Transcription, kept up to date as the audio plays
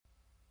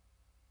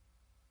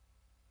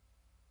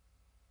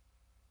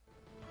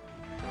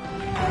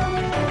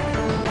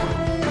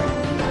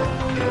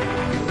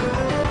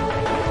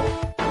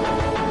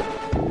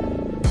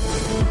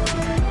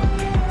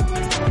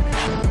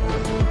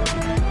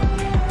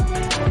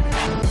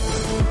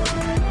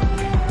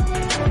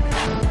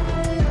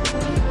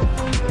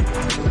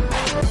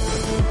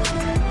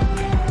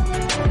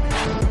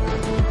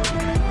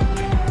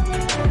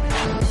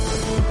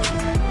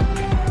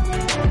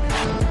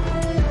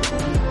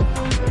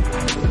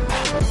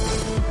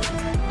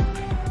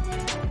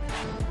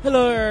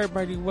Hello,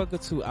 everybody. Welcome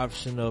to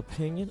Optional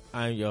Opinion.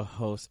 I'm your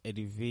host,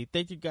 Eddie V.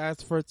 Thank you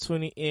guys for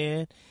tuning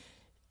in.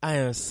 I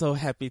am so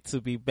happy to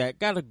be back.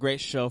 Got a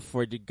great show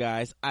for you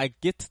guys. I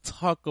get to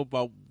talk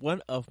about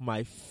one of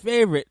my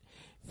favorite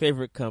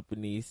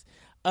companies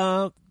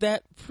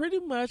that pretty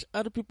much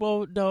other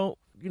people don't,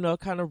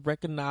 kind of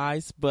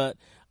recognize, but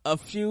a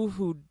few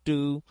who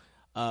do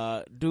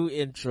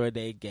enjoy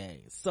their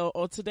games. So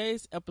on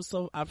today's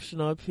episode of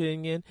Optional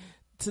Opinion,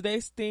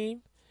 today's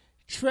theme,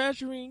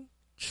 treasuring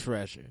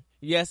treasure.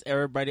 Yes,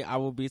 everybody, I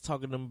will be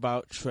talking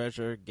about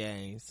Treasure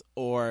Games,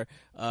 or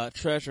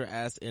Treasure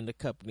as in the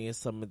company and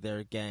some of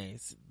their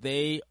games.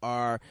 They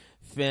are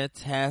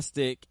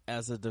fantastic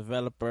as a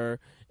developer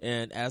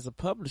and as a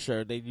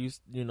publisher. They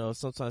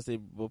sometimes they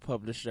will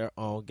publish their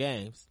own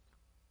games.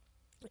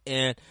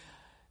 And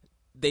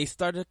they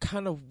started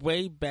kind of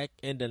way back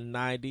in the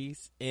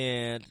 90s,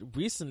 and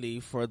recently,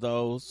 for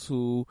those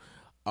who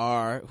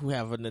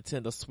have a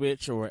Nintendo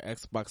Switch or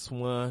Xbox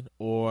One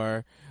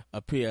or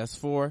a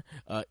PS4,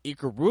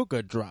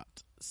 Ikaruga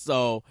dropped.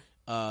 So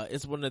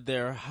it's one of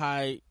their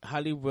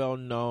highly well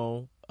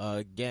known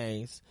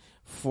games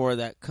for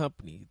that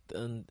company.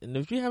 And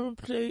if you haven't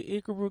played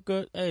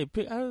Ikaruga, hey,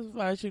 I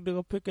advise you to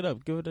go pick it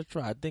up, give it a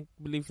try.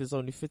 Believe it's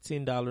only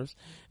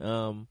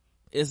 $15.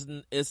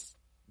 It's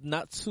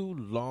not too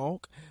long,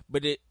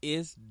 but it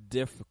is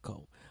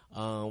difficult.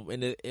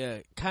 And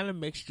it kind of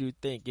makes you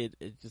think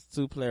it's just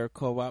 2-player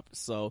co-op.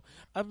 So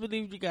I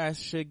believe you guys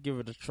should give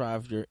it a try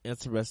if you're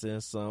interested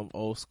in some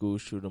old school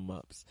shoot 'em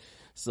ups.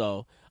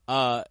 So,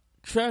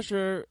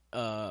 Treasure,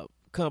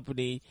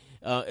 Company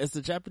is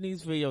a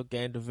Japanese video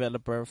game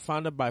developer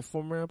founded by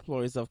former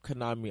employees of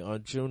Konami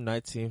on June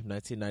 19,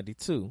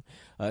 1992.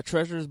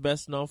 Treasure is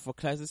best known for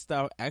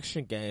classic-style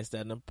action games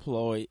that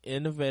employ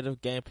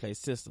innovative gameplay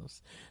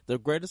systems. The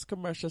greatest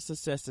commercial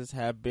successes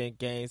have been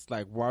games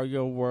like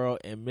Wario World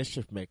and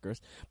Mischief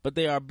Makers, but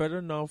they are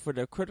better known for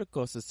their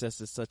critical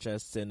successes such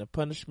as Sin and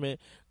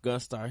Punishment,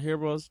 Gunstar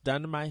Heroes,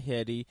 Dynamite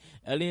Headdy,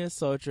 Alien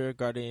Soldier,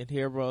 Guardian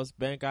Heroes,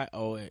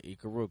 Bangai-O, and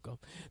Ikaruga.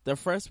 Their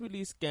first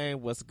release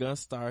game was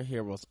Gunstar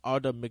Heroes,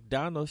 although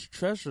McDonald's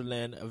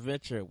Treasureland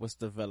Adventure was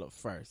developed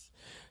first.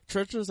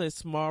 Treasure is a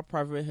small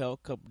privately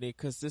held company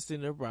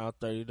consisting of around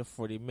 30 to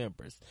 40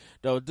 members,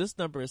 though this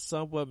number is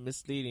somewhat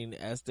misleading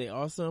as they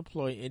also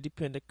employ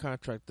independent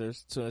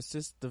contractors to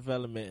assist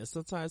development and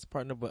sometimes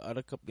partner with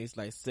other companies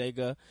like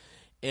Sega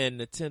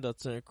and Nintendo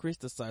to increase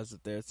the size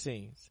of their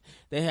teams.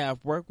 They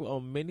have worked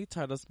on many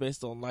titles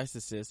based on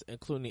licenses,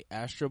 including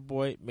Astro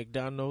Boy,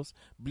 McDonald's,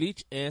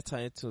 Bleach, and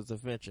Tiny Toons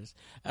Adventures,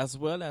 as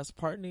well as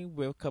partnering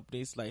with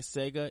companies like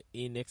Sega,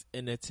 Enix,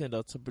 and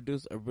Nintendo to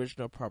produce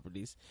original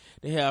properties.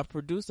 They have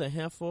produced a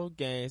handful of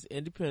games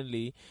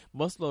independently,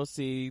 most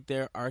notably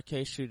their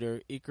arcade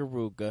shooter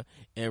Ikaruga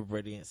and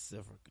Radiant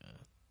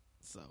Silvergun.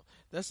 So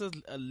that's a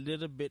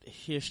little bit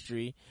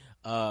history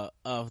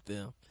of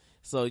them.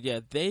 So yeah,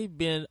 they've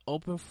been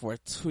open for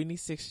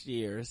 26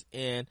 years,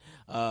 and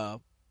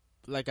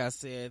like I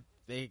said,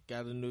 they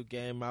got a new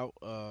game out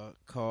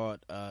called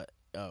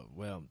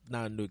well,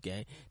 not a new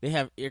game. They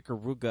have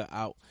Ikaruga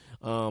out,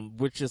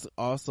 which is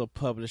also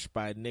published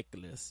by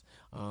Nicholas.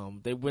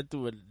 They went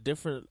through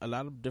a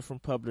lot of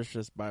different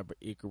publishers by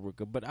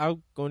Ikaruga, but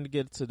I'm going to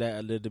get to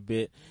that a little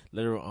bit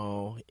later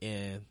on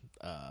in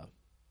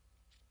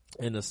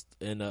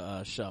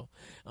a show.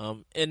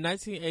 In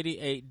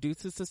 1988, due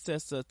to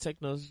success of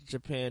Techno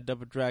Japan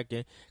Double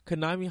Dragon,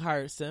 Konami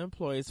hired 7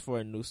 employees for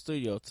a new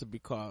studio to be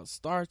called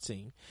Star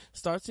Team.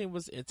 Star Team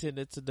was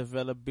intended to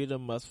develop beat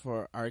 'em ups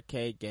for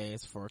arcade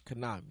games for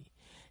Konami.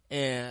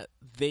 And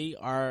they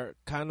are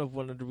kind of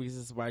one of the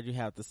reasons why you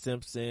have The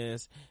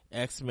Simpsons,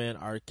 X-Men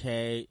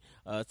Arcade,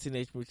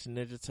 Teenage Mutant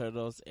Ninja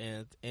Turtles,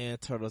 and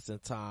Turtles in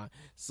Time.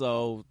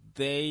 So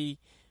they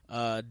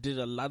did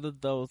a lot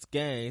of those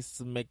games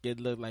to make it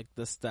look like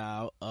the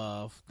style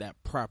of that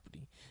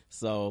property.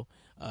 So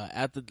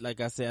after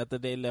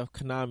they left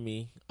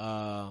Konami,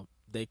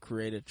 they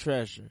created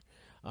Treasure.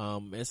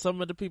 And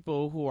some of the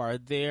people who are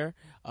there,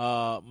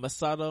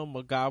 Masato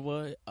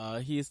Magawa,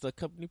 he is the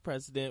company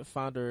president,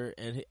 founder,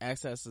 and he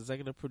acts as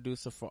executive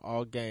producer for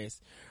all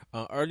games.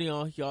 Early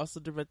on, he also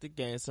directed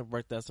games and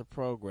worked as a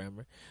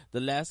programmer.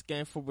 The last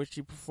game for which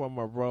he performed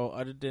a role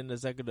other than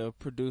executive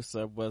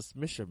producer was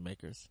Mischief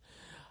Makers.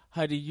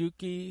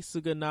 Hideyuki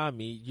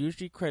Suganami,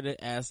 usually credited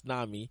as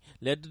Nami,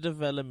 led the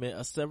development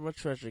of several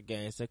Treasure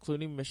games,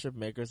 including Mischief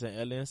Makers and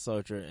Alien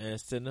Soldier and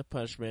Sin and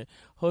Punishment,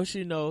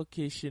 Hoshino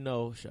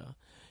Kishinosha.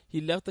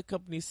 He left the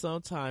company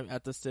sometime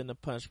after Sin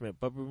and Punishment,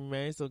 but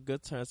remains on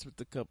good terms with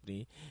the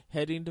company,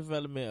 heading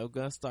development of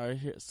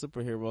Gunstar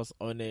superheroes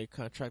on a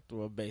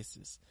contractual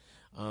basis.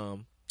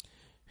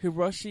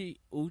 Hiroshi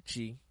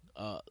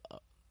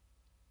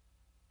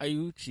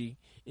Ayuchi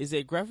is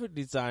a graphic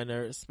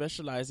designer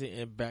specializing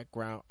in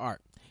background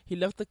art. He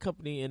left the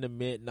company in the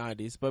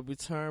mid-90s, but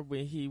returned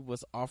when he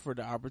was offered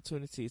the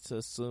opportunity to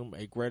assume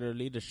a greater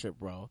leadership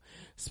role,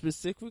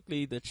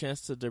 specifically the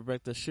chance to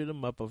direct a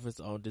shoot-'em-up of his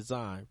own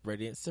design,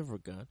 Radiant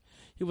Silvergun.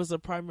 He was a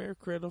primary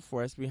creative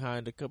force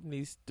behind the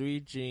company's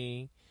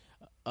 3G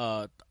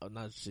not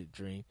shit,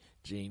 Dream,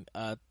 Gene,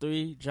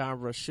 three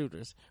genre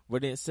shooters,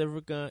 within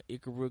Silvergun,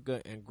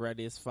 Ikaruga, and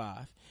Gradius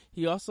 5.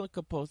 He also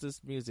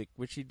composes music,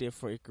 which he did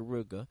for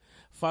Ikaruga.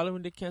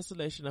 Following the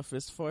cancellation of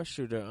his fourth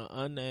shooter, an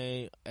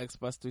unnamed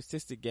Xbox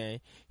 360 game,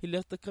 he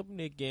left the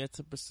company again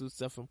to pursue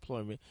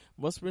self-employment,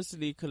 most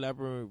recently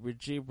collaborating with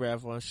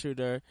G-Rev on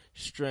shooter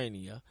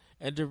Strania,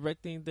 and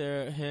directing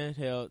their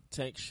handheld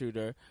tank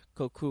shooter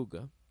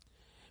Kokuga.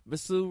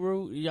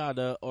 Mitsuru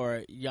Yada,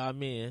 or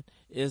Yamin,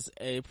 is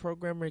a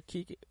programmer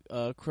key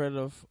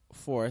creative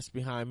force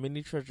behind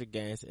many treasure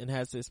games and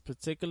has his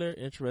particular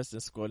interest in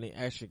scoring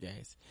action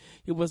games.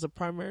 He was a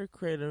primary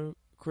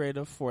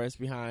creative force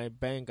behind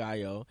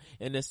Bangai-O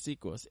and its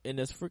sequels, and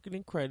is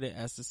frequently credited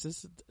as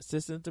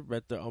assistant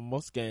director on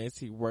most games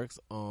he works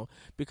on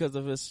because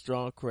of his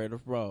strong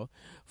creative role.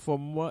 For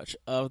much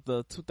of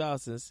the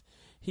 2000s,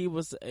 he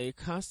was a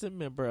constant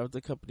member of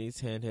the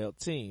company's handheld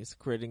teams,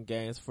 creating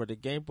games for the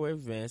Game Boy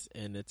Advance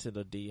and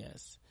Nintendo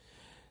DS.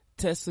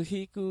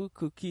 Tetsuhiko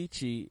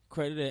Kukichi,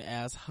 credited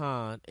as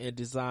Han in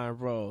design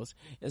roles,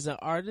 is an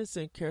artist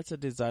and character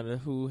designer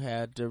who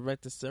had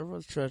directed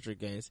several treasure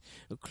games,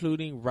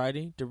 including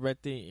writing,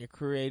 directing, and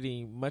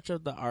creating much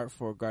of the art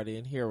for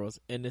Guardian Heroes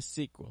and the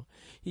sequel.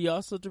 He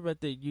also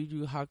directed Yu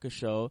Yu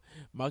Hakusho,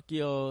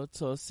 Makio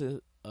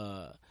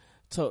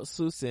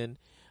Totsusen,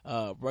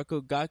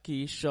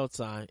 Rakugaki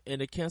Showtime,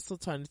 and the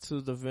canceled Tiny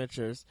Toons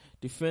Adventures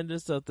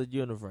Defenders of the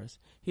Universe.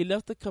 He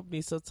left the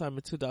company sometime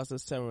in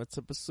 2007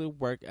 to pursue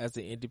work as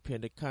an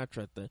independent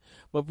contractor,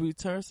 but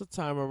returned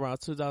sometime around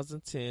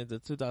 2010 to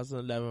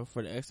 2011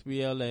 for the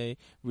XBLA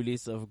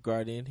release of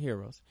Guardian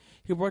Heroes.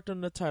 He worked on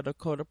the title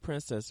Coda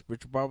Princess,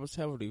 which borrows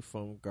heavily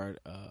from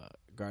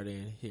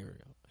Guardian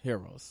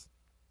Heroes.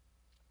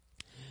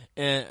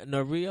 And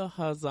Norio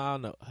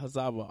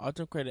Hazawa,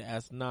 often credited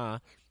as Na,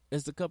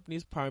 is the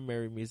company's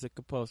primary music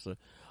composer.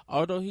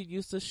 Although he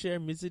used to share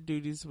music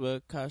duties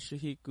with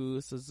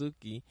Katsuhiko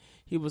Suzuki,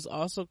 he was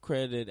also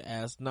credited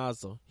as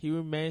Nazo. He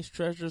remains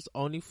Treasure's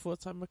only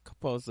full-time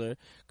composer,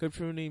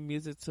 contributing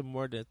music to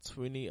more than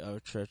 20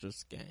 of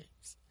Treasure's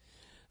games.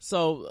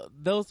 So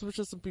those were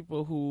just some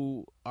people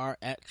who are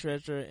at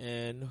Treasure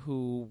and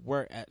who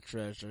were at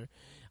Treasure.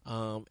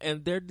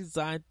 And their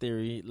design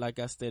theory, like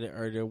I stated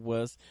earlier,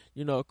 was,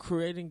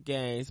 creating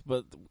games,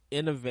 but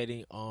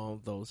innovating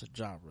on those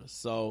genres.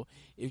 So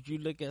if you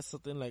look at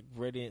something like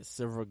Radiant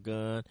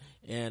Silvergun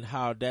and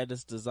how that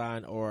is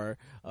designed, or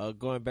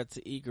going back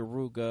to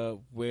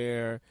Ikaruga,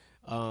 where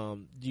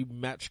you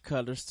match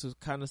colors to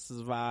kind of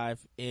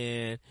survive,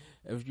 and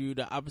if you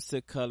the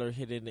opposite color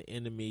hitting the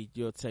enemy,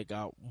 you'll take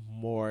out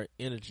more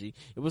energy.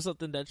 It was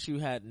something that you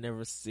had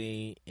never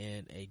seen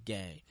in a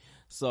game.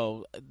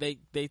 So they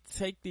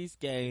take these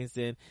games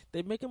and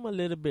they make them a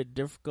little bit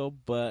difficult,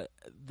 but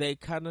they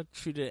kind of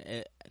treat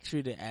it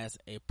as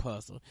a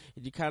puzzle.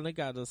 And you kind of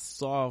got to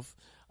solve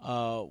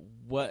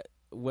what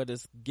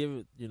is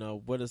given,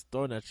 what is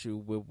thrown at you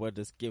with what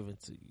is given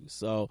to you.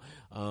 So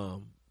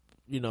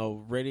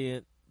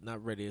Radiant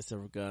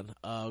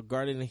Silvergun,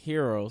 Guardian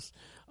Heroes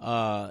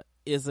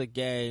is a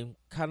game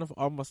kind of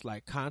almost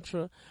like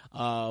Contra,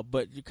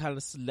 but you kind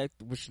of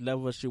select which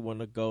levels you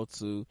want to go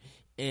to,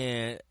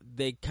 and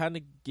they kind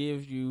of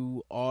give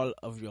you all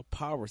of your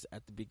powers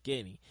at the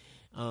beginning.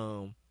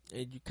 And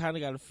you kind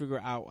of got to figure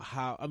out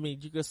how. I mean,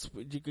 you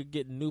could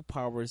get new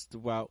powers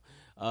throughout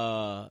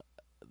the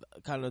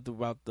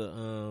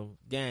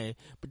game,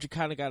 but you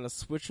kind of got to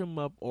switch them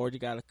up, or you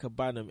got to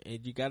combine them,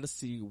 and you got to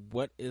see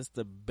what is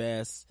the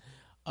best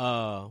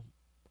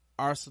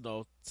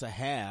arsenal to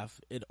have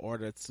in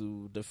order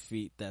to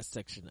defeat that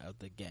section of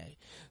the game.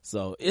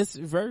 So it's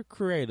very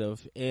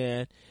creative,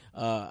 and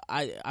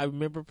I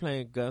remember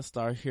playing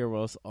Gunstar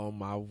Heroes on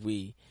my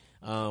Wii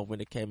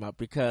when it came out,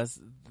 because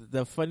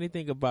the funny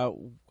thing about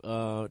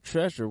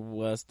Treasure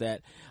was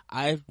that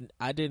I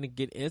didn't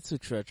get into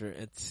Treasure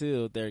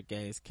until their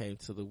games came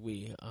to the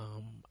Wii.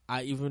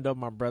 Even though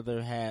my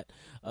brother had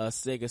a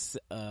Sega,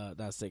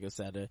 not Sega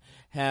Saturn,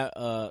 had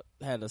a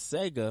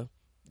Sega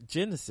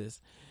Genesis,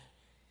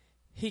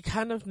 he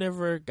kind of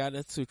never got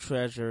into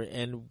Treasure,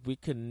 and we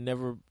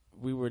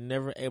were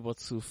never able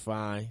to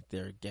find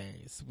their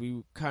games.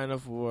 We kind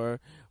of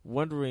were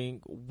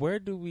wondering, where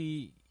do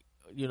we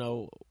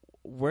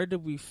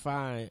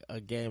find a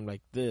game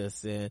like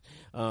this? And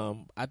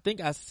I think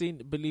I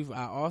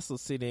also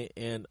seen it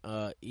in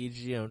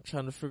EGM,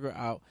 trying to figure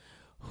out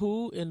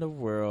who in the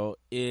world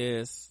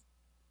is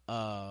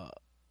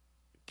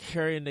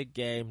carrying a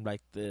game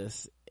like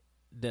this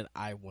that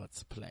I want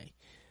to play.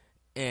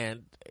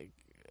 And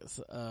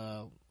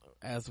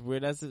as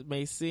weird as it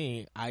may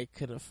seem, I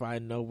couldn't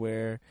find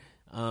nowhere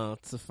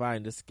to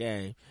find this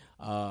game.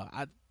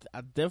 I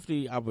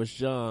was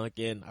young,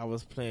 and I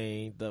was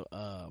playing the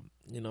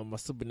my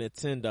Super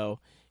Nintendo,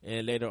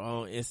 and later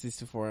on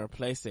N64 and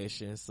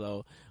PlayStation.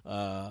 So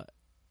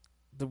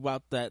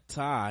throughout that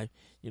time,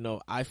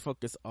 I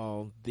focused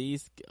on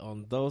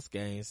those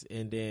games,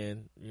 and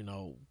then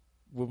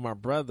with my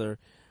brother,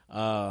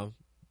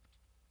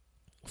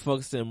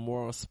 focusing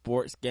more on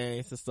sports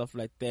games and stuff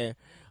like that.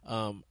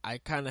 I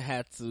kind of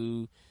had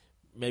to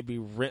maybe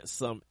rent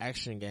some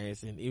action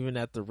games, and even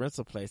at the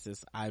rental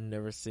places, I've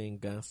never seen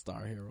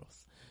Gunstar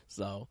Heroes.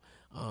 So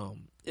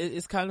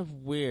it's kind of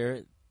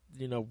weird,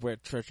 where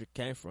Treasure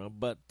came from.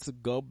 But to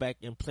go back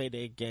and play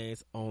their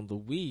games on the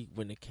Wii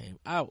when it came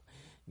out,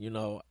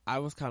 I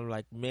was kind of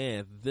like,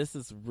 man, this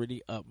is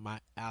really up my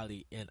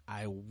alley, and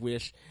I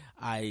wish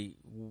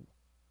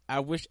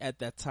at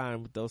that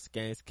time those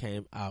games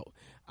came out,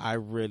 I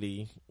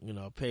really,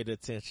 paid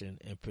attention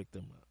and picked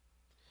them up.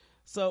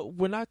 So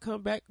when I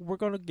come back, we're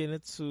gonna get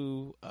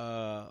into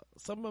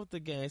some of the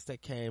games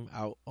that came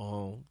out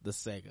on the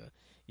Sega.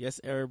 Yes,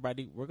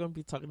 everybody, we're gonna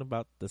be talking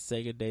about the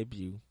Sega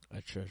debut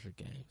of Treasure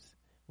Games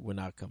when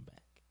I come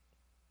back.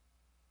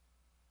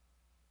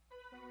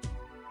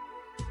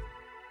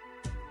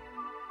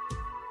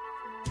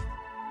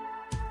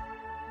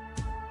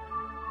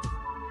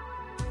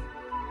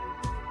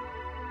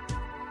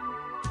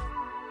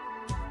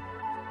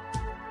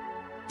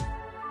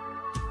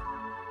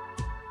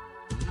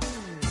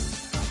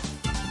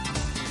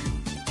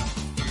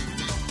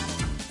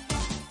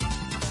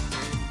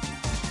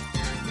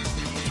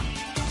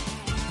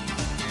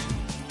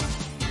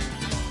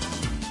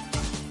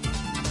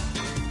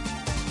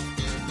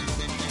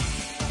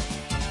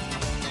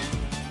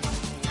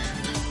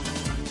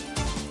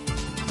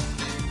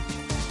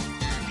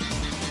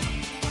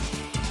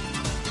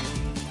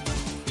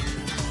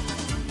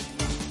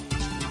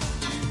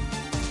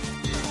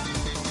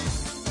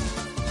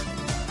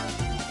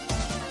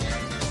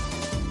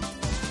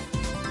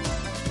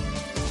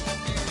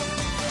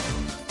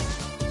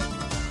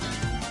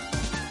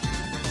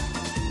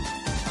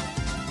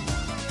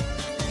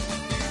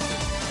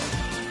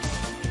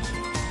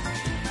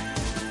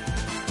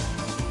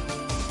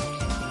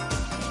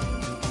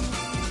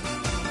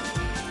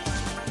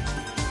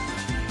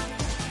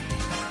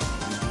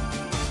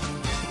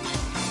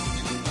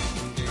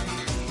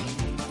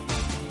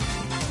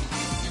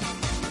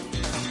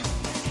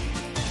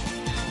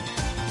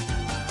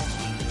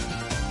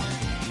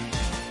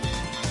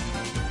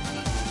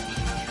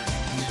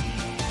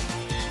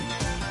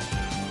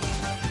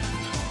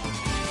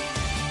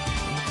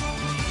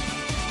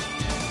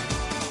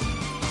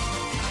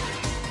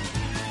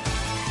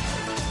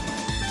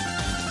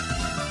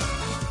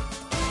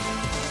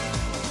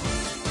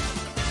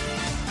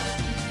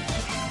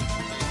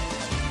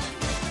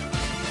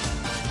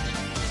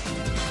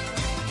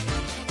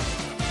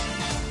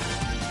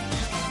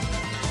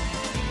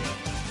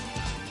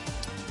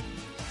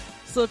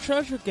 So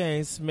Treasure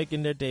Games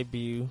making their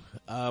debut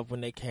when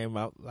they came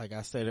out, like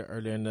I stated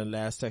earlier in the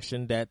last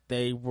section, that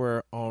they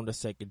were on the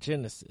Sega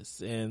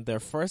Genesis. And their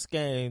first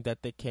game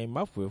that they came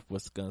up with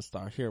was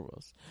Gunstar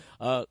Heroes.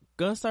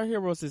 Gunstar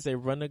Heroes is a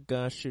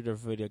run-and-gun shooter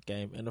video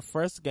game, and the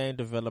first game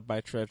developed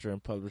by Treasure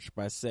and published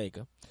by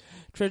Sega.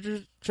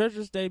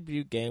 Treasure's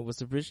debut game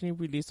was originally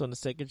released on the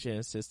Sega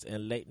Genesis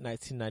in late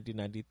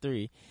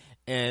 1993,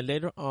 and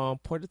later on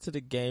ported to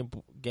the Game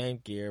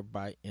Gear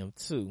by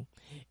M2.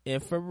 In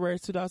February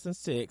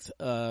 2006,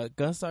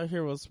 Gunstar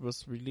Heroes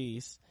was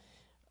released.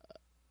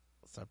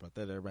 Sorry about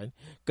that, everybody.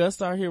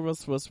 Gunstar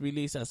Heroes was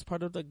released as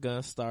part of the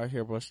Gunstar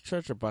Heroes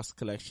Treasure Box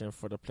collection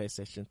for the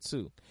PlayStation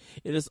 2.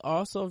 It is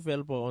also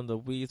available on the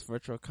Wii's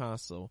Virtual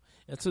Console.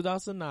 In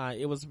 2009,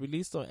 it was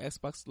released on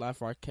Xbox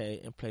Live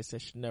Arcade and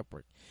PlayStation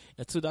Network.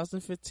 In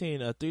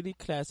 2015, a 3D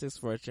Classics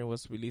version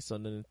was released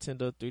on the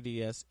Nintendo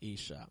 3DS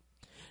eShop.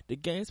 The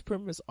game's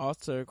premise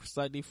altered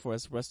slightly for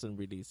its Western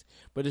release,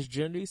 but is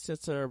generally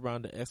centered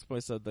around the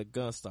exploits of the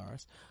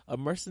Gunstars, a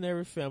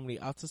mercenary family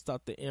out to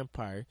stop the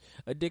Empire,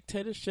 a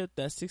dictatorship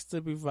that seeks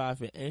to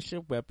revive an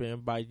ancient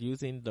weapon by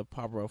using the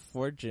power of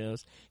 4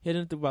 gems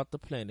hidden throughout the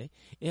planet.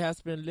 It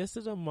has been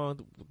listed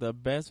among the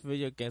best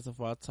video games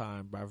of all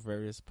time by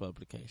various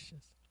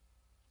publications.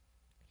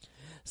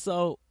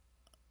 So,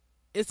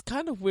 it's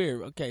kind of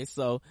weird. Okay,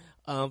 so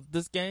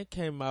this game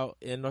came out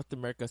in North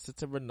America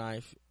September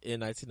 9th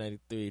in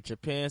 1993,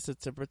 Japan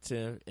September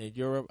 10th, in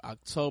Europe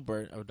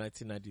October of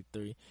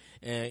 1993,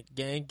 and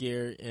Game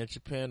Gear in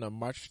Japan on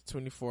March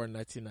 24,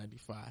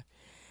 1995.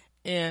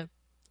 And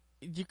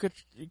you can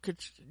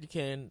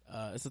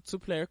it's a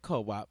 2-player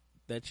co-op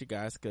that you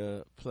guys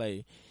could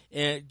play,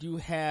 and you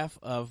have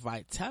a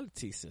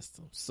vitality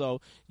system,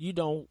 so you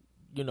don't,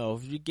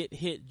 if you get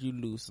hit, you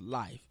lose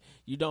life.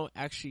 You don't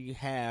actually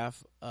have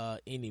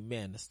any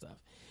mana stuff.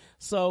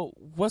 So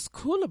what's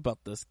cool about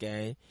this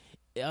game,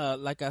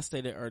 like I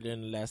stated earlier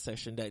in the last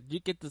section, that you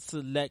get to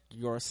select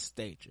your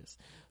stages.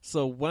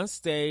 So one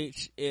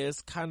stage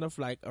is kind of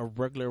like a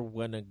regular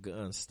run and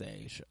gun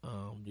stage.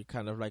 You're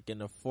kind of like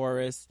in a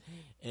forest,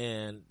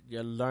 and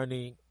you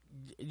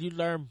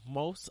learn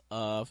most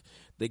of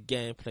the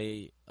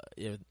gameplay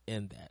in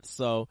that.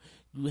 So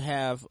you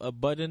have a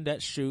button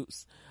that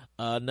shoots,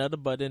 another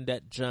button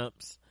that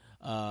jumps.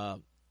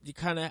 You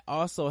kind of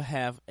also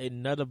have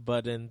another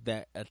button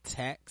that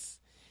attacks,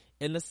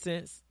 in a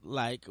sense,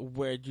 like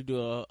where you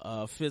do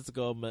a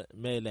physical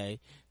melee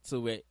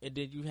to it, and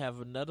then you have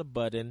another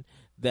button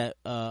that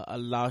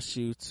allows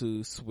you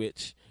to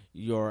switch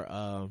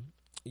your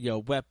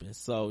your weapons.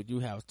 So you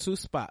have two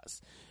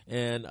spots,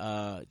 and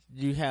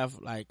you have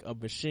like a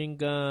machine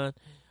gun,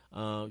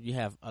 you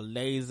have a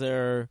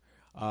laser,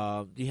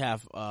 you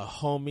have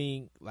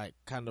homing, like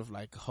kind of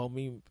like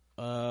homing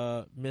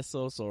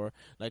missiles, or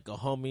like a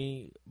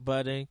homing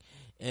button,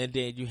 and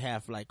then you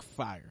have like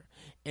fire.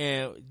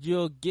 And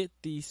you'll get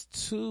these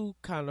two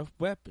kind of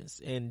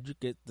weapons, and you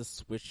get to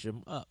switch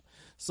them up.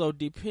 So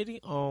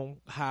depending on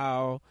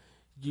how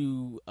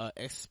you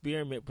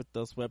experiment with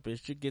those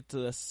weapons, you get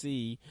to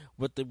see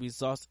what the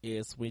results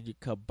is when you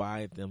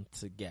combine them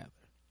together.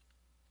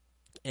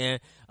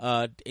 And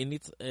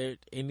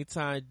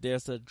anytime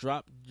there's a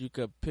drop, you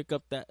could pick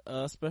up that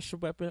special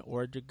weapon,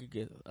 or you could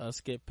get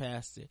skip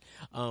past it.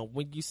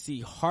 When you see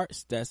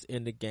hearts that's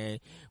in the game,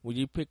 when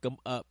you pick them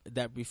up,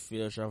 that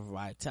refills your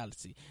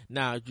vitality.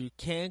 Now you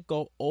can't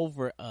go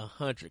over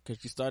 100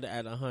 because you started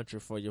at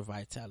 100 for your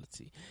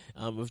vitality.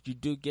 If you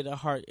do get a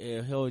heart,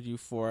 it'll heal you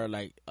for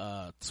like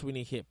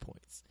 20 hit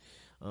points.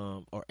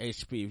 Or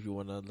HP if you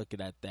want to look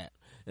at that.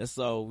 And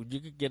so you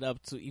could get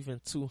up to even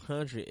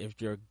 200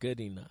 if you're good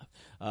enough.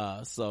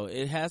 So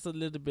it has a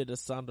little bit of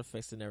sound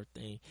effects and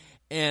everything.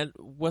 And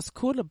what's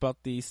cool about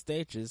these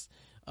stages,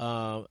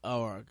 or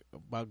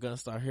about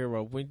Gunstar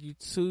Hero, when you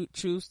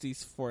choose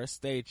these 4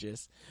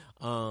 stages,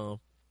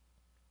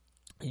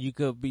 you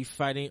could be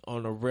fighting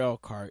on a rail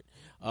cart,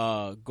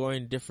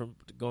 going different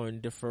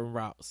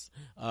routes.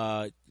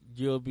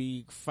 You'll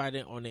be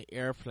fighting on an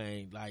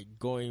airplane, like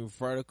going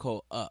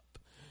vertical up.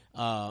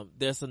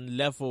 There's a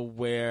level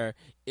where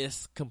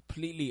it's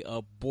completely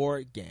a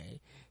board game.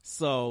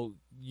 So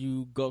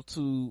you go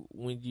to,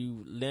 when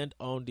you land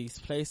on these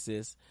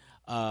places,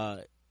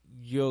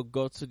 you'll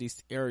go to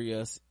these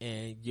areas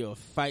and you'll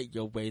fight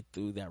your way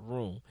through that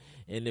room.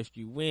 And if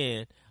you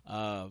win,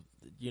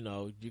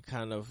 you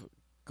kind of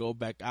go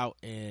back out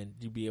and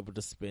you be able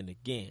to spin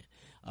again.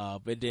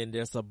 But then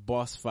there's a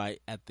boss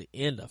fight at the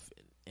end of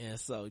it. And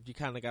so you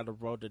kind of got to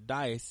roll the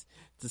dice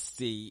to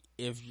see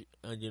if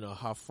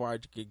how far you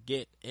could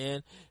get.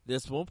 And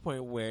there's one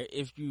point where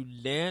if you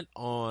land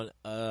on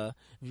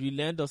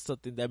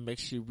something that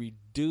makes you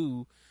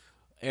redo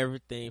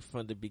everything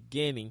from the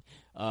beginning,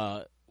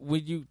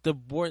 when you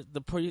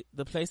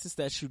the places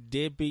that you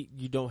did beat,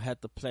 you don't have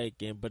to play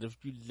again. But if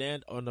you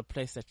land on the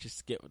place that you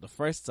skipped the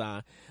first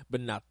time, but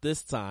not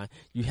this time,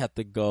 you have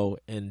to go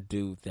and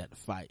do that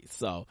fight.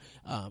 So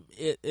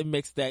it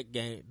makes the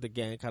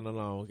game kind of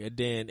long, and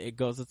then it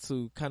goes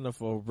into kind of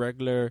a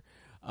regular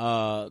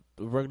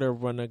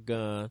run and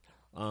gun.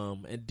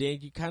 And then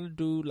you kind of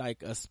do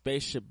like a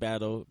spaceship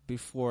battle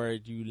before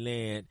you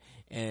land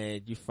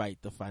and you fight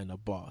the final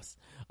boss,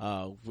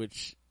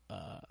 which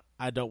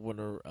I don't want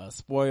to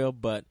spoil,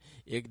 but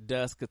it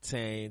does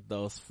contain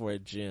those 4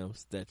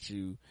 gems that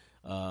you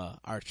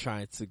are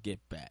trying to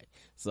get back.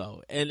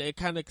 So, and it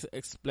kind of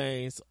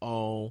explains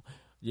on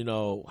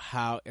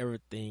how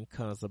everything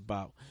comes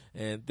about.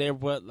 And there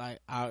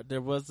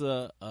was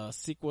a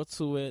sequel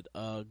to it,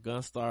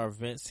 Gunstar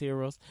Advance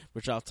Heroes,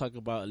 which I'll talk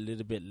about a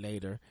little bit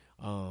later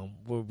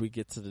when we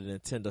get to the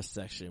Nintendo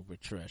section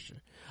with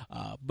Treasure.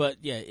 But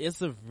yeah,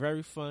 it's a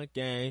very fun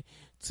game,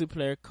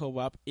 2-player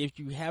co-op. If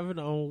you have it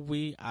on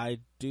Wii, I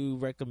do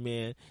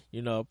recommend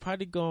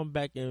probably going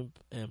back and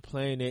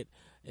playing it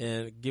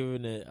and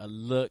giving it a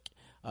look.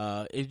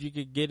 If you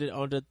could get it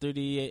on the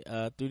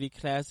 3D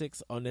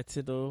Classics on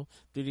Nintendo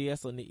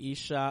 3DS on the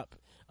eShop,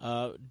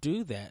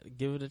 do that.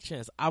 Give it a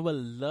chance. I would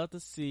love to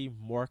see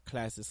more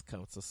classics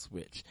come to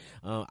Switch.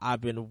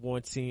 I've been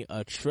wanting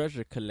a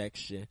Treasure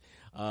collection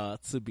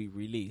to be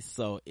released.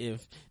 So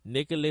if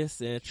Nicholas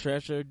and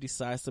Treasure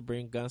decides to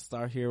bring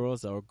Gunstar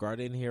Heroes or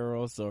Guardian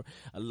Heroes or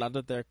a lot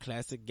of their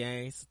classic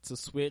games to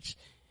Switch,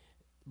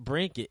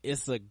 bring it.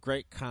 It's a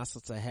great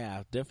console to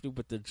have, definitely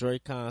with the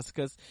Joy-Cons,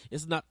 because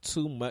it's not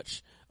too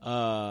much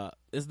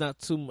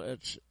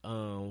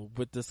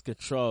with this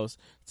controls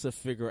to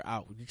figure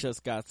out. You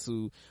just got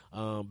to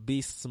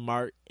be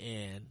smart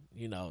and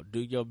do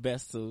your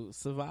best to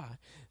survive.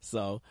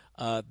 So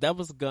that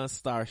was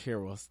Gunstar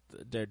Heroes,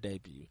 their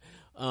debut.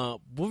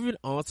 Moving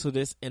on to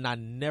this, and I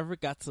never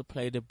got to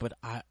play it, but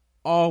I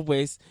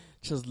always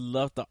just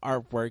love the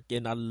artwork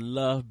and I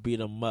love beat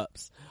 'em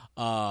ups.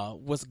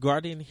 Was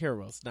Guardian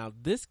Heroes. Now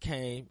this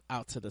came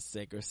out to the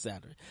Sega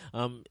Saturn.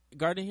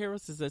 Guardian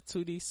Heroes is a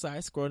 2D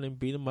side-scrolling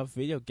beat 'em up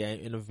video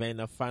game in the vein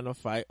of Final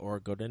Fight or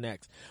Golden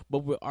Axe, but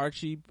with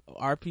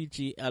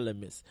RPG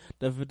elements.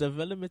 The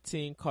development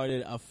team called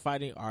it a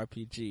fighting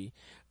RPG.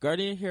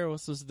 Guardian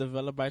Heroes was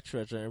developed by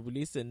Treasure and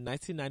released in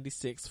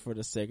 1996 for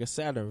the Sega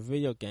Saturn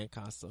video game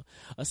console.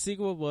 A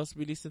sequel was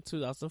released in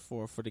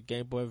 2004 for the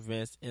Game Boy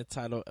Advance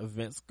entitled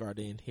Advance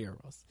Guardian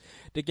Heroes.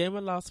 The game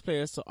allows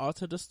players to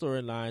alter the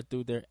storyline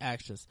through their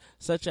actions,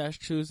 such as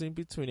choosing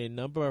between a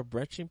number of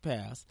branching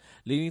paths,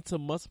 leading to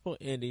multiple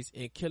endings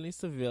and killing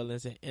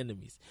civilians and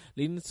enemies,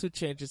 leading to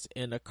changes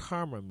in the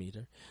karma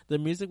meter. The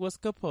music was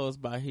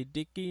composed by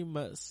Hideki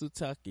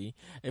Matsutake,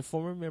 a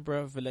former member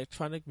of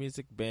electronic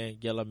music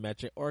band Yellow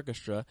Magic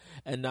Orchestra,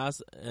 and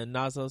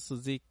Nazo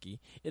Suzuki.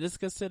 It is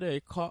considered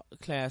a cult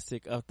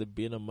classic of the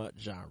beat 'em up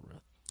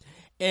genre.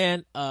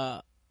 And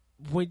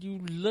when you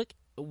look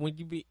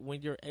when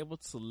you're able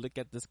to look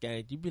at this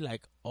game, you be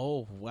like,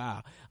 oh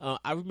wow.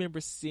 I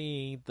remember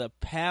seeing the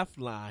path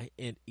line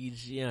in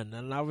EGN,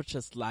 and I was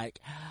just like,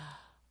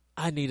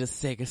 I need a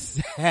Sega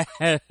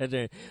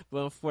Saturn.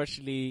 But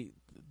unfortunately,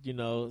 you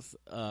know,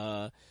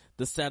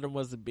 the Saturn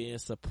wasn't being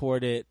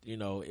supported. You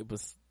know, it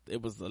was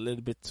a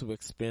little bit too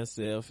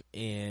expensive,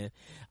 and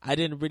I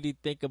didn't really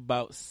think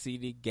about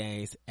CD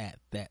games at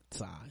that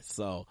time,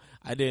 so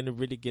I didn't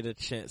really get a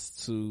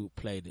chance to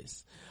play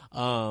this.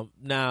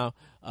 Now,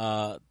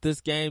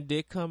 this game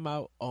did come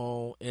out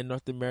in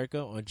North America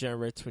on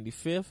January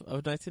 25th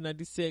of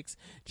 1996,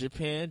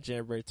 Japan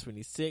January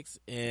 26th,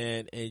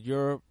 and in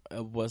Europe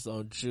was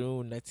on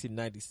June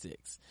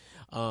 1996.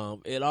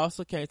 It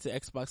also came to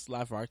Xbox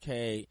Live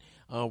Arcade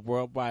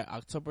worldwide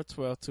October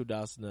 12th,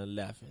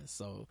 2011.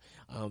 So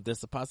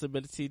there's a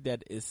possibility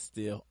that it's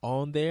still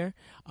on there.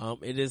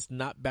 It is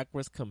not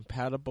backwards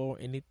compatible or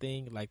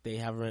anything, like they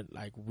haven't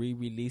like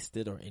re-released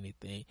it or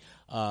anything.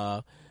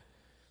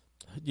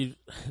 You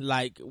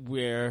like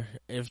where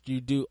if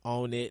you do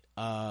own it,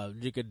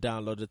 you could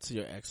download it to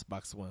your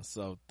Xbox One.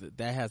 So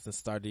that hasn't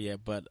started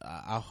yet, but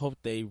I hope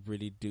they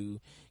really do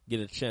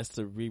get a chance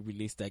to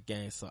re-release that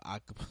game so I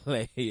could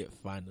play it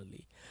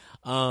finally.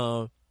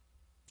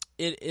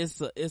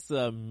 It's an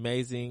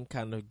amazing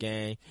kind of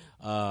game.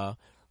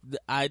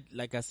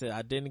 Like I said,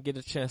 I didn't get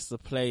a chance to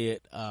play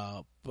it,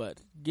 but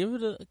give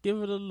it a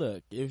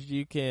look if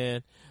you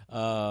can.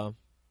 Oh,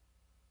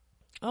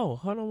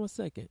 hold on one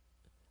second.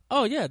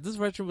 Oh yeah, this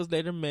version was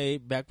later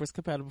made backwards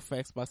compatible for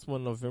Xbox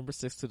One November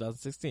 6,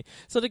 2016.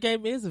 So the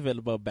game is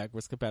available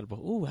backwards compatible.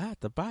 Ooh, I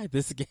have to buy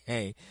this game.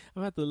 I'm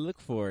gonna have to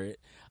look for it.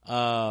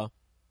 And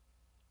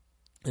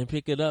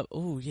pick it up.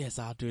 Oh yes,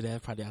 I'll do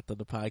that probably after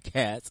the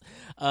podcast.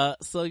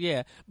 So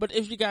yeah, but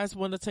if you guys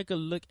want to take a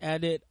look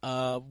at it,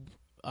 you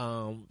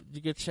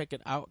can check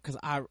it out because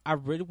I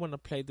really want to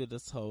play through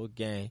this whole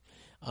game,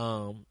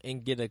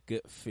 and get a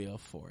good feel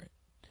for it.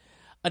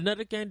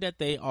 Another game that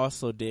they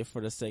also did for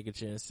the Sega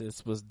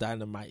Genesis was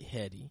Dynamite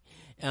Headdy.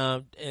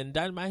 And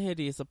Dynamite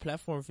Headdy is a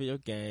platform video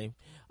game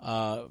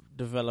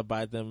developed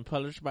by them,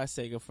 published by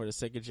Sega for the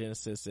Sega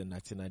Genesis in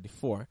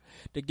 1994.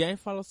 The game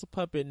follows a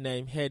puppet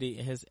named Headdy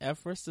in his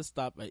efforts to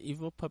stop an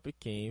evil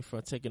puppet king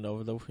from taking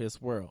over his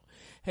world.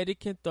 Headdy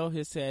can throw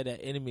his head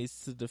at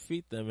enemies to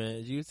defeat them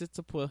and use it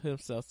to pull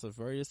himself to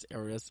various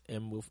areas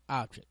and move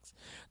objects.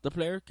 The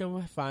player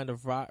can find a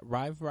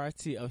wide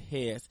variety of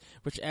heads,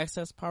 which acts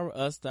as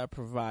power-ups that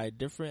provide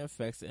different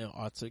effects and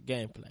alter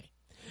gameplay.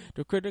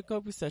 The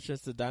critical reception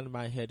to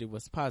Dynamite Headdy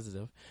was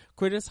positive.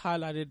 Critics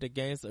highlighted the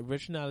game's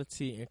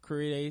originality and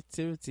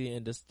creativity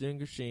in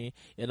distinguishing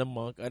it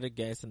among other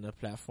games in the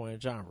platform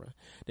genre.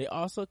 They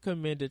also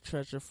commended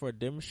Treasure for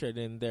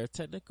demonstrating their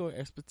technical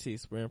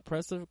expertise with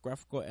impressive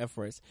graphical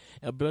efforts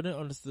and building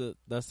on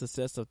the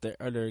success of their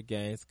earlier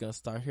games,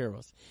 Gunstar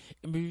Heroes.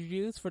 In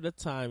reviews for the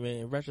time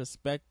and in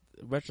retrospect,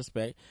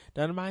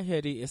 Dynamite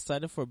Headdy is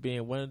cited for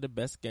being one of the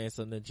best games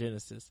on the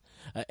Genesis.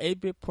 An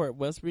 8-bit port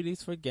was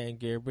released for Game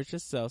Gear, which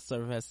itself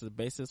served as the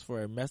basis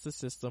for a Master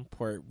System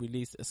port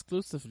released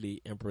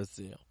exclusively in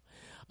Brazil.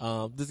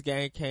 This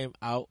game came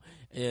out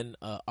in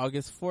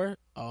August 5th,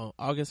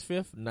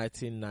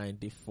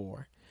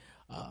 1994.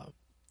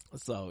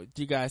 So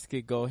you guys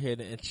could go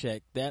ahead and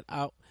check that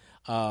out.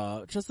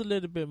 Just a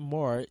little bit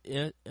more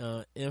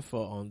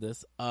info on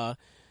this.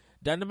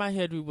 Dynamite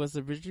Headdy was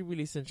originally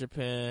released in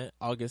Japan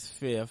August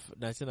 5th,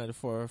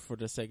 1994 for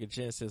the Sega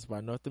Genesis,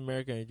 while North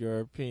American and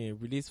European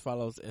release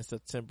follows in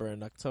September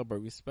and October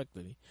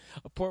respectively.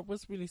 A port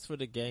was released for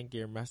the Game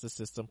Gear Master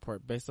System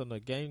port based on the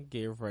Game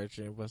Gear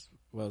version was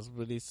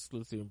released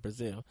exclusively in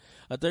Brazil.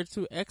 A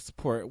 32X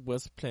port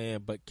was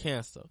planned but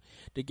cancelled.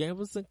 The game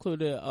was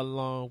included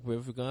along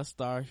with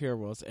Gunstar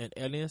Heroes and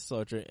Alien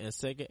Soldier and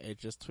Sega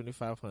Ages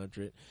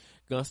 2500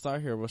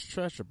 Gunstar Heroes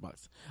Treasure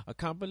Box, a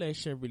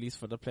compilation released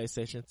for the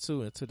PlayStation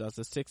 2 in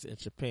 2006 in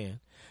Japan.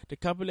 The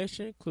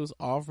compilation includes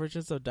all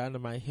versions of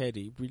Dynamite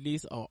Headdy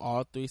released on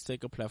all 3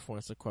 Sega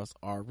platforms across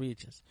all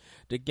regions.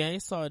 The game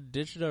saw a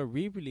digital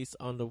re-release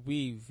on the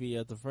Wii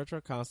via the Virtual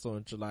Console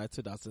in July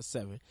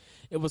 2007.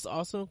 It was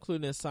also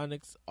included in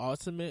Sonic's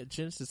Ultimate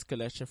Genesis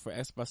Collection for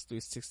Xbox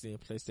 360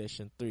 and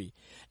PlayStation 3,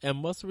 and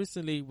most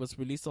recently was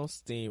released on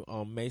Steam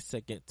on May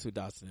 2nd,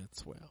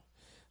 2012.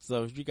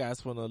 So if you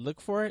guys want to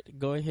look for it,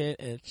 go ahead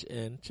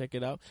and check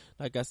it out.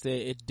 Like I said,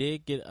 it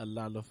did get a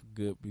lot of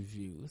good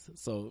reviews.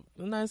 So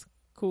a nice,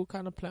 cool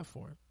kind of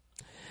platform.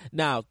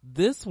 Now,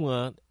 this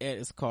game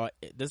is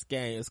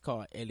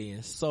called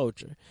Alien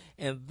Soldier.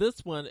 And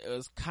this one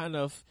is kind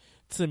of,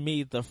 to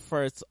me, the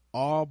first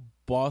all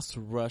boss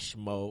rush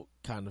mode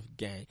kind of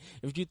game.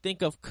 If you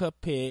think of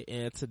Cuphead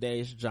in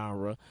today's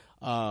genre,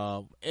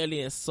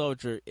 Alien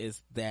Soldier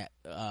is that,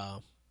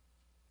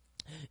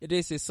 it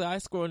is a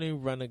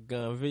side-scrolling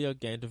run-and-gun video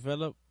game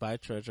developed by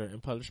Treasure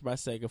and published by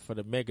Sega for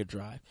the Mega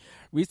Drive.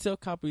 Retail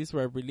copies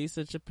were released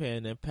in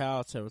Japan and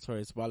PAL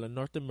territories, while in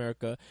North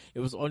America, it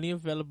was only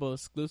available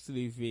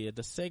exclusively via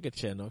the Sega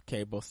Channel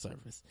cable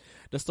service.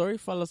 The story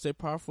follows a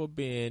powerful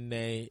being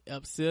named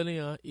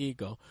Epsilon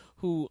Ego,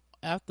 who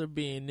after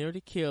being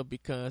nearly killed,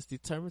 becomes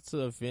determined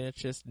to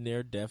avenge his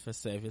near death and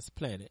save his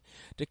planet.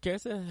 The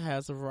character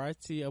has a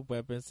variety of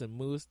weapons and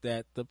moves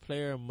that the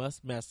player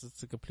must master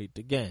to complete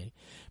the game.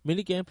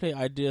 Many gameplay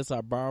ideas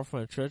are borrowed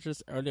from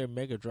Treasure's earlier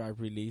Mega Drive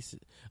release,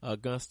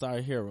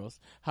 Gunstar Heroes.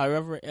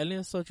 However,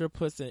 Alien Soldier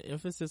puts an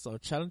emphasis on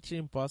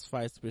challenging boss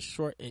fights with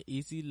short and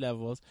easy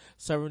levels,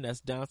 serving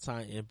as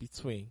downtime in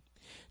between.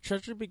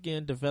 Treasure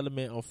began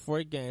development on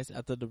 4 games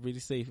after the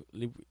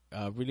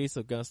release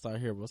of Gunstar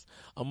Heroes.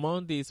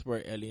 Among these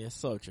were Alien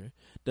Soldier.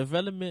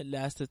 Development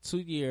lasted 2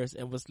 years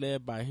and was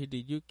led by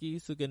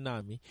Hideyuki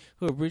Suganami,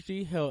 who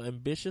originally held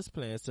ambitious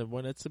plans and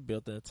wanted to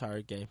build the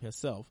entire game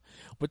himself.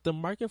 With the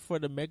market for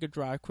the Mega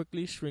Drive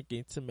quickly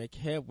shrinking to make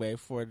headway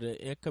for the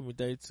incoming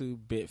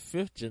 32-bit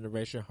 5th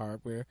generation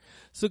hardware,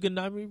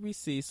 Suganami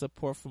received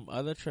support from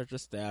other Treasure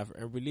staff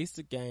and released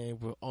the game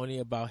with only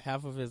about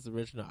half of his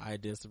original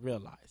ideas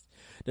realized.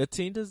 The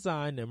team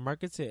designed and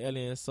marketed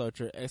Alien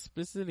Soldier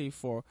explicitly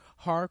for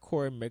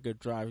hardcore Mega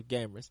Drive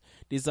gamers,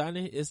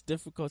 designing its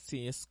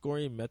difficulty and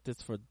scoring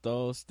methods for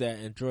those that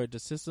enjoyed the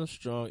system's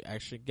strong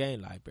action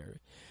game library.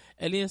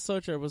 Alien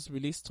Soldier was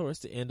released towards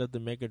the end of the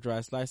Mega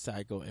Drive's life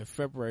cycle in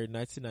February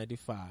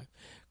 1995.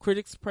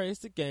 Critics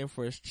praised the game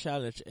for its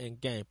challenge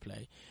and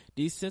gameplay.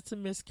 These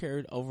sentiments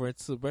carried over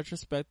into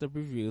retrospective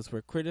reviews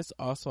where critics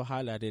also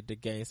highlighted the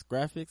game's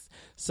graphics,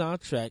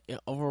 soundtrack, and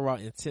overall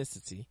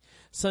intensity.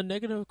 Some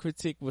negative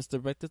critique was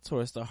directed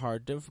towards the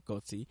hard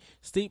difficulty,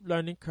 steep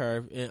learning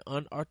curve, and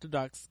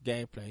unorthodox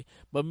gameplay,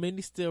 but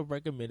many still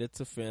recommended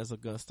to fans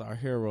of Gunstar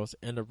Heroes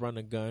and the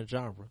run-and-gun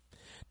genre.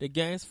 The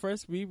game's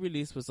first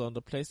re-release was on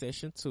the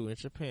PlayStation 2 in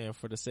Japan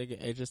for the Sega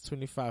Ages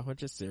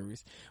 2500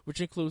 series,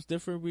 which includes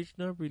different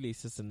regional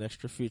releases and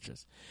extra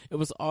features. It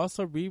was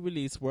also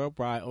re-released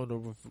worldwide on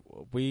the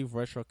Wii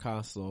Virtual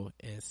Console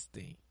and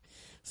Steam.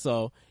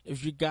 So,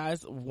 if you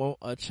guys want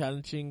a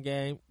challenging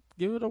game,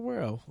 give it a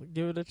whirl.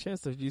 Give it a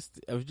chance. If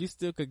you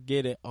still could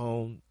get it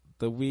on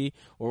the Wii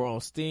or on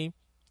Steam,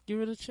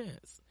 give it a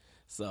chance.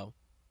 So,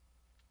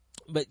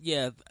 but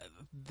yeah,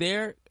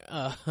 their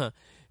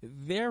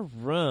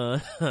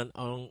run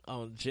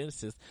on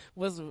Genesis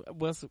was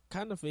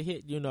kind of a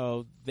hit. You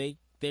know, they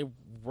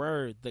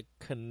were the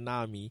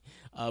Konami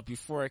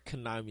before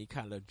Konami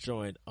kind of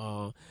joined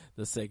on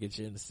the Sega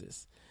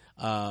Genesis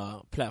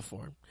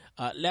platform.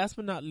 Last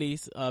but not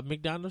least,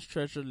 McDonald's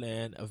Treasure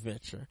Land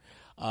Adventure.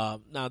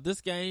 Now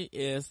this game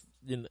is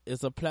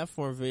a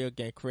platform video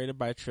game created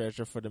by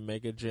Treasure for the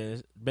Mega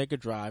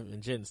Drive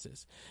and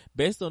Genesis.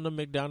 Based on the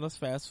McDonald's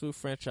fast food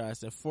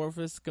franchise and 4 of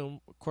its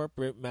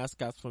corporate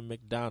mascots from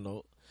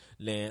McDonald's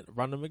Land,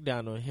 Ronald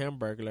McDonald,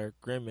 Hamburglar,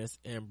 Grimace,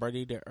 and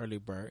Bertie the Early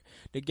Bird.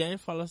 The game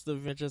follows the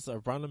adventures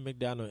of Ronald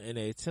McDonald in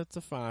an attempt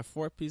to find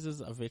 4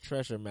 pieces of a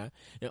treasure map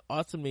and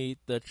ultimately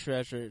the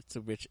treasure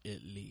to which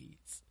it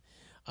leads.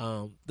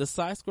 The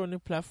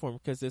side-scrolling platform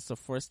consists of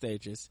 4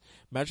 stages: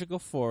 Magical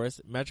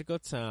Forest, Magical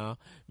Town,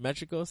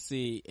 Magical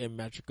Sea, and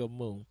Magical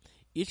Moon.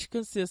 Each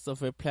consists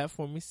of a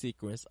platforming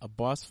sequence, a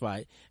boss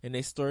fight, and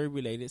a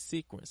story-related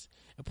sequence.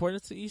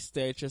 Important to each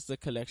stage is the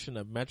collection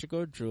of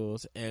magical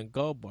jewels and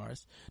gold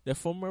bars, the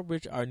former of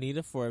which are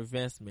needed for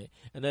advancement,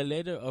 and the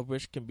later of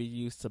which can be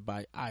used to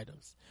buy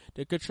items.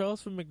 The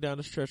controls for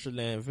McDonald's Treasure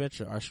Land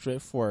Adventure are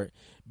straightforward: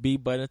 B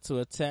button to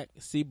attack,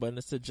 C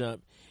buttons to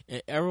jump,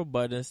 and arrow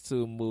buttons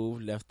to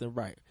move left and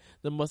right.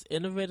 The most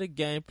innovative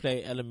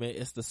gameplay element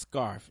is the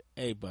scarf,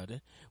 A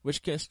button,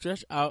 which can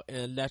stretch out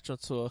and latch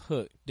onto a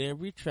hook, then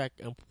retract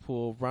and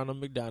pull Ronald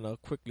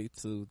McDonald quickly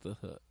to the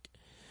hook.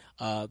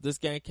 This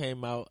game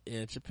came out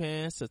in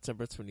Japan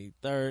September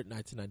 23rd,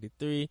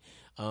 1993,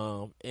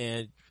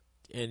 and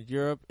in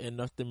Europe and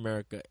North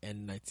America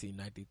in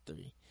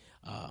 1993.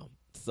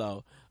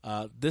 So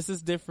this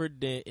is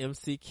different than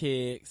MC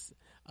Kicks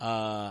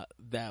that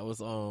was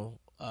on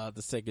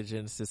the Sega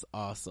Genesis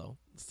also.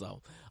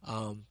 So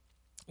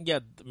yeah,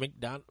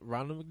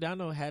 Ronald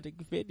McDonald had a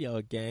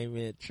video game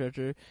and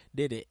Treasure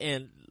did it.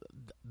 And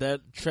the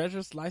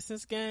Treasure's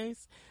licensed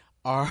games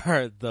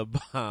are the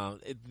bomb.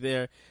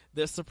 They're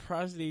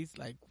surprisingly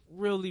like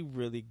really,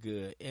 really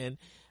good. And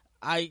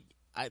I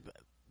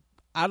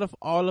out of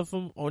all of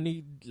them,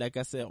 only, like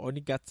I said,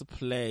 only got to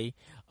play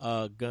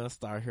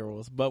Gunstar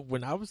Heroes. But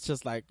when I was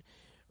just like,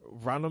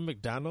 Ronald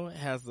McDonald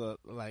has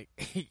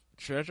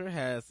Treasure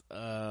has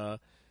a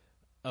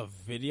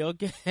video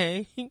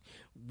game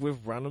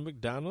with Ronald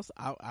McDonald's,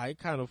 I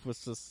kind of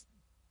was just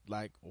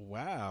like,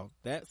 wow,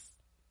 that's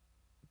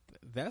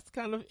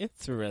kind of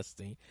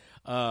interesting.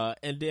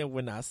 And then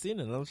when I seen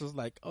it, I was just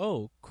like,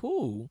 oh,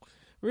 cool.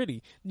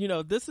 Really,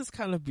 this is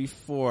kind of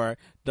before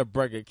the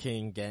Burger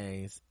King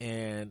games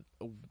and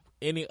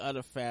any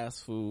other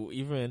fast food.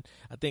 Even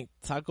I think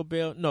Taco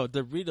Bell, no,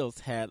 Doritos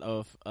had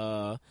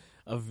a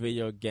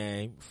video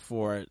game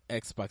for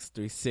Xbox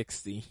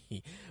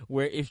 360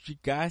 where if you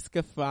guys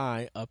could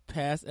find a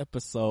past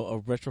episode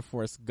of Retro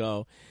Force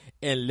Go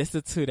and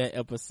listen to that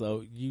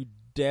episode, you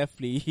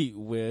definitely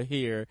will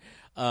hear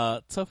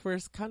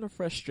Topher's kind of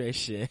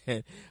frustration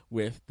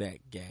with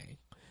that game.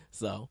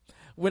 So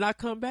when I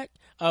come back,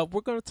 we're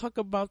going to talk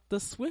about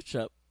the switch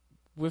up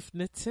with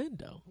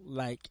Nintendo.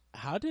 Like,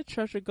 how did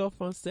Treasure go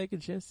from Sega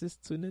Genesis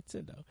to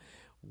Nintendo?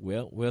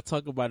 Well, we'll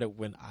talk about it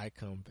when I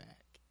come back.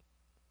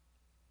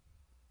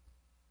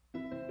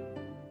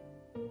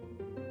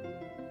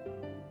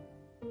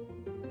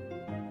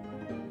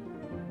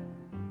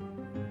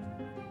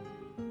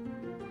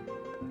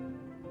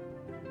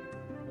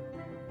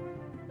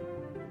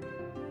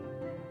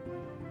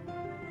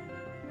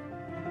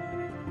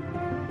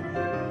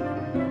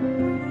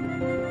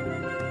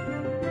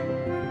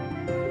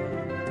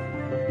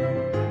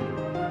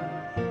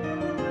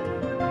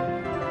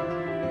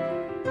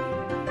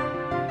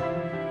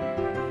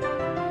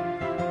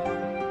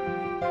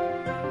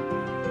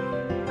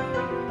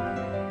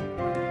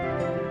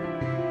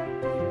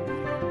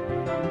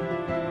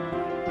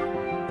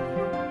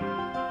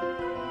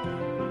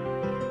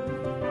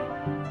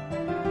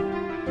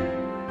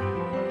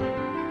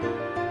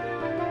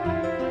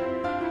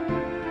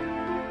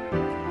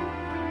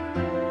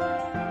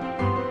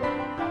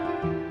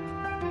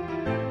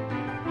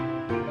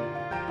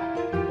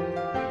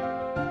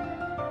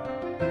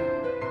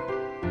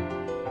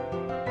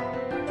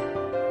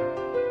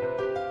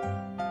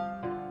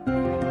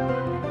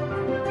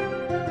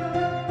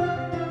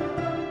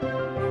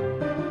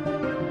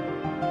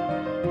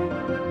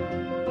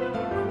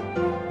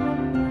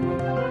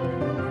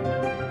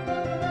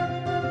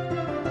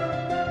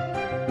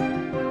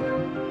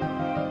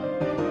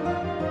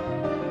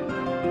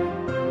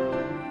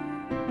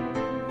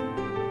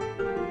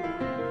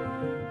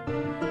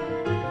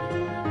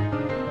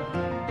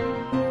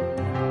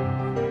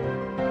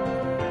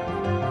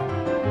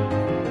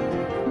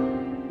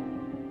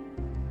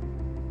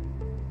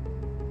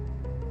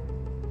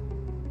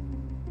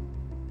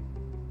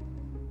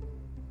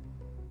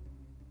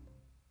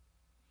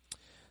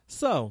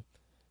 So,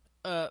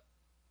 uh,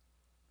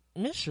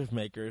 Mischief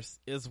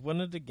Makers is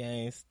one of the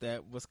games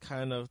that was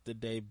kind of the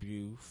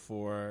debut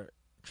for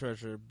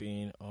Treasure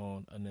being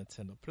on a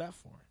Nintendo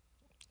platform,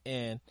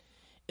 and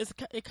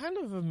it kind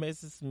of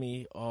amazes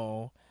me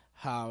on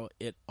how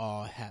it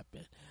all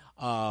happened.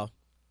 Uh,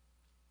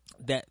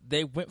 that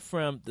they went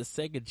from the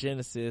Sega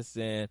Genesis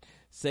and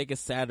Sega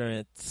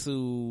Saturn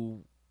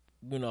to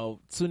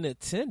to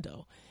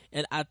Nintendo,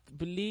 and I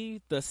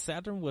believe the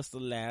Saturn was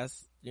the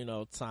last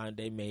time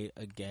they made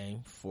a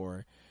game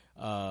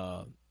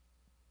uh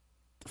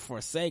for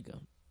Sega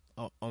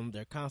on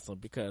their console,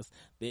 because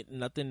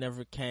nothing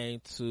ever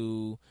came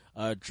to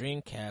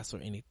Dreamcast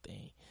or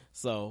anything.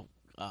 So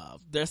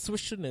their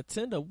switch to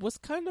Nintendo was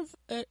kind of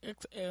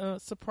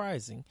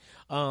surprising.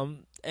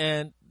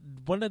 And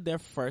one of their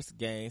first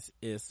games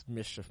is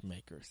Mischief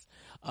Makers.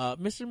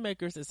 Mischief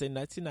Makers is a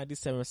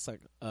 1997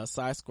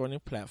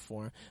 side-scrolling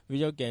platform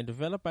video game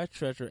developed by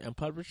Treasure and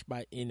published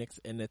by Enix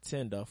and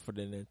Nintendo for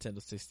the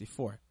Nintendo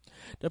 64.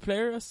 The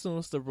player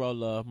assumes the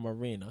role of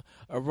Marina,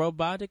 a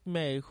robotic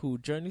maid who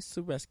journeys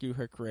to rescue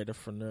her creator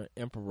from the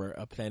Emperor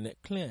of Planet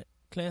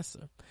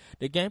Clancer.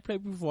 The gameplay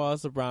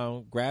revolves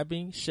around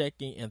grabbing,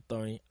 shaking, and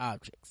throwing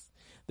objects.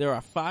 There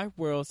are 5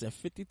 worlds and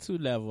 52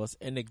 levels,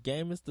 and the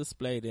game is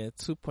displayed in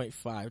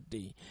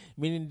 2.5D,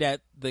 meaning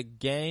that the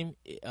game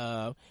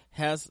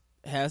has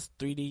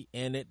 3D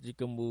in it. You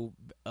can move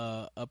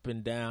up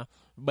and down,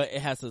 but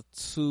it has a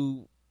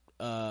 2D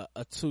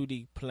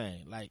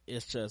plane. Like,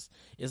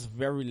 it's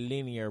very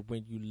linear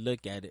when you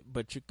look at it,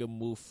 but you can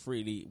move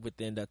freely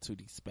within that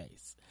 2D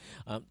space.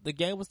 The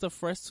game was the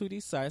first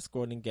 2D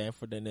side-scrolling game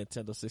for the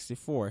Nintendo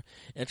 64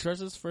 and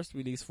Treasure's first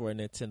release for a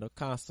Nintendo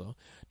console.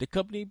 The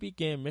company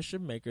began Mischief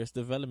Makers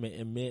development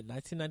in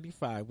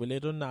mid-1995 with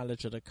little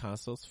knowledge of the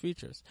console's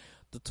features.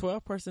 The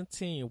 12-person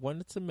team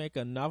wanted to make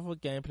a novel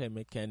gameplay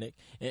mechanic,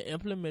 and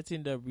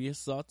implementing the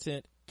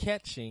resultant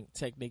catching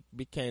technique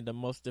became the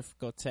most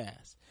difficult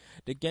task.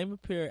 The game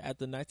appeared at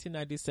the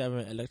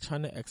 1997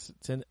 Electronic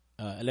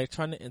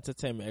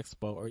Entertainment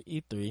Expo, or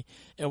E3,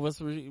 and was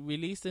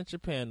released in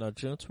Japan on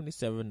June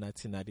 27,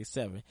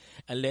 1997,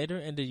 and later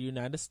in the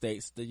United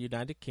States, the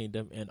United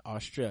Kingdom, and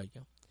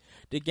Australia.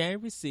 The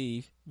game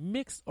received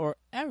mixed or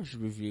average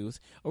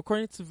reviews,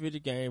 according to video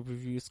game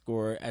review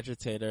score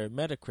agitator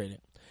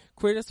Metacritic.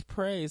 Critics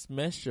praised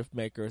Mischief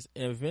Makers'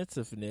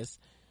 inventiveness,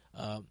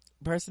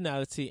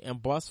 personality,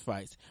 and boss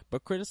fights,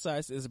 but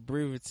criticized its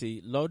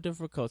brevity, low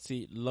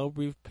difficulty, low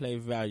replay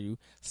value,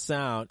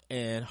 sound,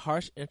 and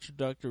harsh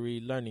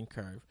introductory learning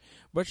curve.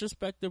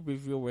 Retrospective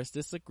reviewers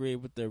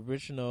disagreed with the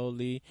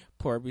originally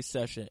poor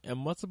reception, and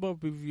multiple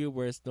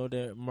reviewers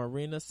noted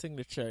Marina's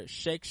signature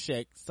Shake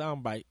Shake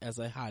soundbite as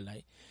a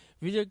highlight.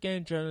 Video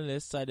game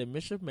journalists cited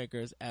Mischief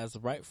Makers as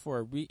ripe for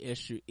a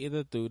reissue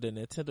either through the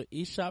Nintendo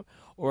eShop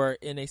or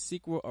in a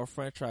sequel or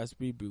franchise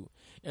reboot.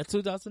 In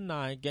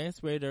 2009,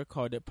 GamesRadar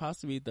called it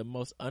possibly the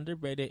most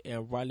underrated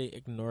and widely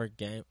ignored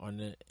game on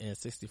the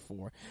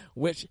N64,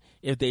 which,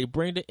 if they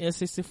bring the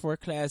N64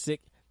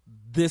 Classic,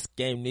 this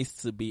game needs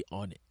to be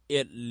on it.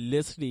 It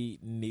literally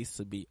needs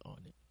to be on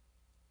it.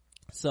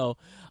 So,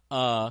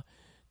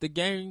 The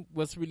game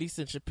was released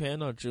in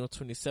Japan on June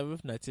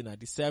 27th,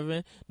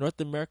 1997, North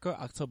America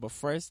October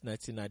 1st,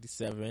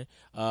 1997,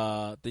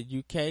 the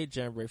UK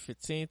January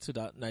 15th,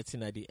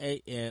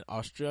 1998, and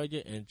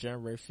Australia in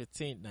January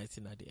 15th,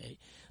 1998.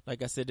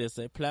 Like I said, it's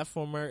a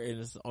platformer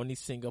and it's only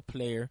single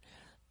player.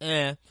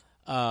 And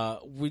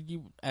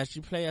as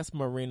you play as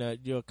Marina,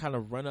 you'll kind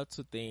of run up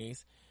to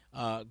things,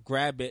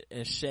 grab it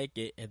and shake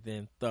it and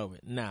then throw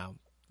it. Now,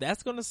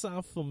 that's going to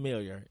sound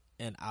familiar,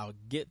 and I'll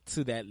get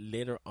to that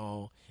later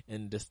on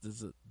in this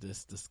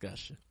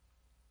discussion,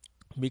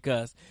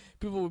 because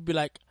people would be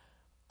like,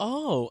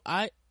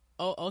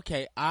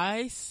 okay,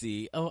 I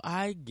see. Oh,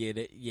 I get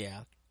it.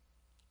 Yeah.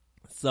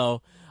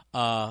 So,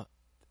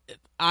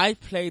 I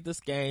played this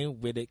game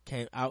when it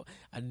came out.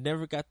 I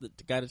never got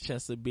a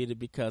chance to beat it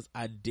because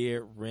I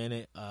did rent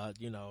it.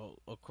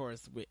 Of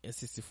course, with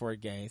N64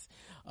 games,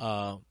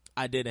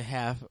 I didn't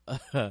have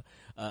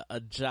a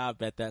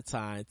job at that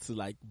time to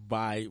like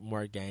buy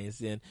more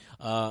games, and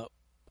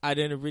I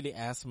didn't really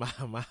ask my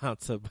mom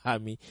to buy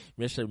me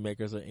Mission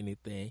Makers or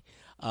anything.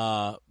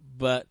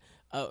 But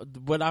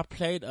when I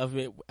played of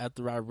it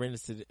after I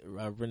rented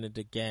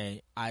the game,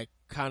 I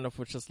kind of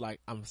was just like,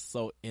 I'm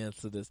so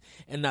into this.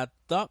 And I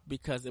thought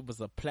because it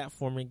was a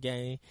platforming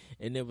game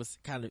and it was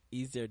kind of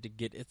easier to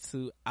get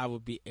into, I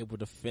would be able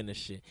to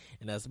finish it.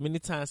 And as many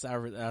times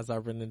as I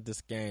rented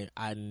this game,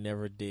 I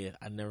never did.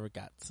 I never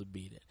got to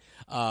beat it.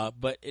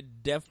 But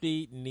it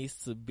definitely needs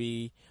to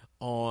be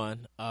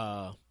on,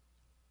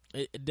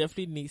 it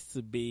definitely needs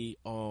to be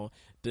on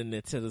the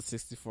Nintendo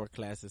 64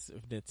 classics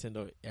if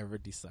Nintendo ever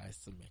decides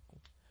to make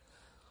one.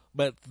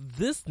 But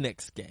this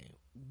next game,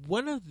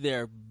 one of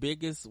their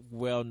biggest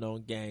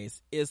well-known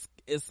games, is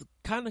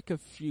kind of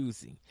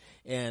confusing,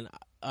 and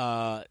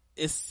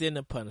it's Sin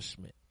and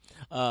Punishment.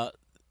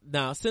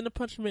 Now, Sin and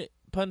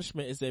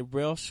Punishment is a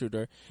rail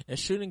shooter and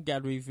shooting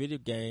gallery video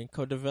game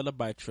co-developed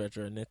by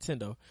Treasure and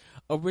Nintendo.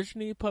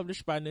 Originally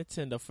published by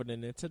Nintendo for the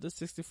Nintendo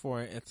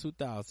 64 in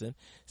 2000,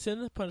 Sin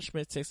and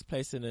Punishment takes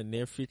place in the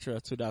near future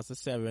of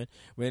 2007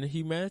 when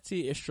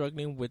humanity is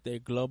struggling with a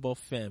global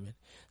famine.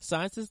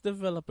 Scientists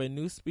develop a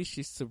new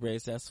species to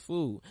raise as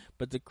food,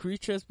 but the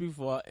creatures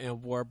revolt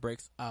and war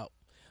breaks out.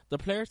 The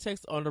player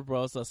takes on the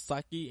roles of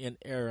Saki and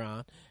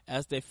Aaron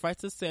as they fight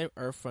to save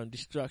Earth from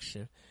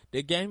destruction.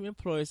 The game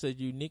employs a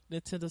unique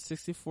Nintendo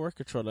 64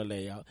 controller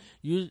layout,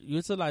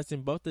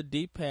 utilizing both the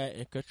D-pad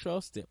and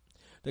control stick.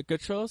 The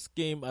control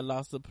scheme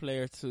allows the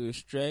player to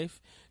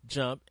strafe,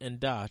 jump, and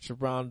dodge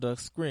around the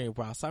screen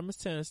while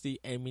simultaneously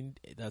aiming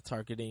the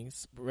targeting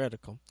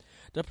reticle.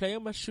 The player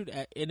must shoot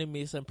at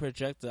enemies and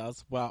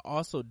projectiles while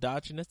also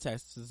dodging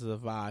attacks to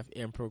survive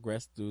and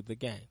progress through the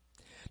game.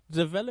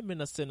 The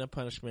development of Sin and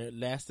Punishment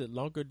lasted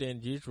longer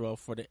than usual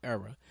for the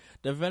era.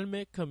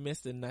 Development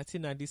commenced in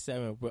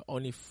 1997 with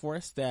only 4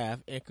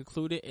 staff and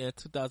concluded in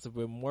 2000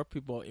 with more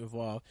people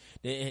involved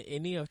than in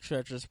any of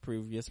Treasure's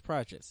previous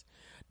projects.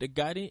 The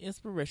guiding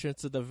inspiration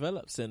to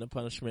develop Sin and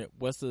Punishment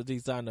was the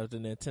design of the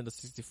Nintendo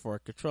 64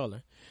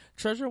 controller.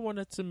 Treasure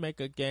wanted to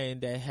make a game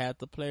that had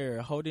the player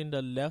holding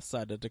the left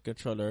side of the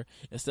controller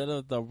instead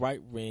of the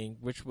right ring,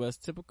 which was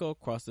typical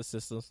across the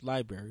system's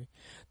library.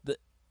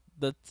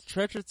 The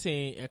Treasure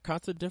team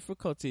encountered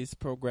difficulties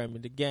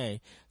programming the game,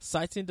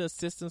 citing the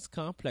system's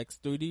complex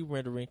 3D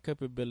rendering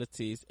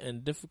capabilities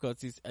and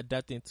difficulties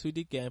adapting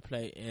 2D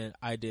gameplay and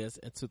ideas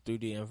into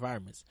 3D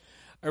environments.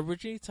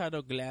 Originally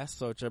titled Glass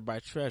Soldier by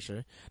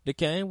Treasure, the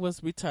game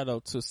was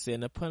retitled to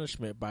Sin and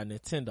Punishment by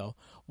Nintendo,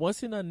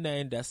 wanting a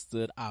name that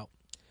stood out.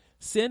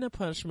 Sin and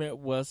Punishment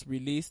was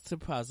released to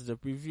positive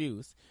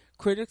reviews.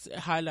 Critics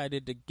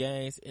highlighted the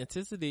game's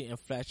intensity and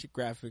flashy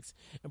graphics,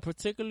 and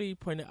particularly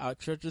pointed out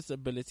Treasure's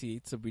ability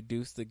to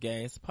reduce the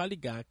game's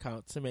polygon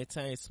count to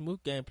maintain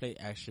smooth gameplay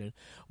action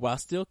while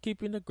still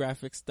keeping the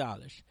graphics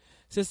stylish.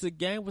 Since the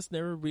game was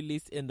never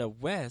released in the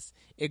West,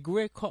 it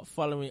grew a cult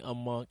following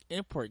among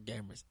import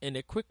gamers, and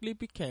it quickly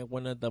became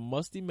one of the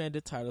most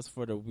demanded titles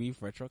for the Wii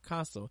Virtual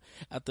Console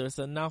after its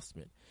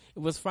announcement. It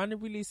was finally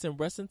released in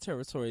Western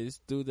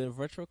territories through the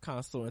Virtual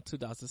Console in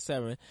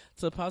 2007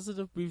 to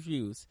positive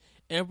reviews.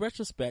 In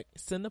retrospect,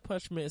 Sin and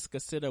Punishment is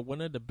considered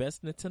one of the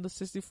best Nintendo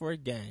 64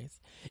 games.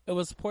 It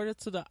was ported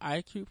to the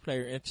iQue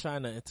player in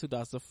China in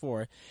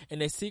 2004,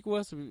 and a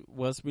sequel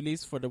was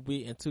released for the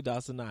Wii in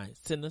 2009,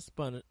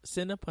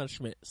 Sin and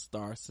Punishment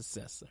Star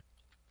Successor.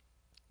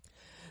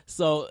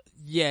 So,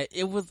 yeah,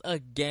 it was a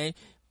game.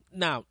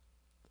 Now,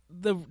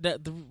 the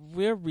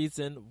real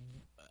reason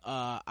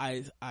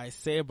I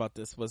say about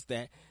this was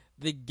that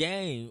the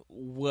game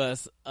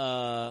was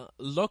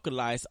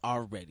localized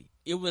already.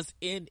 It was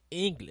in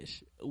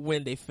English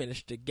when they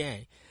finished the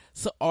game.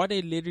 So all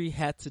they literally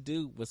had to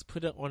do was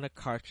put it on a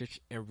cartridge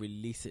and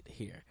release it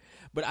here.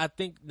 But I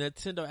think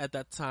Nintendo at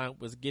that time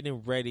was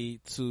getting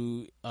ready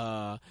to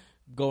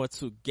go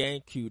into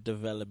GameCube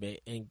development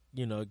and,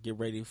 get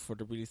ready for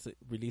the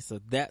release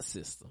of that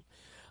system.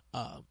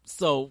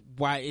 So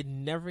while it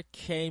never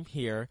came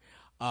here,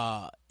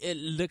 it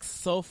looks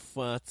so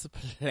fun to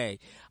play.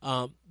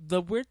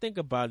 The weird thing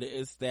about it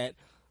is that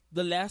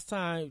the last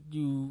time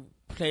you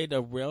played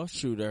a rail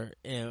shooter,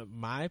 in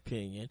my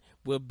opinion,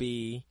 would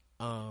be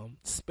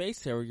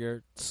Space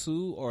Harrier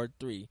 2 or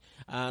 3.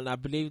 And I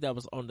believe that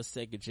was on the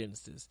Sega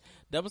Genesis.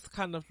 That was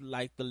kind of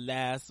like the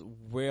last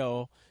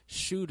rail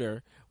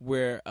shooter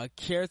where a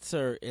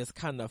character is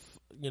kind of,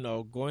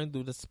 going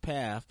through this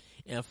path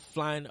and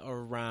flying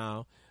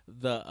around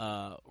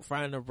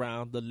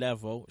the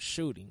level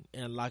shooting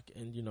and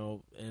locking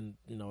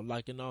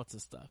onto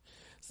stuff.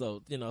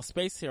 So,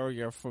 Space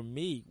Harrier for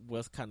me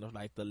was kind of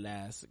like the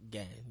last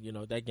game.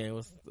 That game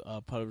was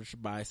published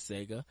by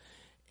Sega.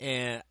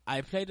 And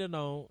I played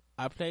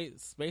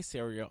Space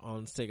Harrier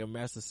on Sega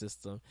Master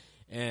System,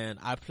 and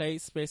I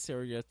played Space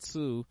Harrier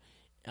 2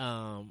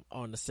 on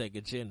the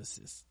Sega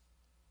Genesis.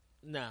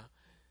 Now,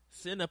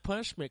 Sin and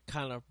Punishment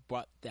kind of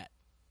brought that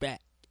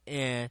back,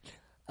 and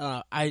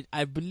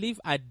I believe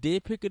I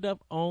did pick it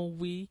up on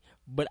Wii,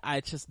 but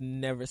I just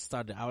never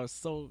started. I was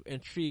so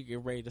intrigued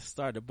and ready to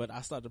start it, but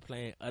I started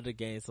playing other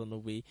games on the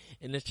Wii,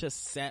 and it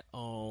just sat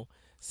on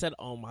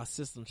my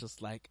system,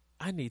 just like,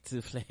 I need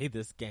to play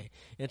this game.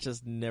 It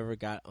just never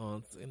got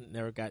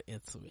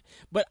into it.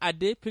 But I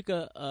did pick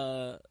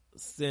a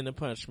Sin and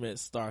Punishment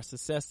Star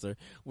Successor,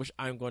 which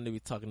I'm going to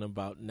be talking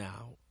about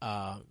now,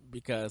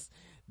 because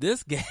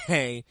this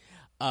game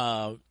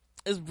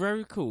is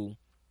very cool.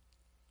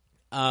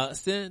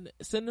 Sin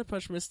and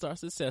Punishment Star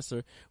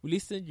Successor,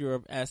 released in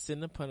Europe as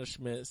Sin and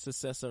Punishment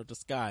Successor of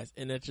Disguise,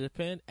 and in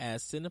Japan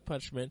as Sin and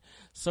Punishment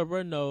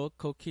Sober no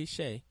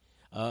Kokishai.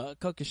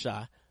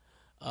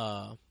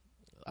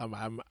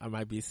 I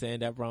might be saying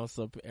that wrong,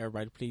 so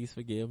everybody please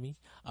forgive me.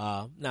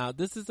 Now,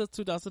 this is a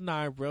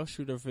 2009 rail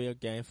shooter video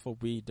game for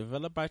Wii,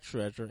 developed by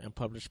Treasure and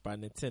published by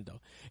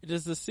Nintendo. It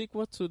is the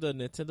sequel to the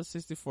Nintendo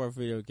 64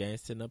 video game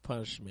Sin and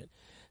Punishment.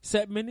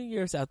 Set many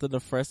years after the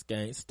first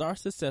game, Star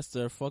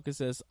Successor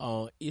focuses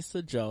on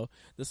Issa Joe,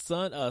 the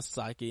son of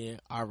Saiki and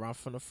Aron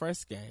from the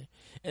first game,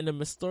 and a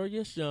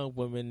mysterious young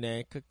woman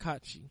named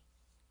Kakashi.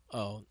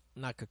 Oh,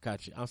 not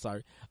Kakashi, I'm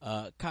sorry,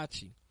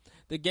 Kachi.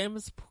 The game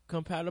is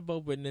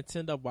compatible with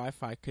Nintendo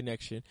Wi-Fi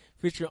connection,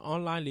 featuring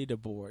online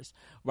leaderboards.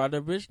 While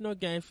the original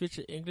game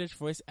featured English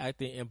voice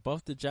acting in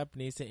both the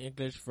Japanese and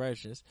English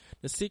versions,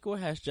 the sequel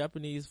has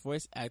Japanese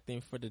voice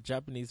acting for the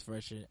Japanese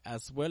version,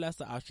 as well as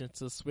the option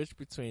to switch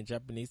between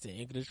Japanese and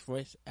English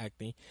voice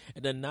acting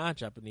in the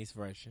non-Japanese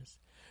versions.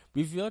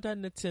 Revealed at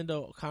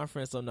Nintendo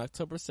conference on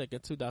October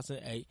 2nd,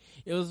 2008,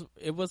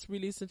 it was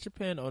released in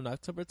Japan on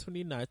October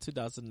 29,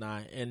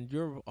 2009, and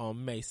Europe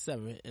on May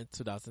 7,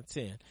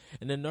 2010,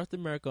 and in North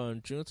America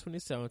on June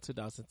 27,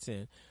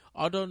 2010.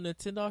 Although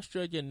Nintendo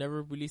Australia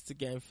never released the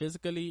game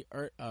physically,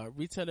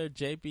 retailer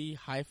JB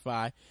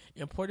Hi-Fi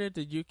imported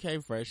the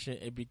UK version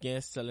and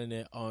began selling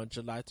it on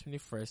July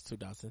 21st,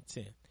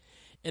 2010.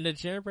 In the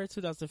January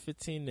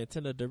 2015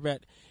 Nintendo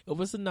Direct, it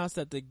was announced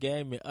that the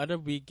game and other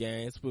Wii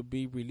games would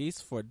be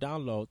released for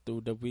download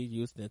through the Wii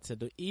U's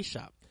Nintendo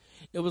eShop.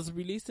 It was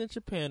released in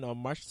Japan on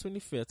March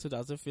 25th,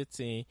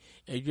 2015,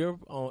 in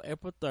Europe on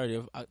April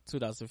 30th,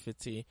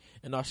 2015,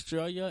 in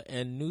Australia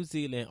and New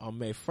Zealand on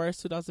May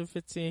 1st,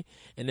 2015,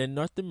 and in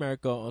North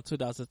America on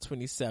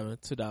 2027,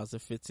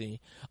 2015,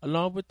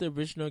 along with the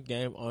original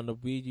game on the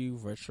Wii U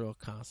Virtual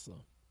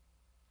Console.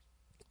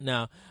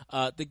 Now,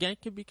 the game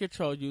can be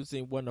controlled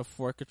using one of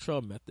 4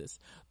 control methods: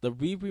 the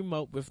Wii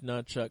Remote with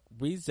Nunchuck,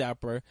 Wii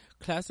Zapper,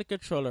 Classic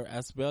Controller,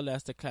 as well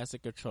as the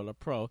Classic Controller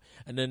Pro,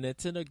 and the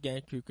Nintendo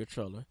GameCube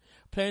Controller.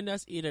 Playing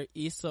as either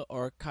Issa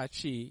or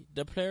Kachi,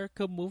 the player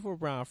could move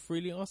around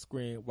freely on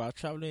screen while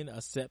traveling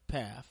a set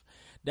path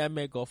that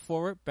may go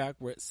forward,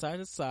 backward, side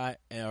to side,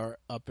 or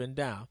up and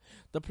down.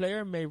 The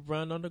player may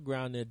run on the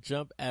ground and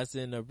jump as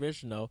in the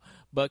original,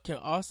 but can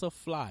also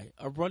fly.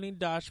 A running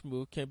dodge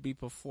move can be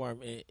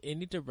performed in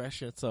any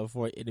direction to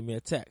avoid enemy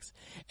attacks.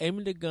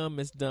 Aiming the gun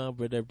is done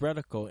with a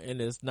reticle and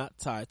is not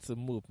tied to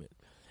movement.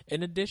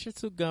 In addition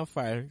to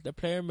gunfire, the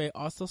player may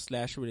also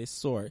slash with a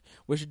sword,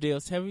 which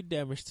deals heavy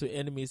damage to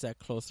enemies at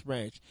close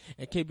range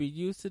and can be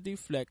used to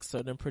deflect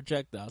certain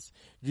projectiles,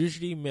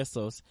 usually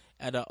missiles,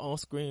 at an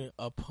on-screen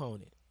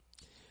opponent.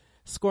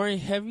 Scoring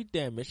heavy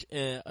damage,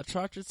 and a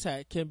charge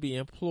attack can be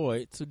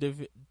employed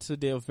to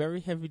deal very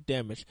heavy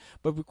damage,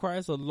 but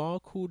requires a long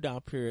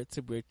cooldown period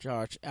to be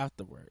recharged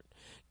afterward.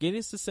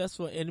 Getting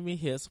successful enemy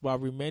hits while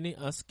remaining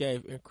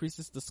unscathed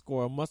increases the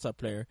score of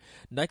multiplayer.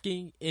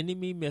 Knocking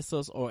enemy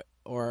missiles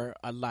or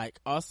alike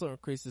also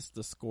increases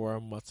the score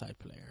of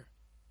multiplayer.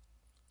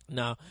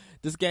 Now,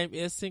 this game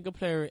is single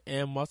player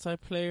and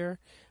multiplayer,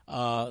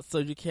 so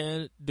you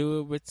can do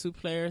it with 2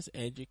 players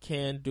and you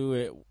can do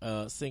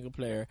it single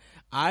player.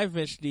 I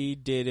eventually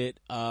did it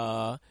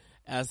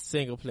as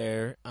single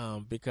player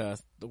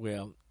because,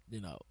 well,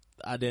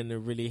 I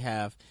didn't really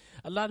have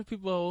a lot of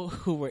people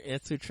who were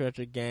into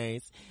Treasure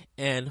games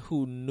and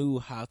who knew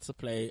how to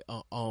play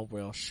an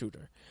on-rail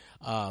shooter.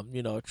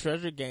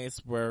 Treasure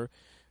games were,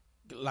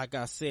 like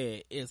I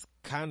said, it's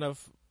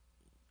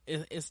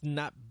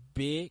not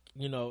big,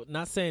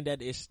 not saying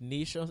that it's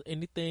niche or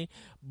anything,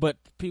 but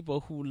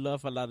people who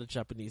love a lot of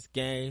Japanese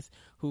games,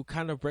 who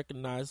kind of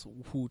recognize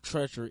who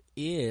Treasure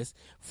is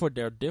for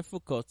their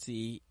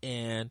difficulty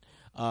and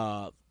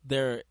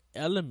their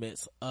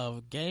elements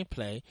of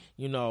gameplay,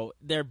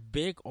 they're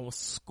big on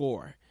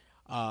score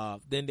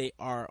than they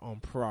are on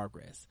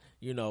progress.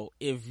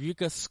 If you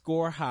can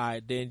score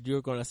high, then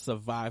you're going to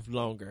survive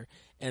longer,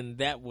 and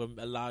that will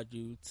allow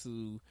you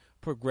to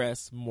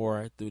progress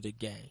more through the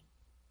game.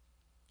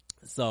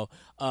 So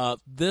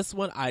this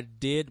one I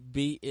did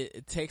beat.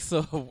 It takes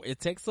a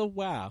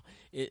while.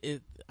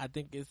 I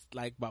think it's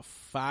like about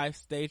 5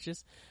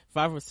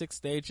 or 6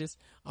 stages.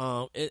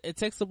 It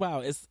takes a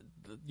while. It's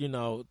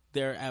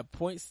they're at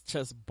points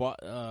just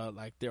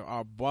like there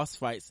are boss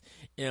fights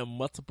in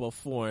multiple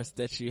forms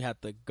that you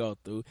have to go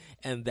through,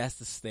 and that's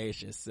the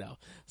stage itself.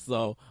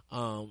 So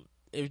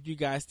if you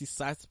guys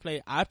decide to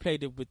play, I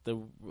played it with the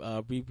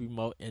Wii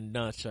remote and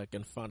nunchuck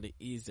and found it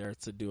easier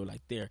to do it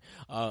like there,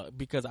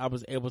 because I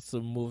was able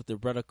to move the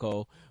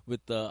reticle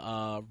with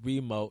the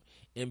remote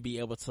and be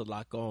able to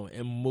lock on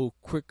and move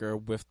quicker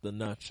with the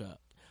nunchuck.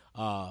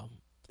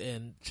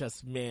 And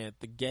just, man,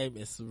 the game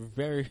is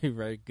very,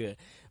 very good.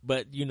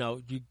 But, you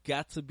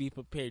got to be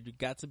prepared. You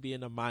got to be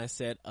in the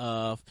mindset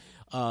of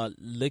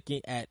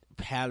looking at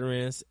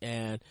patterns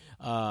and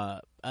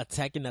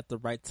attacking at the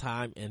right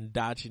time and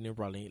dodging and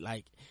rolling.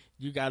 Like,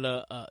 you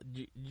gotta,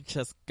 you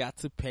just got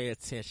to pay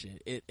attention.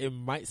 It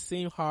might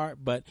seem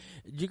hard, but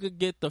you could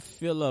get the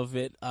feel of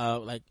it.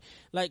 Like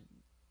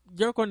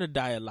you're going to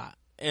die a lot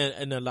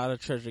in a lot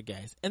of treasure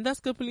games, and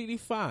that's completely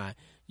fine.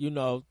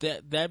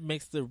 That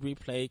makes the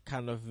replay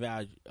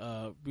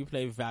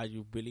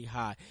value really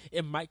high.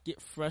 It might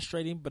get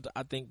frustrating, but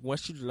I think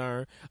once you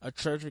learn a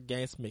treasure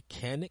game's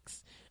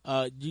mechanics,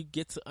 you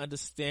get to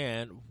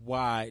understand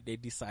why they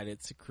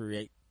decided to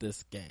create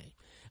this game,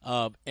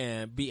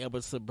 and be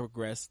able to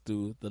progress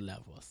through the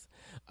levels.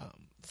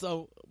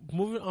 So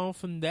moving on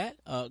from that,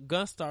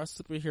 Gunstar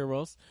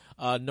Superheroes,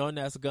 known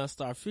as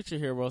Gunstar Future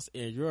Heroes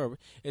in Europe,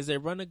 is a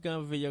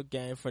run-and-gun video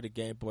game for the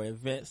Game Boy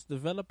Advance,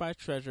 developed by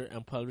Treasure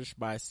and published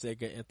by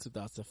Sega in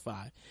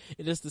 2005.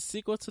 It is the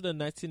sequel to the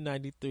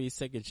 1993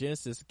 Sega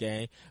Genesis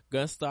game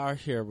Gunstar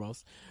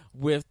Heroes,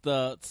 with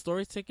the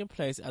story taking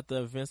place at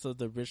the events of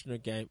the original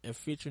game and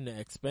featuring an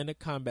expanded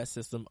combat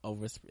system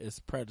over its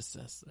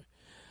predecessor.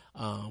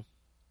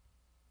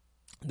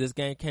 This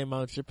game came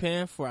out in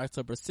Japan for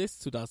October 6,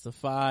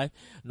 2005,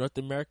 North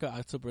America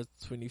October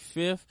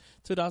 25th,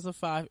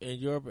 2005, and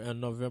Europe on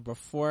November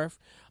 4th,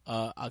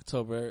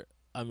 November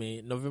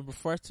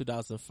 4th,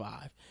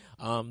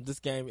 2005. This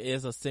game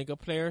is a single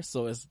player,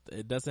 so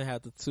it doesn't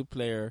have the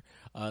 2-player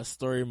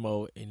story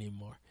mode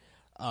anymore.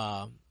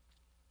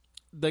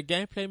 The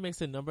gameplay makes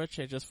a number of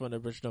changes from the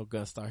original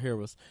Gunstar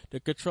Heroes. The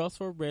controls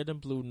for red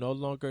and blue no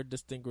longer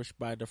distinguished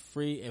by the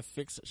free and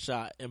fixed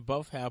shot, and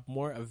both have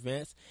more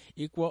advanced,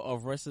 equal, or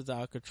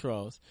versatile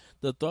controls.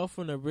 The throw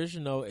from the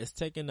original is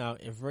taken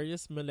out, and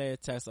various melee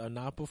attacks are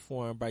now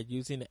performed by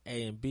using the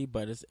A and B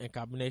buttons in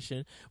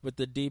combination with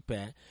the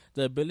D-pad.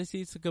 The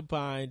ability to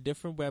combine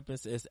different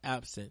weapons is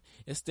absent.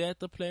 Instead,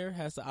 the player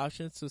has the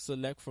option to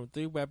select from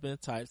 3 weapon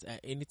types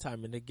at any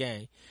time in the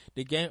game.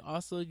 The game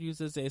also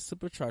uses a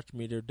supercharge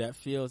meter that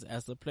fills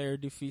as the player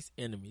defeats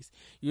enemies.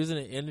 Using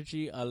the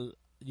energy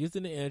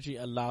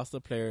allows the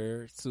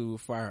player to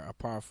fire a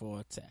powerful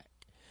attack.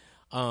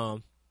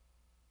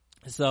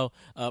 So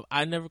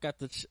I never got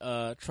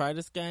to try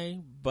this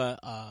game, but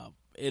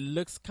it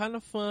looks kind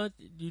of fun.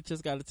 You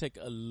just got to take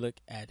a look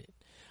at it.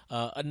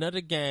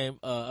 Another game,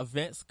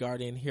 Advanced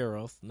Guardian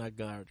Heroes, not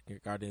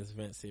Guardians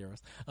Advanced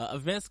Heroes.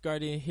 Advanced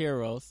Guardian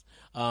Heroes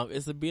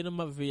is a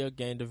beat-em-up video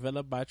game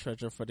developed by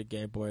Treasure for the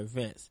Game Boy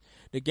Advance.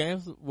 The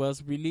game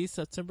was released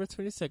September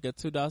 22nd,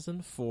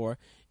 2004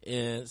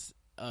 in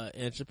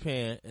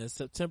Japan, and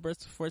September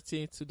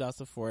 14,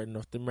 2004 in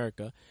North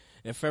America,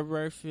 and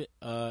February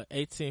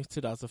 18,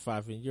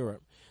 2005 in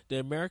Europe. The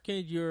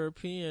American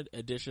European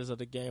editions of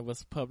the game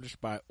was published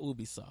by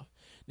Ubisoft.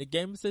 The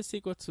game is a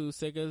sequel to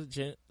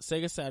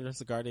Sega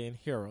Saturn's Guardian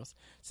Heroes.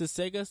 Since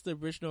Sega is the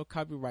original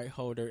copyright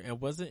holder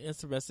and wasn't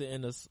interested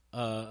in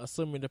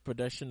assuming the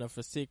production of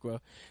a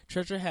sequel,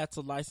 Treasure had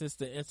to license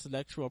the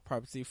intellectual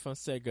property from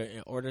Sega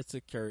in order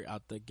to carry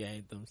out the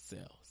game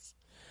themselves.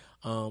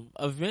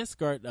 Advanced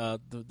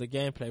the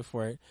gameplay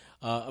for it.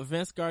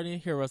 Advanced Guardian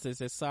Heroes is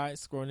a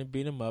side-scrolling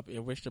beat-em-up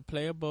in which the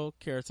playable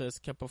characters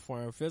can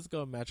perform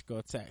physical and magical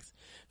attacks.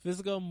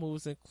 Physical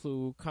moves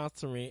include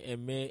countering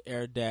and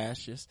mid-air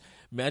dashes.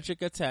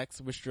 Magic attacks,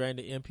 which drain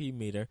the MP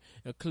meter,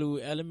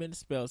 include element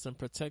spells and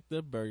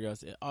protective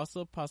barriers. It's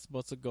also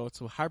possible to go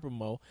to Hyper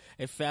Mode,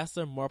 a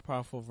faster, more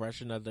powerful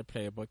version of the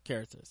playable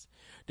characters.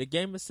 The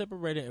game is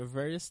separated in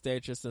various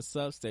stages and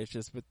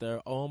sub-stages with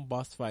their own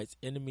boss fights,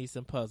 enemies,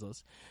 and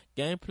puzzles.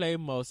 Gameplay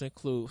modes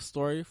include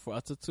story for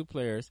up to 2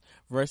 players,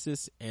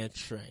 versus, and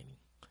training.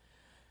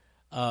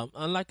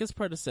 Unlike its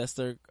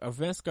predecessor,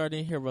 Advanced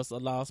Guardian Heroes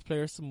allows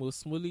players to move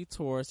smoothly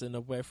towards and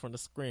away from the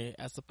screen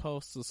as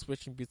opposed to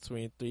switching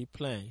between 3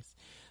 planes.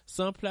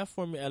 Some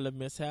platforming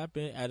elements have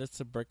been added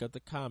to break up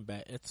the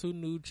combat, and 2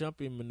 new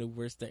jumping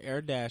maneuvers, the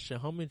air dash and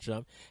homing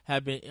jump,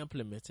 have been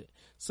implemented.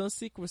 Some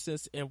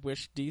sequences in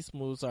which these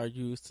moves are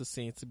used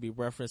seem to be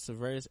referenced to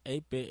various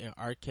 8-bit and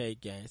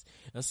arcade games,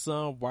 and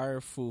some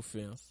wire fu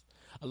films.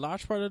 A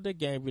large part of the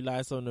game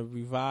relies on the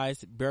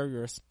revised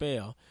barrier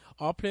spell.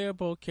 All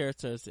playable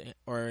characters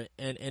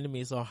and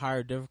enemies on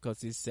higher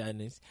difficulty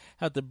settings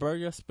have the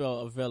barrier spell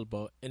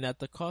available, and at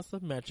the cost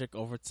of magic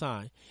over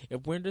time,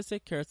 it renders a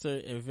character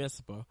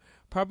invincible.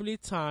 Properly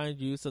timed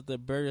use of the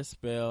barrier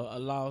spell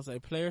allows a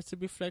player to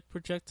deflect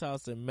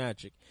projectiles and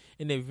magic,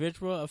 in a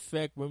visual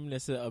effect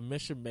reminiscent of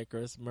Mission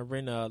Maker's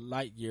Marina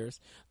Light Years,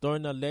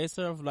 throwing a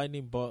laser of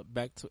lightning bolt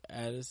back to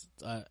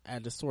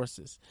at the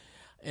sources,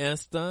 and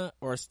stun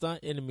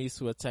enemies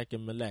who attack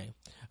in melee.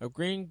 A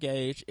green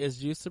gauge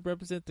is used to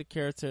represent the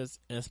characters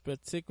and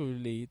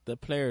particularly the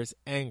player's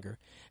anger.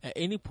 At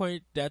any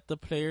point that the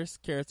player's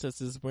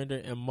characters is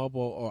rendered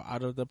immobile or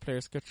out of the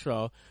player's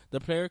control, the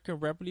player can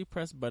rapidly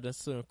press buttons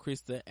to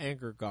increase the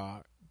anger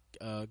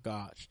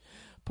gauge.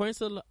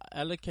 Points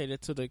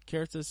allocated to the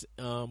character's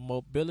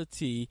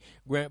mobility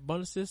grant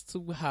bonuses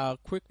to how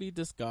quickly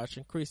this gauge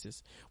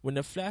increases. When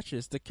it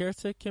flashes, the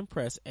character can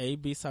press A,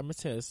 B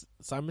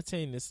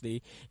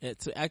simultaneously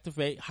to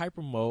activate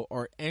hyper mode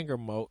or anger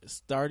mode,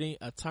 starting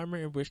a timer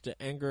in which the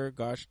anger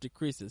gauge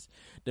decreases.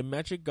 The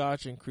magic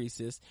gauge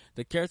increases,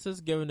 the character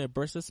is given a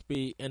burst of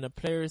speed, and the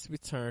player is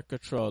returned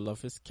control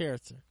of his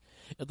character.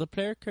 If the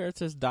player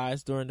character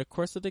dies during the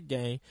course of the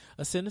game,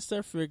 a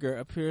sinister figure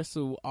appears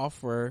to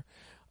offer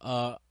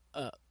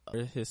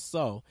his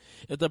soul.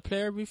 If the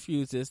player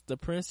refuses, the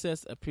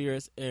princess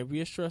appears and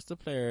reassures the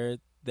player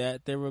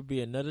that there will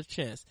be another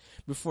chance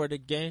before the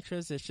game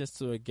transitions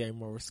to a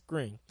game over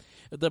screen.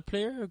 If the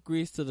player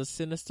agrees to the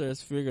sinister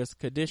figure's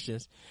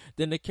conditions,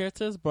 then the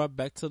character is brought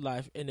back to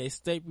life in a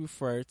state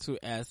referred to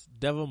as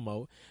devil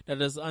mode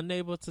that is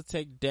unable to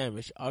take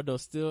damage, although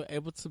still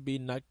able to be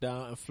knocked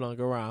down and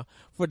flung around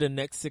for the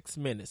next 6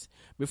 minutes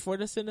before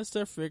the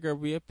sinister figure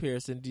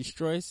reappears and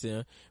destroys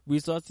him,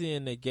 resulting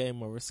in a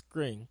game over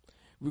screen.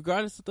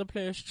 Regardless of the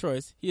player's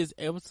choice, he is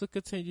able to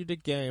continue the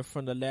game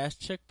from the last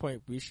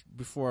checkpoint reached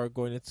before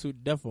going into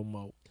devil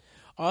mode.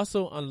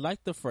 Also,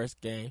 unlike the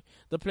first game,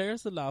 the player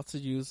is allowed to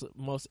use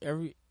most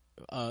every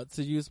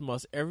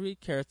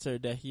character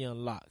that he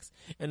unlocks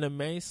in the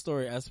main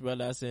story as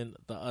well as in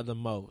the other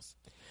modes.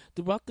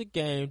 Throughout the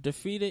game,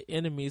 defeated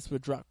enemies will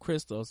drop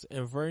crystals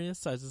in varying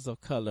sizes of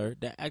color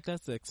that act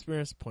as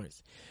experience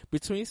points.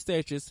 Between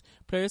stages,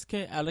 players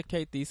can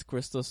allocate these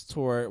crystals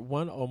toward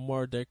one or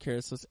more of their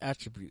character's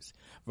attributes: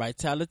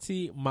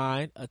 vitality,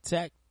 mind,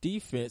 attack,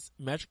 defense,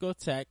 magical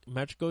attack,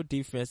 magical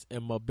defense,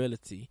 and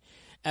mobility.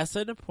 At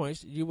certain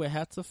points, you will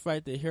have to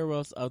fight the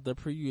heroes of the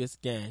previous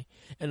game,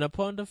 and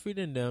upon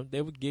defeating them,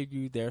 they will give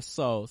you their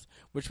souls,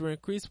 which will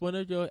increase one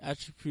of your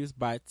attributes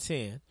by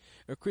 10.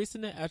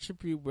 Increasing the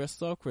attribute with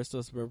soul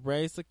crystals will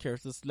raise the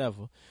character's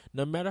level,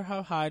 no matter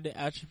how high the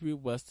attribute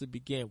was to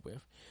begin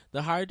with.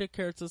 The higher the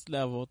character's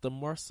level, the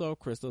more soul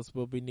crystals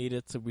will be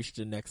needed to reach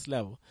the next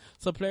level,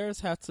 so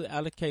players have to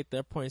allocate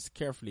their points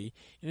carefully.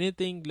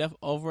 Anything left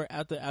over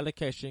after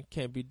allocation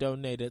can be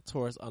donated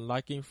towards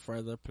unlocking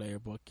further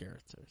playable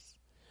characters.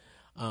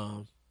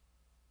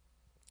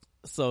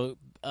 So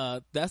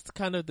that's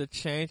kind of the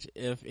change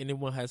if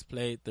anyone has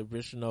played the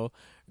original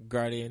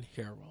Guardian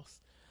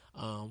Heroes.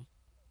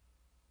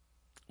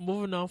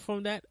 Moving on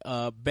from that,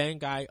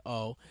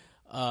 Bangai-O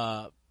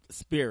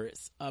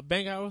Spirits.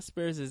 Bangai-O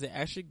Spirits is an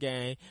action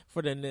game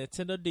for the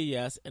Nintendo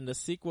DS and the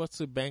sequel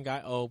to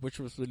Bangai-O, which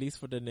was released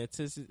for the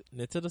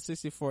Nintendo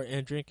 64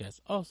 and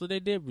Dreamcast. Oh, so they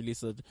did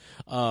release a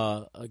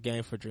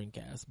game for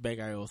Dreamcast,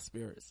 Bangai-O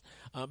Spirits.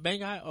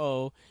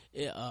 Bangai-O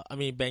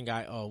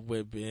would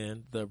have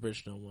been the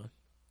original one.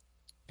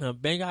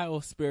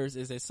 Bangai-O Spirits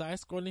is a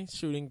side-scrolling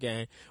shooting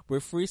game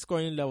with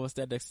free-scrolling levels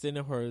that extend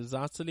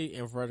horizontally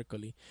and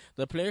vertically.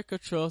 The player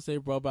controls a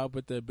robot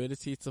with the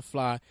ability to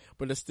fly,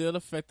 but is still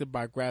affected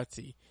by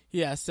gravity. He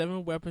has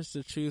 7 weapons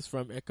to choose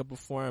from and can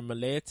perform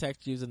melee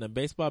attacks using a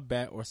baseball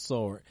bat or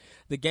sword.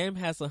 The game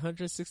has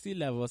 160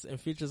 levels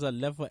and features a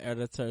level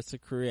editor to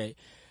create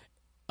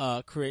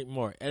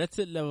more.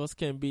 Edited levels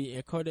can be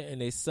encoded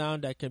in a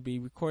sound that can be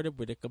recorded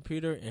with a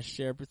computer and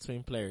shared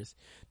between players.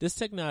 This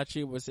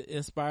technology was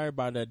inspired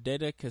by the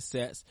data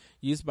cassettes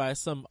used by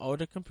some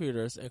older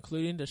computers,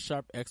 including the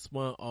Sharp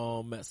X1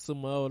 on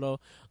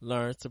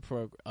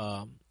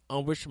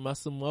which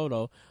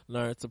Matsumoto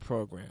learned to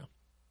program.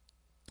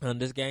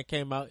 This game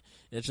came out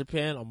in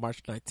Japan on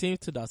March 19,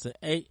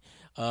 2008,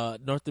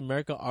 North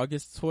America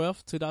August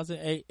 12,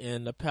 2008,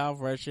 and the PAL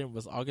version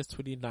was August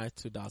 29,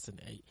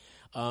 2008.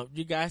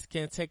 You guys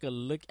can take a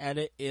look at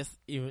it.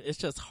 It's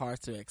just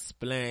hard to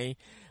explain,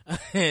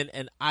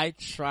 and I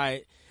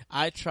tried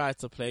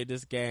to play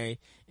this game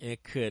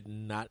and could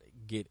not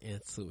get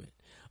into it.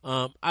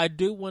 I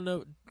do want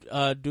to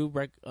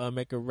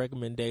make a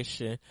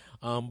recommendation,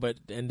 but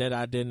that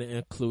I didn't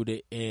include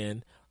it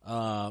in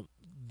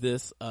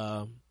this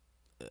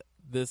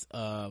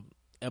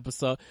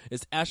episode.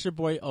 It's Astro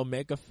Boy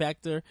Omega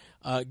Factor.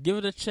 Give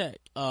it a check.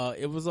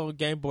 It was on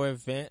Game Boy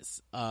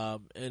Advance,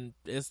 and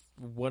it's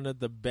one of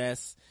the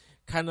best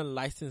kind of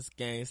licensed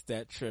games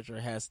that Treasure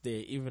has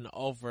did, even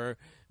over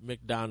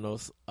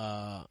McDonald's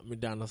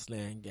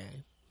Land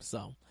game.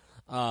 So,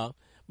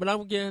 But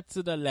I'm getting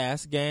to the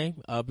last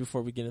game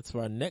before we get into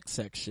our next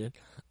section,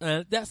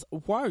 and that's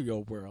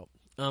Wario World.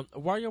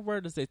 Wario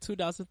World is a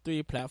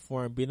 2003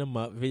 platform beat 'em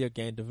up video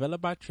game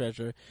developed by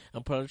Treasure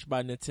and published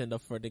by Nintendo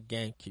for the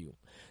GameCube.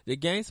 The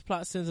game's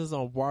plot centers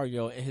on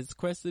Wario and his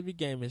quest to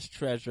regain his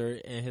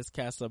treasure and his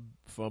castle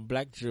from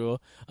Black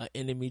Jewel, an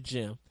enemy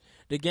gem.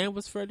 The game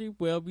was fairly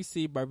well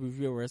received by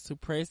reviewers who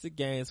praised the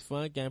game's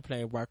fun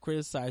gameplay while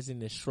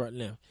criticizing its short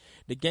length.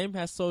 The game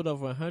has sold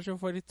over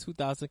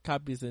 142,000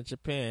 copies in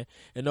Japan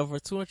and over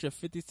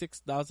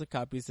 256,000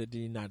 copies in the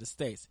United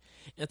States.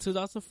 In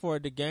 2004,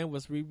 the game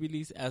was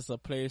re-released as a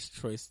Player's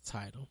Choice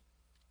title.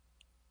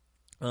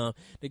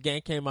 The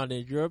game came out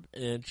in Europe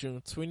in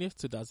June 20th,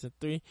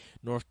 2003,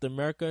 North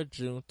America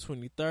June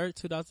 23rd,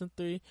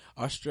 2003,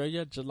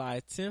 Australia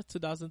July 10th,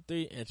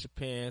 2003, and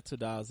Japan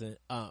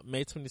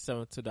May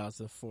 27th,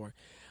 2004.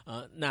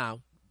 Now,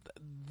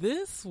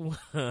 this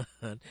one,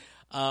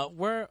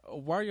 where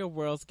Wario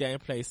World's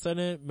gameplay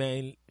centered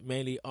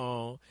mainly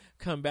on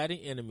combating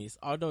enemies,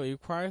 although it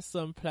requires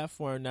some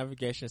platform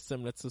navigation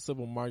similar to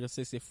Super Mario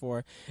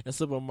 64 and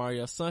Super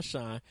Mario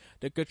Sunshine.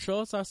 The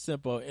controls are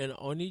simple and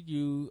only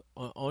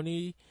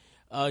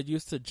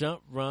used to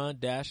jump, run,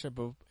 dash,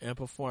 and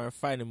perform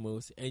fighting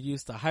moves, and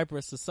use the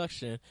hyper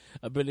suction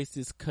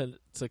abilities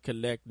to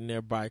collect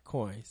nearby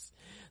coins.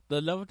 The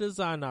level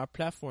design are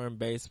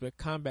platform-based with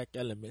combat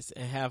elements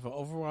and have an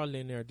overall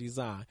linear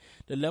design.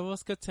 The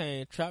levels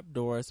contain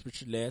trapdoors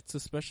which led to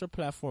special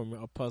platforming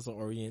or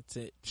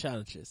puzzle-oriented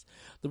challenges.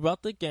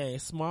 Throughout the game,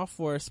 small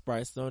forest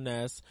sprites known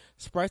as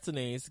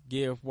Spritelings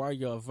give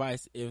Wario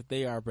advice if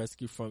they are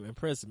rescued from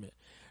imprisonment.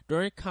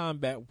 During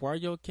combat,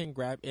 Wario can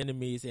grab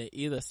enemies and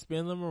either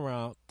spin them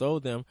around, throw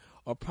them,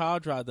 or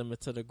pile drive them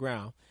into the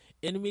ground.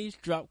 Enemies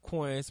drop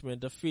coins when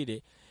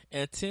defeated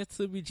and tend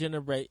to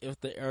regenerate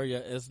if the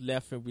area is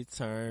left and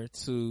returned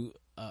to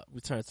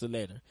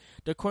later.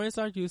 The coins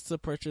are used to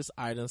purchase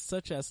items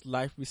such as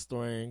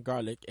life-restoring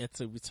garlic and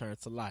to return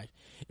to life.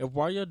 If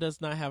Wario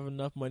does not have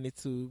enough money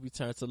to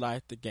return to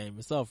life, the game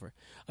is over.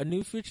 A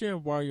new feature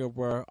in Wario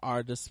World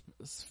are the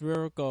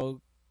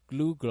spherical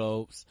glue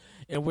globes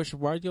in which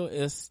Wario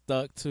is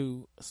stuck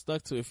to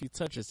if he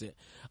touches it,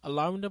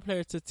 allowing the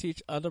player to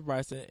teach other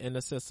rights in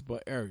inaccessible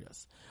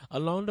areas.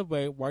 Along the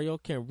way,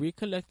 Wario can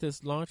recollect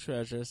his long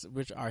treasures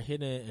which are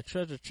hidden in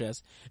treasure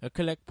chests and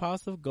collect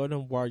positive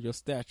golden Wario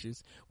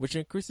statues, which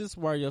increases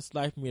Wario's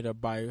life meter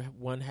by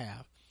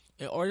 1/2.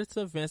 In order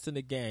to advance in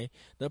the game,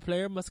 the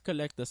player must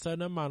collect a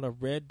certain amount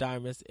of red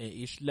diamonds in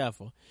each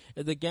level.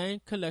 If the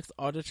game collects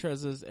all the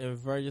treasures in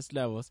various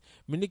levels,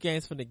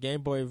 mini-games from the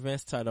Game Boy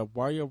Advance title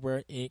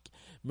WarioWare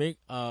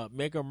Inc.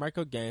 Mega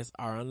Micro Games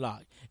are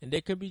unlocked, and they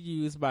can be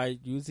used by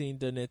using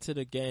the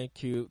Nintendo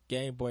GameCube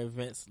Game Boy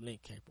Advance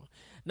link cable.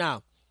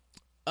 Now,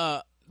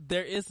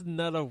 there is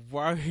another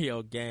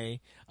Wario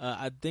game,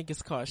 I think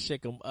it's called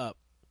Shake 'em Up.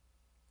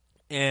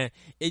 And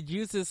it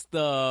uses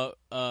the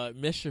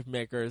Mischief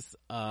Makers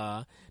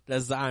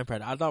design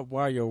pattern. I thought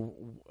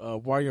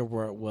Wario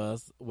World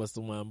was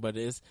the one, but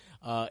it's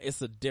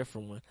a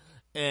different one.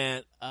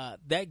 And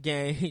that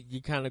game,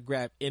 you kind of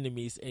grab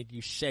enemies and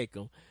you shake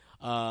them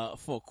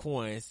for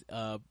coins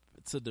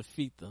to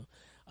defeat them.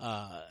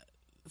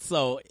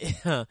 So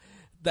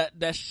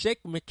that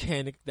shake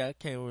mechanic that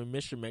came with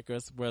Mischief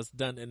Makers was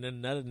done in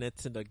another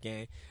Nintendo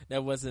game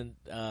that wasn't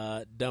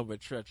done with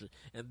Treasure,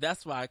 and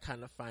that's why I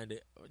kind of found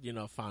it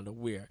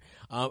weird.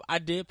 I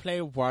did play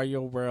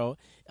Wario World.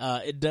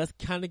 It does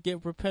kind of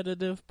get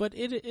repetitive, but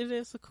it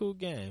is a cool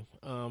game.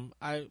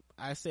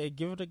 I say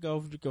give it a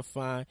go if you can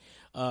find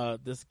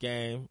this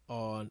game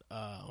on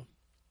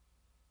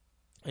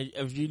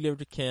if you live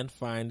to can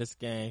find this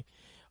game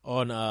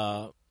on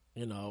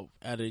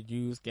at a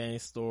used game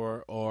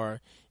store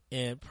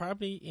and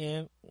probably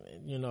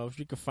if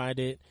you can find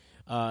it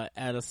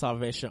at a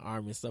Salvation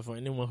Army stuff, or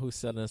anyone who's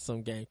selling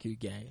some GameCube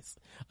games.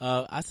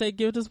 I say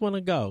give this one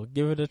a go.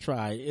 Give it a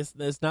try.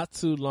 It's not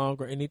too long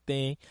or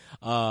anything,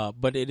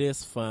 but it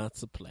is fun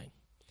to play.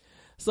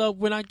 So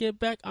when I get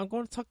back, I'm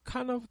going to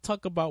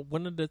talk about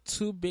one of the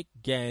two big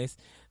games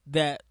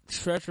that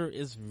Treasure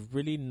is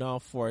really known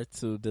for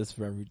to this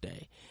very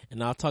day.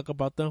 And I'll talk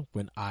about them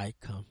when I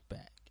come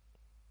back.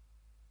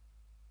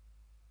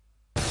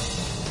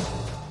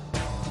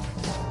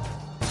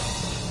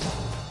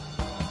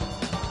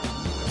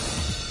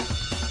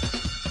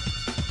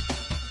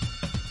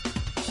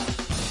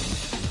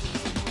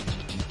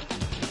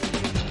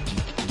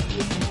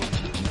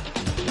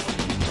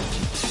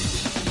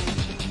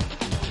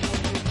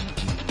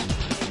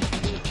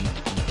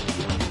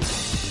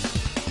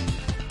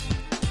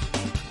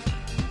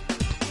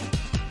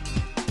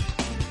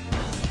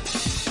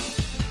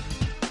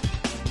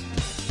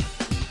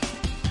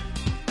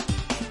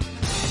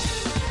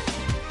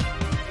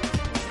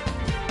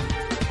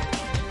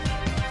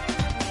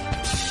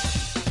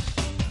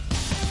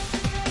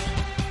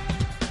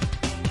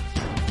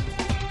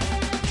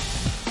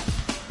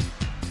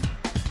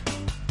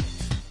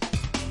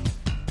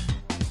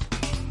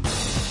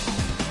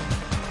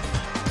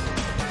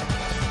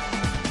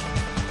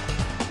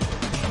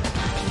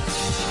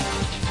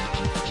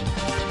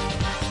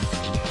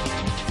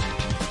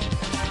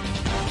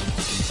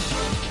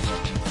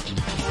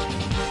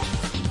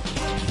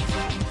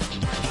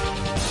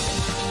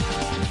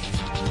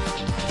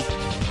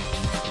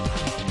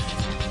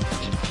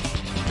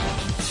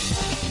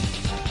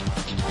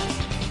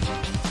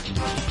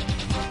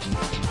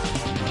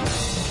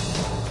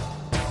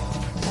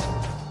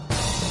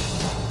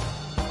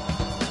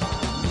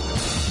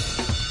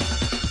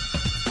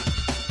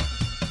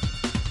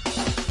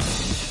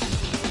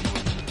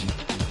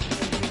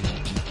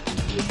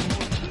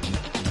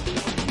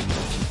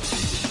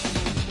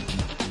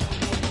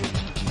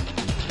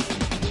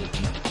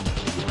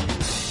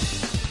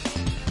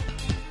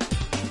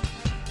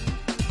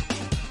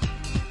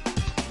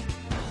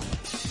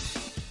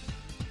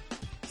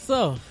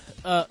 So,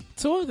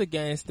 two of the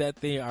games that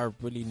they are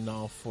really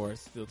known for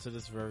still to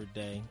this very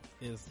day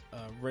is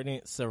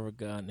Radiant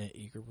Silvergun and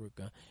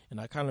Ikaruga. And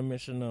I kind of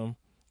mentioned them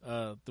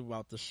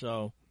throughout the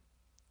show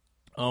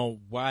on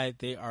why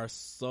they are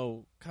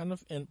so kind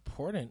of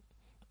important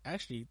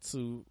actually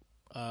to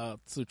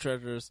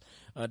Treasure's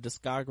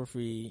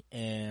discography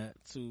and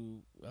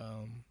to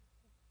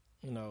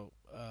a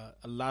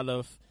lot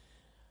of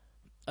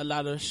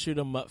shoot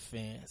 'em up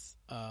fans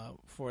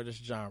for this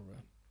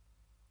genre.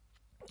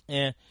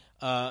 And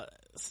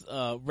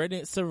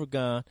Radiant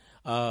Silvergun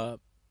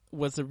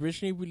was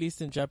originally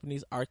released in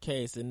Japanese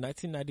arcades in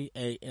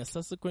 1998 and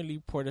subsequently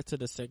ported to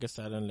the Sega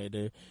Saturn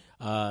later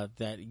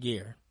that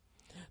year.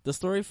 The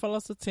story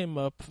follows a team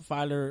of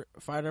fighter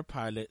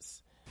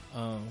pilots.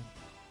 Sorry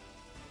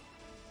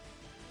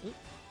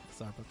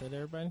about that,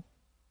 everybody.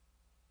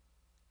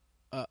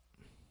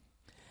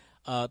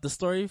 The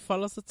story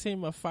follows a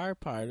team of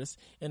firefighters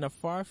in a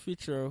far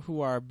future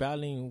who are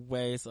battling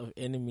waves of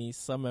enemies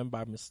summoned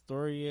by a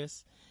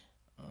mysterious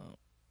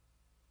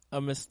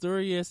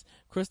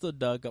crystal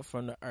dug up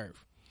from the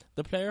earth.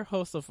 The player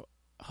hosts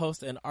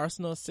an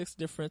arsenal of 6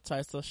 different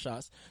types of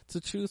shots to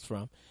choose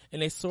from,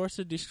 and a sword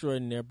to destroy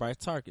nearby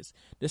targets.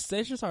 The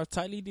stages are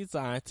tightly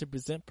designed to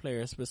present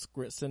players with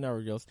script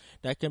scenarios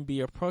that can be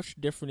approached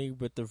differently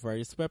with the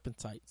various weapon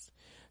types.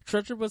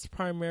 Treasure was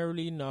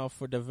primarily known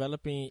for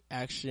developing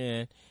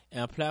action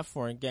and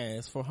platform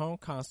games for home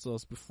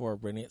consoles before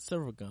Radiant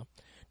Silvergun.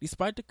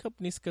 Despite the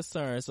company's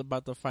concerns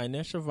about the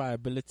financial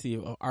viability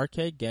of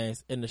arcade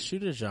games in the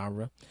shooter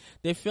genre,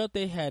 they felt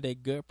they had a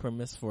good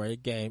premise for a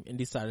game and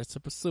decided to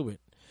pursue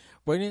it.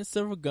 Radiant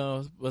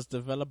Silvergun was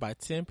developed by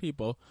 10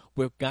 people,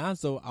 with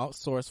Gonzo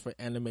outsourced for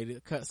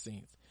animated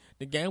cutscenes.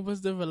 The game was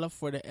developed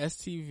for the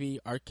STV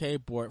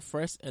arcade board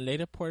first and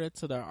later ported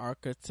to the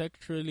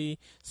architecturally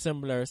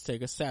similar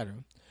Sega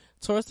Saturn.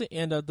 Towards the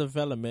end of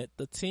development,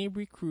 the team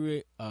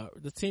recruited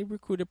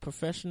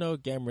professional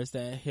gamers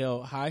that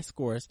held high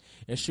scores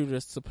in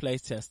shooters to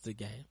playtest the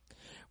game.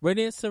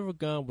 Radiant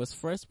Silvergun was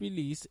first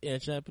released in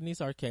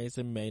Japanese arcades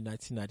in May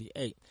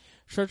 1998.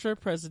 Treasure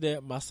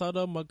president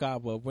Masato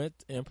Magawa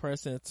went in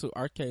person to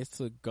arcades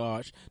to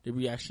gauge the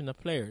reaction of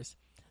players.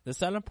 The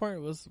Saturn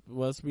port was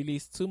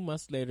released 2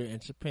 months later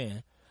in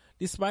Japan.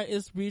 Despite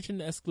its region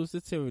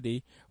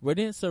exclusivity,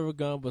 Radiant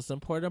Silvergun was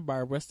imported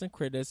by Western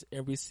critics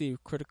and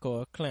received critical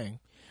acclaim.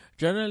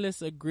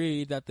 Journalists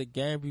agreed that the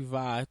game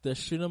revived the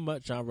shoot 'em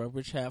up genre,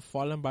 which had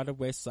fallen by the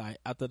wayside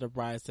after the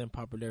rise in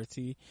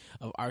popularity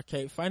of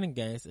arcade fighting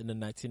games in the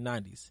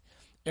 1990s.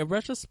 In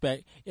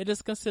retrospect, it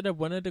is considered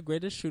one of the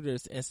greatest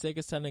shooters and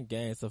Sega Saturn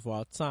games of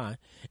all time.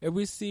 It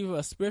received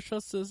a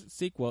spiritual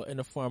sequel in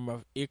the form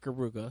of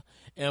Ikaruga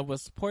and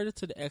was ported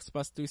to the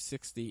Xbox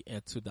 360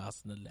 in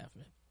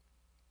 2011.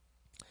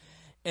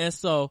 And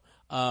so,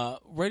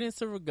 Radiant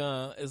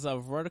Silvergun is a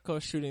vertical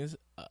shooting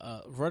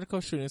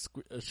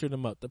shoot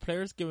 'em up. The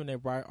player is given a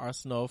wide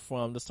arsenal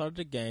from the start of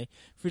the game,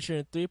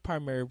 featuring 3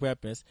 primary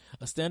weapons: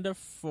 a standard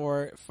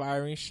for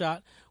firing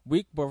shot,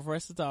 weak but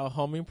versatile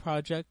homing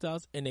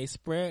projectiles, and a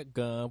spread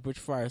gun which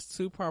fires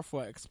 2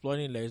 powerful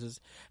exploding lasers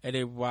at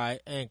a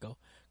wide angle.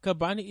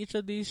 Combining each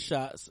of these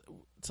shot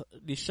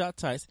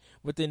types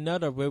with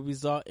another will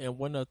result in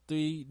one of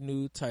 3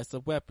 new types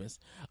of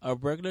weapons: a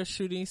regular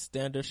shooting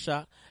standard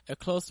shot, a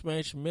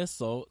close-range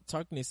missile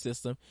targeting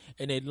system,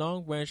 and a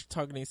long-range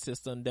targeting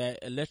system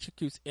that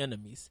electrocutes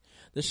enemies.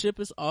 The ship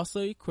is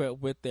also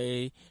equipped with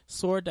a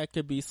sword that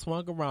can be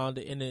swung around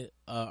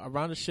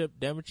the ship,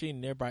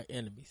 damaging nearby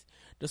enemies.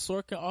 The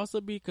sword can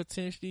also be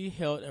continuously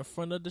held in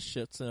front of the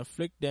ship to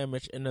inflict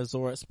damage and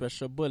absorb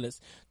special bullets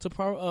to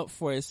power up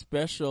for a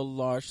special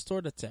large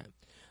sword attack.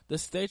 The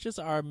stages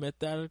are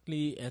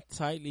methodically and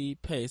tightly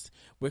paced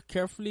with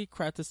carefully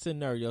crafted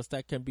scenarios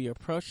that can be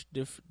approached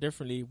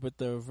differently with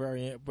the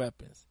variant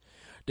weapons.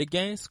 The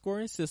game's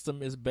scoring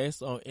system is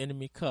based on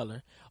enemy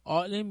color.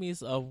 All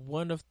enemies of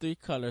one of 3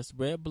 colors,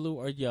 red, blue,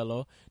 or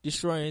yellow,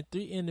 destroying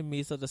 3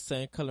 enemies of the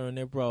same color in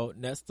a row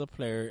nets the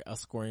player a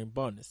scoring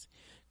bonus.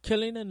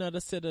 Killing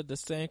another set of the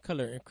same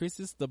color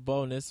increases the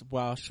bonus,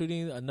 while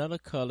shooting another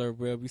color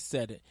will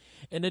reset it.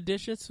 In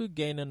addition to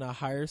gaining a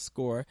higher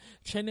score,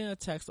 chaining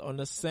attacks on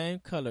the same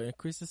color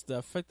increases the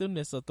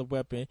effectiveness of the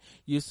weapon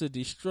used to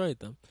destroy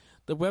them.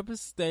 The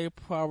weapons stay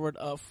powered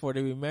up for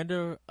the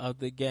remainder of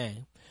the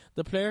game.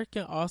 The player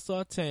can also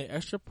attain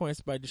extra points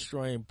by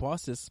destroying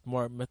bosses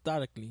more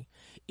methodically.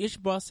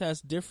 Each boss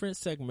has different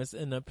segments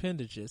and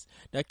appendages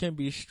that can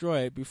be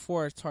destroyed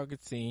before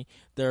targeting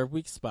their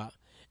weak spot.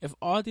 If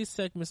all these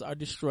segments are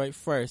destroyed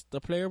first, the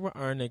player will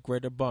earn a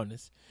greater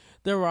bonus.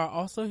 There are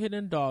also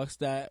hidden dogs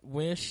that,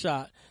 when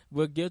shot,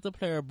 will give the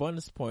player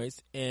bonus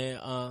points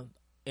and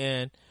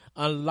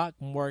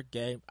unlock more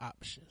game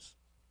options.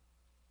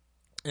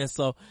 And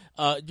so,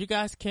 you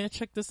guys can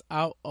check this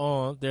out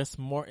there's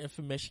more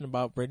information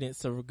about Radiant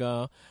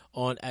Silvergun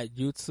at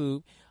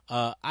YouTube.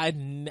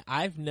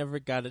 I've never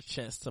got a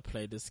chance to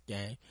play this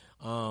game.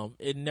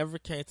 It never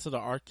came to the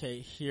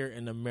arcade here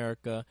in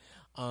America.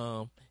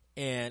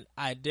 and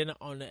I didn't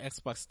own the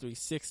Xbox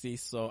 360,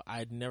 so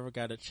I never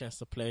got a chance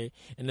to play,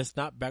 and it's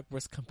not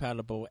backwards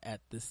compatible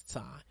at this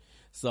time.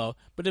 So,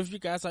 but if you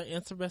guys are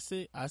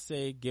interested, I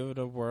say give it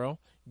a whirl,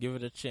 give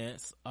it a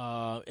chance.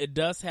 It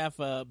does have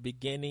a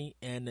beginning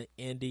and an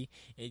ending,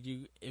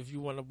 and if you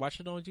want to watch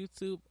it on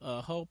YouTube,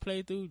 a whole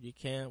playthrough, you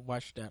can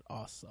watch that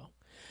also.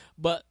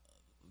 But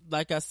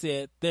like I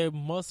said, their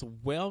most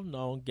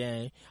well-known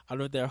game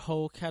out of their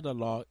whole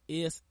catalog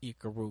is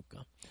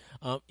Ikaruga.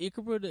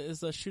 Ikaruga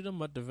is a shoot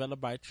 'em up developed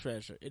by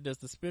Treasure. It is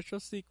the spiritual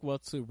sequel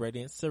to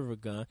Radiant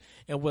Silvergun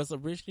and was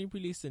originally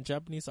released in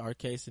Japanese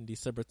arcades in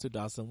December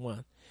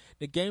 2001.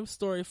 The game's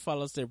story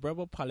follows a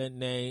rebel pilot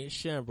named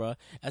Shinra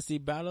as he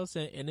battles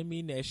an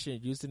enemy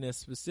nation using a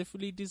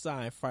specifically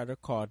designed fighter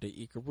called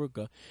the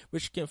Ikaruga,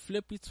 which can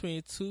flip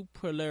between two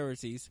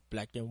polarities,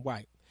 black and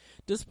white.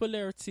 This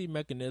polarity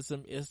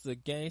mechanism is the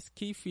game's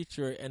key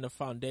feature and the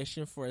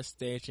foundation for its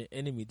stage and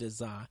enemy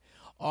design.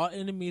 All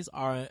enemies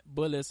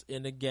bullets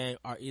in the game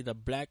are either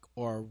black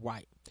or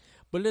white.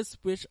 Bullets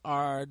which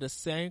are the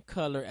same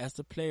color as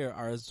the player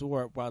are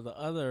absorbed, while the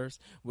others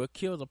will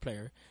kill the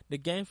player. The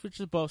game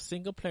features both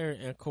single player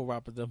and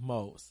cooperative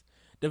modes.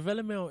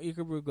 Development on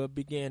Ikaruga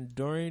began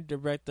during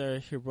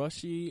director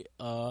Hiroshi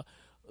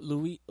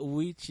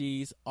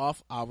Uechi's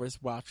off hours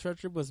while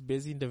Treasure was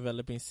busy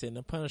developing Sin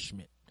and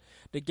Punishment.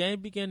 The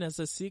game began as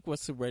a sequel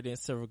to Radiant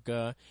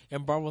Silvergun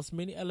and borrows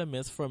many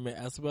elements from it,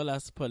 as well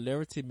as the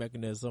polarity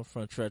mechanism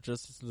from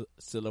Treasure's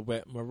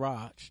Silhouette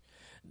Mirage,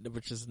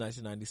 which is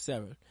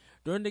 1997.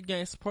 During the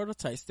game's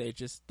prototype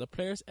stages, the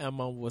player's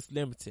ammo was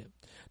limited.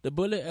 The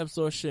bullet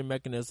absorption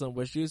mechanism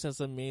was used as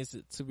a means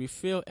to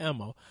refill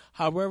ammo.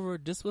 However,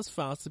 this was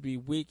found to be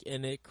weak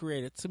and it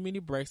created too many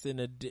breaks in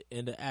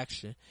the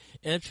action.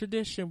 In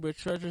tradition with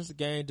Treasure's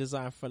game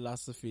design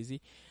philosophy,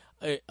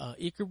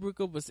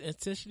 Ikaruga was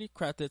intentionally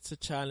crafted to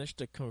challenge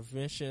the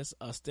conventions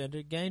of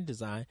standard game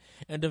design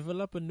and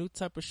develop a new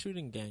type of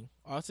shooting game.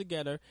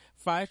 Altogether,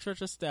 5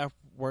 Treasure staff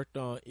worked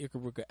on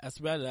Ikaruga as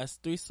well as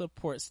 3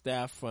 support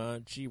staff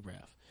from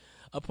GREF.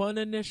 Upon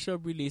initial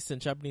release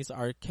in Japanese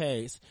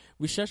arcades,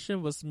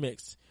 reception was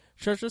mixed.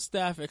 Treasure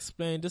staff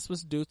explained this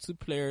was due to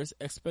players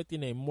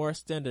expecting a more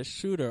standard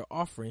shooter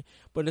offering,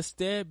 but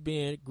instead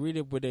being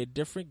greeted with a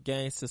different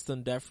game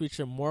system that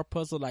featured more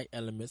puzzle-like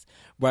elements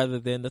rather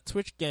than the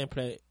Twitch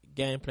gameplay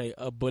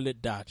of bullet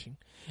dodging.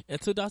 In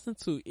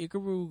 2002,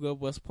 Ikaruga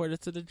was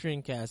ported to the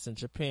Dreamcast in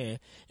Japan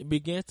and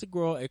began to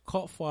grow a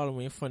cult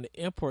following from the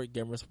import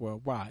gamers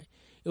worldwide.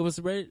 It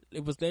was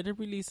later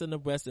released in the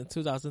West in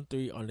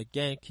 2003 on the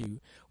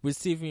GameCube,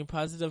 receiving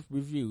positive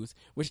reviews,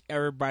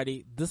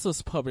 this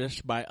was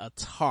published by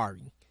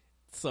Atari.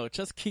 So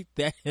just keep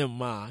that in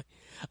mind.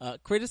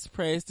 Critics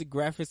praised the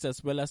graphics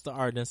as well as the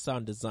art and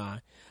sound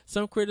design.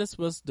 Some critics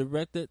was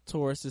directed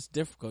towards its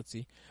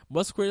difficulty.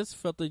 Most critics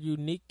felt the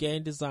unique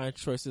game design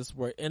choices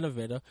were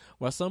innovative,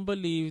 while some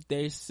believed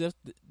they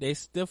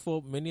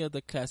stifled many of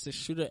the classic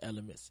shooter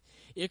elements.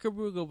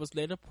 Ikaruga was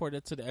later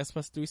ported to the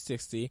Xbox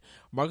 360,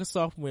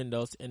 Microsoft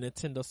Windows, and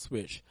Nintendo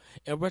Switch.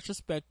 In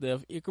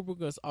retrospective,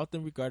 Ikaruga is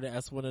often regarded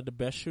as one of the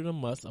best shoot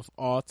 'em ups of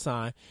all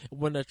time, and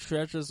one of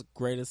Treasure's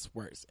greatest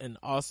works. And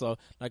also,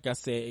 like I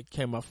said, it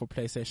came out for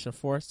PlayStation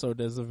 4, so it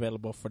is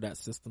available for that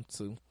system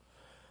too.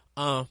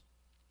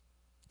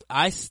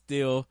 I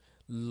still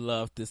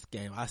love this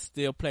game. I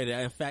still played it.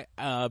 In fact,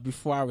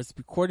 before I was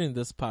recording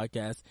this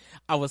podcast,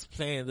 I was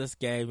playing this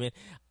game, and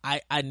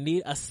I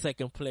need a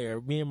second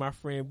player. Me and my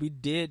friend, we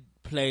did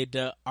play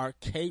the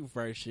arcade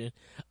version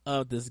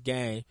of this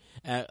game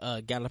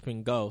at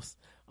Galloping Ghost.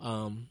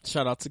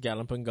 Shout out to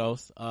Galloping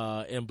Ghost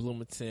in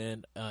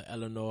Bloomington,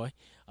 Illinois.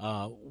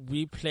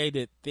 We played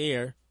it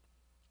there,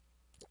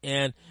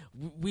 and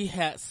we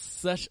had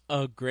such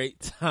a great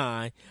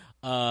time,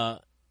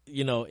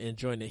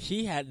 enjoying it.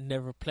 He had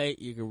never played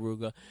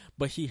Ikaruga,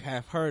 but he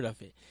had heard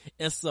of it.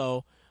 And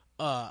so,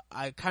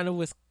 I kind of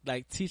was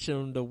like teaching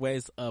him the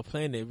ways of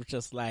playing it, which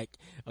is like,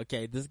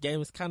 okay, this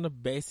game is kind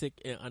of basic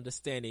in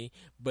understanding,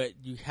 but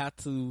you have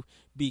to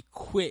be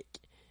quick,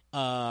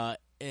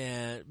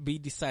 and be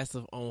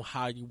decisive on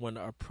how you want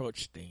to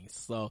approach things.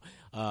 So,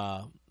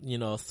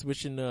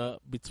 switching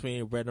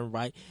between red and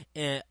white,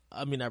 and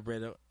not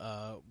red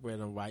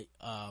and white,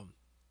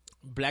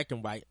 black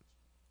and white.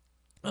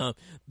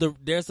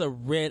 There's a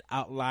red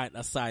outline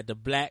aside the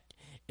black,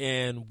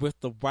 and with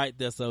the white,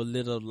 there's a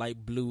little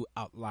light blue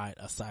outline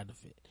aside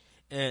of it.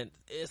 And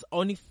it's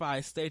only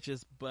 5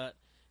 stages, but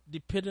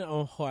depending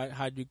on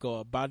how you go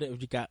about it,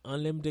 if you got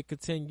unlimited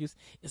continues,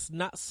 it's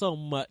not so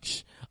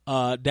much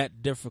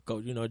that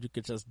difficult. You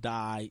could just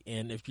die,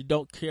 and if you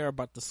don't care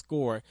about the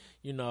score,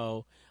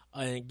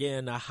 and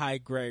getting a high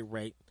grade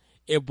rate,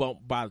 it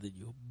won't bother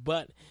you.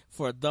 But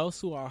for those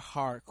who are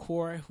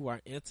hardcore, who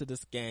are into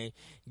this game,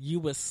 you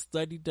will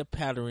study the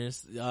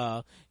patterns.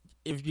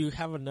 If you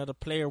have another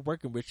player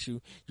working with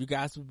you, you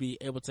guys will be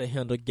able to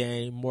handle the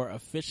game more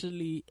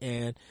efficiently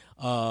and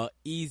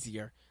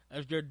easier.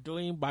 If you're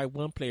doing by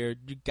one player,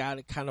 you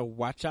gotta kind of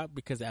watch out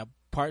because at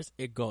parts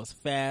it goes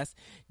fast.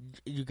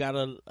 You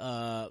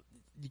gotta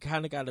you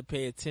kind of got to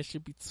pay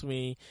attention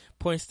between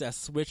points that's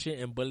switching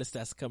and bullets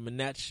that's coming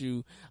at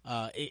you.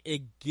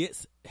 It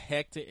gets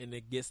hectic and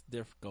it gets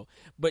difficult,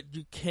 but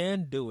you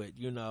can do it.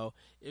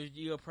 If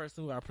you're a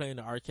person who are playing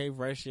the arcade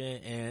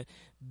version and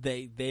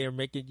they are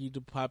making you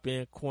to pop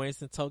in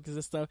coins and tokens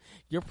and stuff,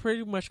 you're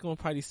pretty much going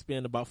to probably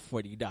spend about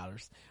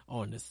 $40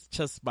 on this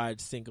just by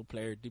the single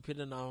player,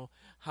 depending on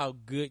how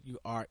good you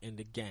are in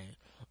the game.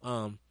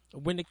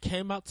 When it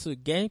came out to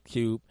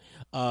GameCube,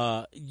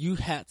 you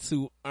had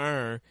to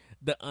earn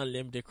the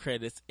unlimited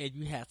credits, and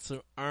you had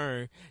to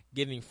earn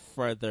getting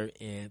further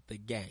in the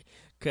game.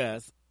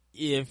 Because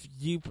if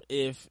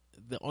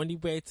the only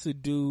way to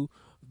do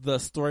the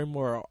story mode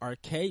or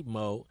arcade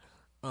mode,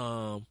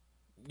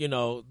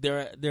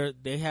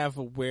 they have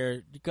where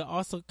you can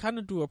also kind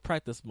of do a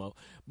practice mode,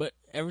 but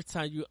every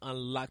time you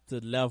unlock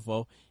the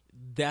level,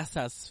 that's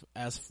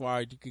as far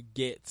as you could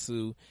get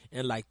to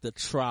in like the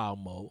trial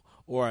mode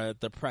or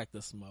the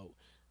practice mode.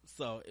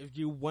 So if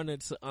you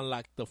wanted to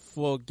unlock the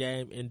full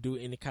game and do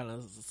any kind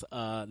of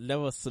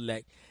level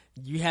select,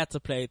 you had to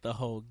play the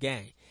whole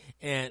game.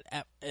 And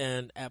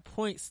at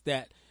points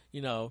that,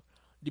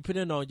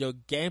 depending on your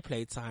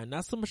gameplay time,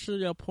 not so much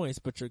your points,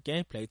 but your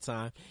gameplay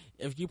time,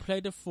 if you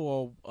played it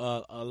for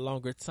a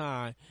longer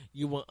time,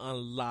 you will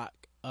unlock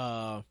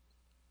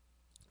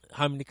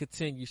how many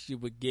continues you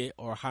would get,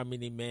 or how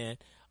many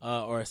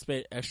or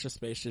extra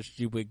spaces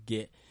you would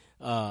get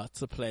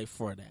to play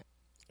for that.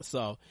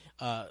 So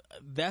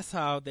that's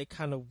how they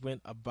kind of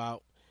went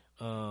about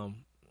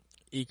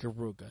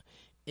Ikaruga.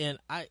 And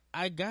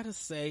I gotta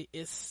say,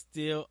 it's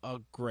still a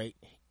great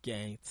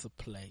game to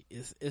play.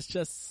 It's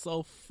just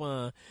so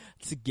fun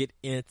to get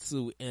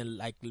into and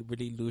like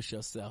really lose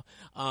yourself.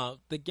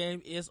 The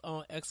game is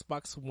on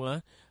Xbox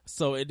One,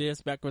 so it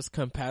is backwards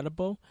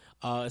compatible.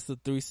 It's the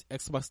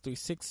Xbox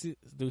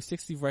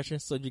 360 version,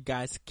 so you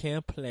guys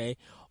can play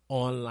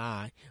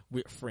online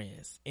with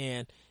friends.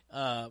 And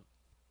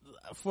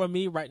for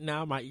me right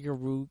now, my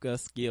Ikaruga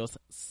skills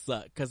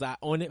suck because I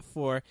own it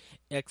for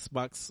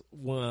Xbox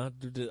One,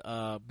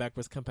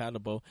 backwards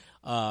compatible.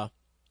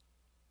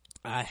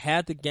 I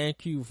had the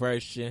GameCube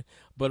version,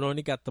 but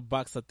only got the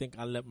box. I think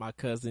I let my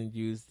cousin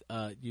use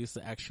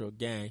the actual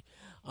game,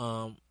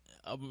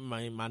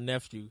 my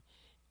nephew,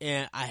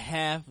 and I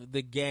have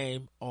the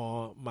game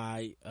on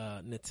my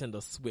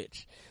Nintendo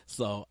Switch.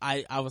 So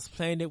I was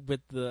playing it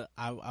with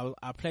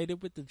I played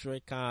it with the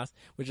Joy-Cons,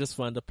 which is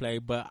fun to play.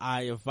 But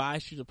I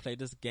advise you to play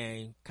this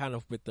game kind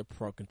of with the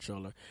Pro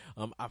Controller.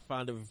 I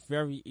found it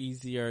very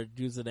easier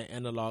using the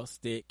analog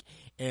stick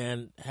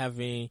and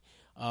having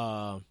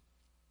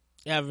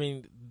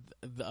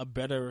a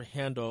better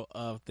handle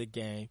of the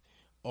game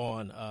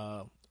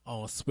on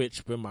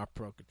Switch with my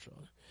Pro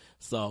Controller.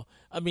 So,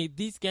 I mean,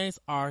 these games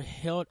are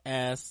held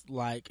as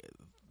like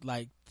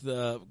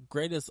the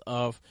greatest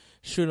of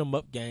shoot 'em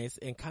up games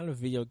and kind of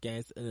video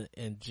games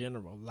in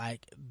general.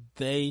 Like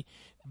they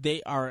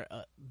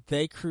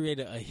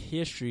created a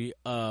history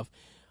of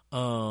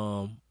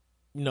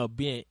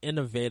being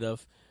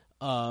innovative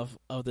of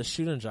the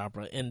shooting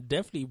genre, and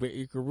definitely with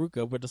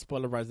Ikaruga, with the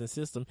spoilerizing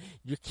system,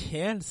 you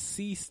can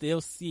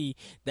still see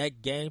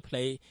that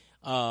gameplay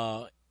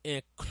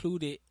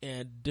included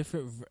in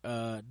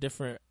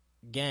different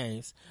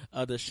games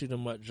of the shoot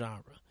 'em up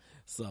genre.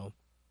 So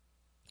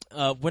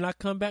when I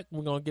come back,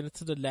 we're gonna get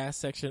into the last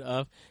section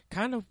of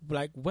kind of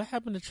like what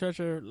happened to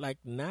Treasure like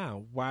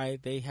now, why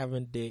they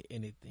haven't did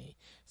anything.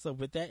 So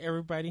with that,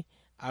 everybody,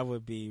 I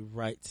will be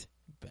right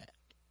back.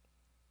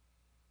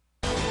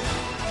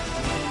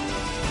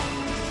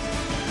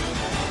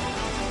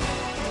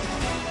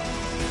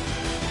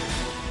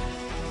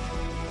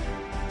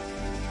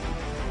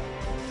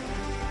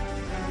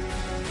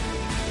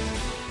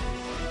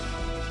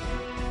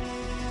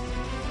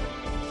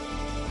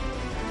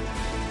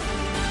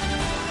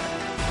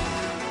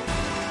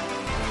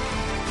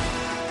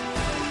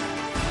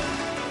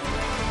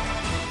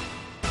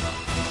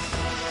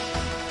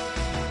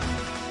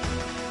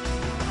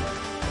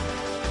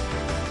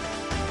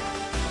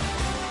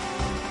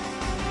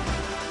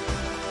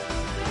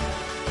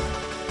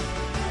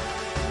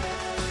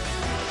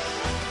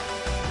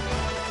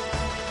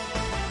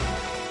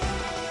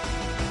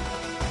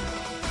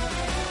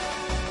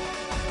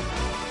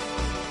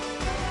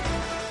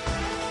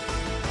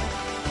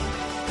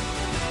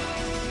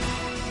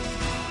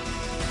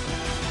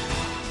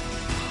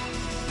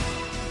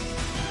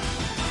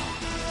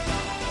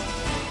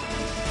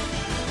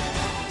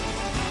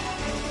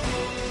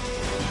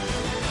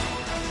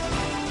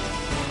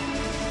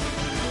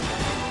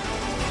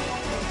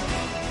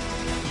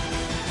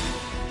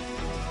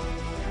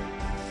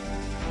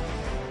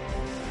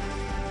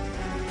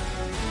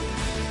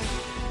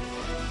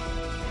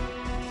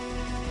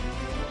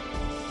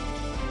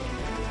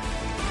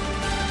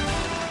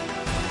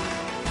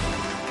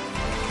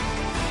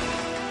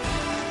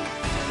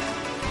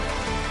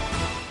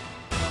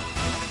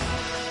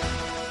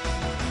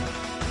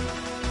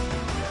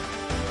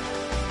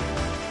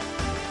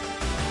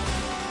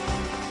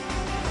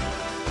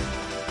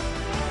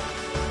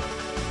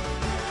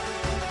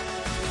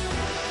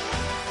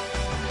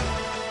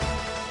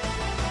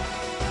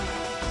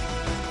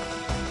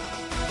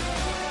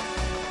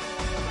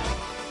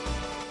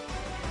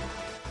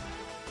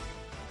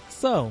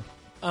 So,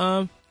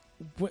 kind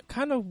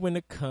of when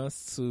it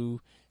comes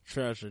to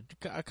Treasure,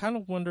 I kind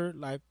of wonder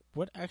like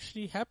what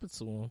actually happened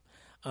to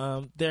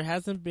him. There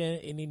hasn't been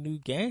any new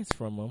games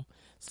from him,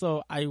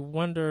 so I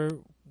wonder,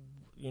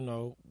 you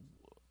know,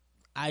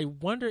 I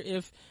wonder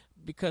if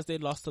because they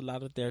lost a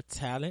lot of their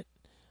talent,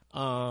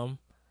 um,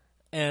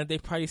 and they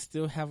probably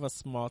still have a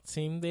small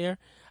team there.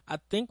 I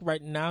think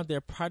right now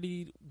they're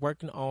probably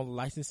working on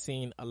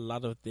licensing a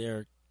lot of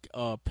their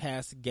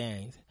past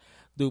games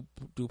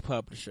through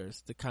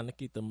publishers to kind of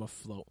keep them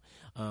afloat.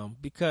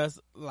 Because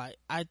like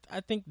I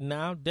think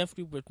now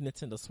definitely with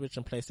Nintendo Switch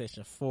and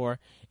PlayStation 4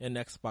 and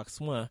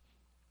Xbox One,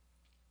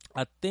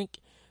 I think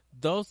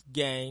those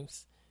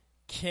games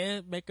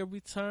can make a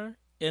return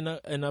in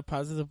a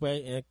positive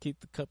way and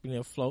keep the company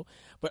afloat.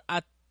 But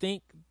I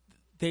think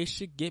they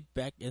should get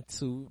back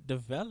into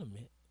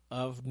development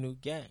of new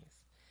games.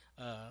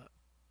 Uh,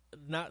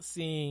 Not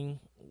seeing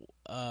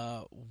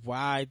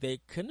why they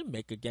couldn't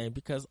make a game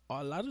because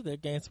a lot of their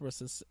games were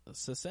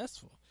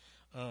successful.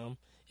 And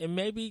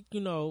maybe,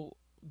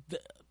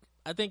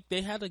 I think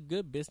they had a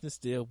good business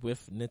deal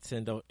with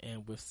Nintendo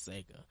and with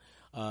Sega.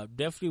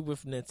 Definitely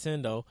with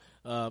Nintendo,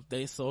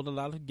 they sold a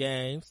lot of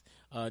games.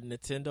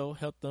 Nintendo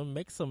helped them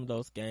make some of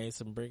those games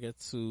and bring it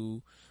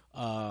to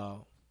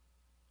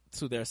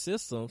their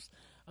systems.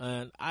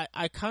 And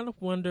I kind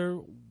of wonder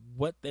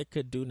what they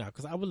could do now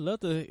because I would love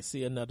to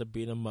see another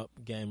beat 'em up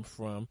game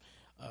from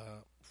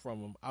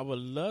them. I would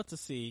love to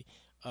see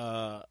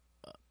the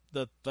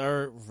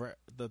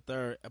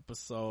third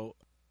episode.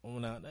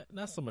 Well,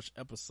 not so much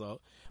episode,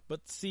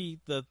 but see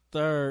the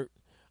third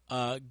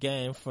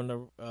game from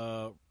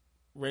the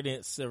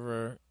Radiant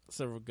Silver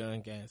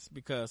Gun games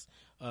because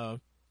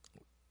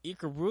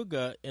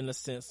Ikaruga, in a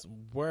sense,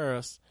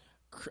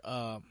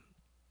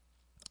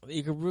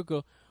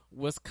 Ikaruga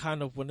was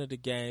kind of one of the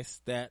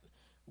games that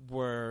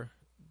were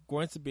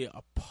going to be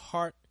a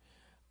part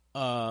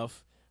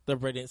of the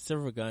Radiant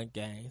Silver Gun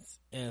games,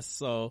 and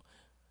so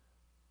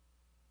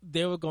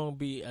there were going to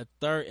be a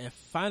third and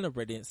final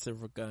Radiant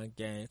Silver Gun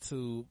game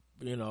to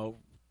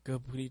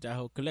complete that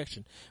whole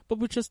collection, but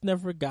we just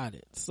never got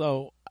it.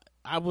 So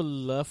I would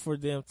love for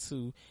them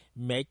to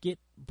make it,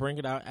 bring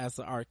it out as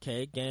an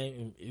arcade game,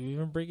 and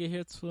even bring it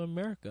here to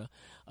America.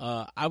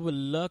 I would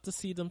love to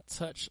see them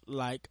touch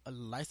like a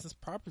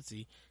licensed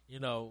property.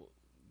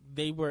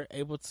 They were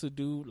able to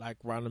do like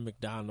Ronald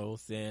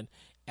McDonald's and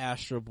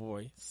Astro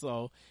Boy.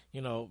 So,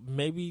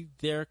 maybe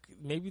there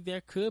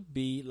could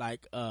be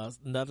like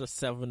another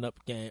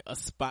 7-Up game, a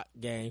Spot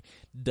game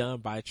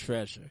done by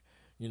Treasure.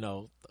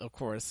 Of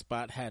course,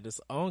 Spot had its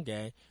own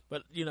game,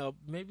 but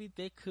maybe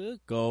they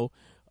could go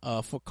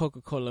for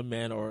Coca-Cola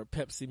Man or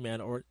Pepsi Man,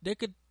 or they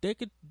could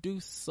do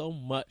so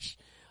much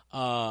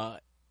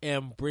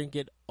and bring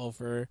it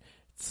over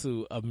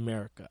to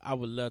America. I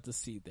would love to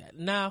see that.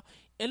 Now,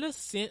 in a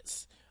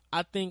sense,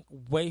 I think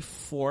Way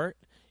Forward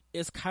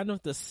is kind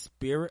of the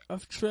spirit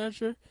of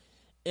Treasure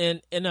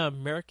in an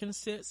American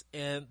sense,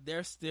 and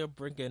they're still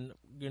bringing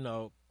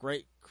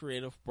great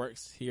creative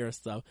works here and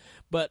stuff.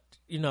 But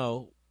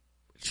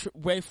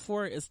Way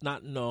Forward is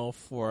not known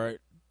for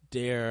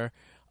their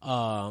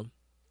not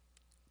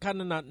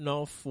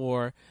known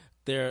for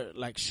their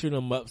like shoot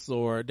 'em ups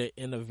or their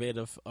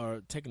innovative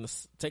or taking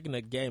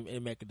a game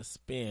and making a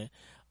spin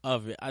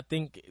of it. I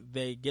think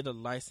they get a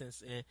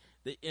license and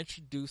they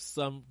introduce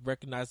some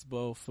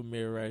recognizable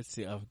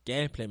familiarity of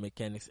gameplay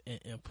mechanics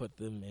and put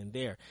them in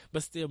there,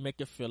 but still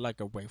make it feel like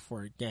a Way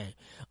Forward game.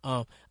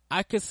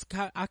 I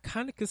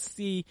kind of could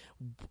see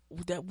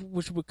that,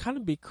 which would kind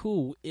of be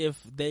cool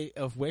if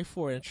Way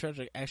Forward and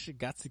Treasure actually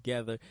got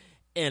together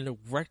and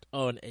worked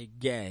on a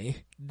game.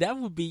 That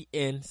would be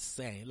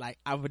insane. Like,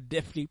 I would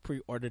definitely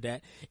pre-order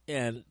that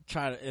and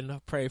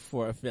pray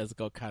for a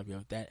physical copy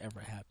if that ever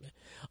happened.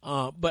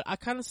 But I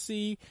kind of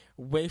see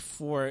Way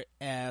Forward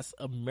as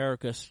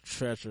America's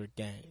Treasure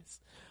games.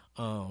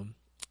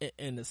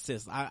 In a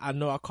sense, I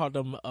know I call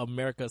them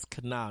America's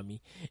Konami,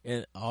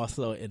 and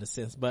also in a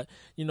sense, but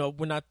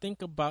when I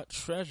think about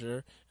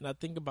Treasure and I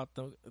think about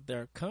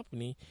their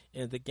company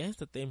and the games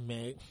that they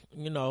made,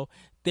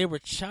 they were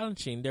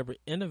challenging, they were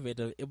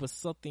innovative. It was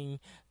something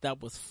that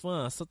was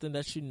fun, something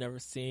that you never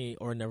seen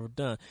or never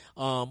done.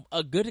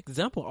 A good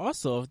example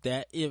also of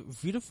that is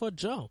Beautiful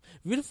Joe.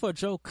 Beautiful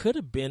Joe could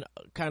have been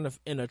kind of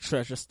in a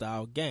Treasure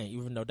style game,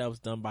 even though that was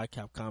done by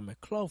Capcom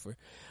and Clover.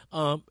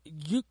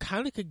 You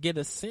kind of could get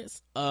a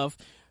sense of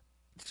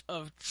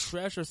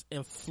Treasure's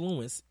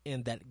influence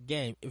in that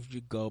game if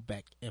you go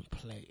back and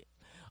play it.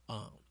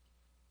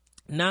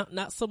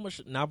 Not so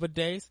much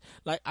nowadays.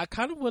 Like, I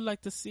kind of would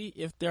like to see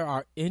if there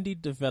are indie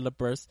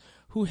developers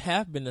who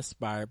have been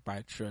inspired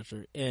by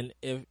Treasure, and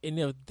if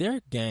any of their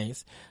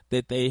games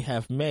that they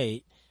have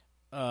made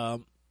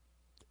have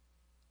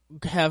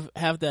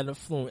that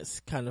influence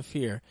kind of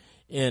here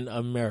in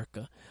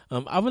America.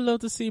 I would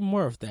love to see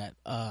more of that.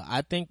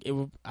 I think it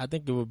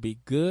would be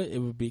good. It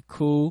would be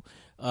cool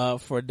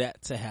for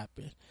that to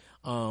happen.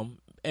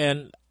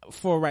 And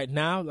for right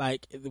now,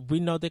 like, we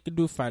know they could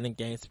do fighting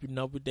games. We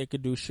know they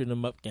could do shoot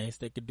 'em up games.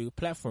 They could do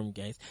platform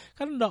games,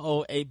 kind of the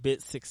old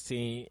 8-bit,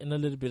 16, and a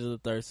little bit of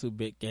the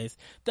 32-bit games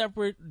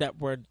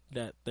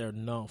that they're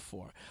known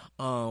for.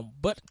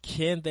 But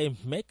can they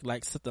make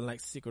like something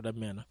like Secret of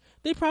Mana?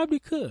 They probably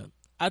could.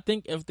 I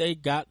think if they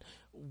got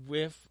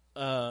with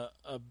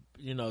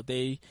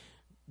they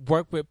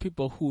work with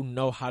people who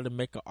know how to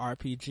make an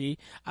RPG,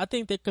 I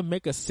think they could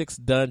make a 6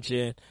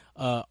 dungeon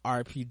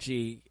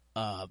RPG.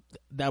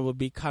 That would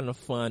be kind of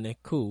fun and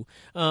cool.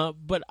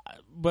 But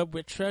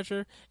with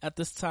Treasure at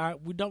this time,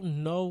 we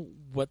don't know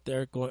what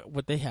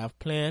they have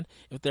planned,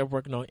 if they're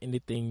working on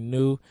anything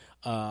new.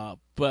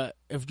 But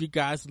if you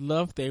guys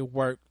love their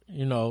work,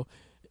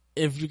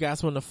 if you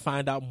guys want to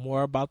find out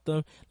more about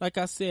them, like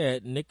I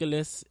said,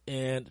 Nicalis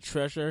and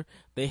Treasure,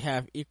 they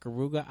have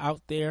Ikaruga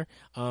out there.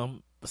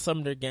 Some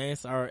of their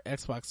games are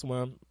Xbox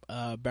One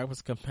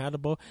backwards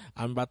compatible.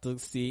 I'm about to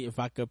see if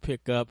I could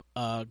pick up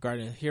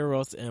Guardian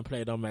Heroes and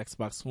play it on my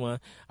Xbox One.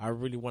 I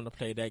really want to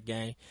play that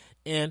game.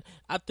 And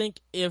I think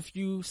if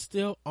you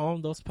still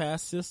own those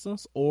past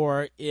systems,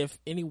 or if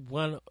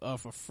anyone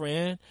of a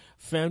friend,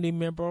 family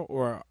member,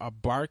 or a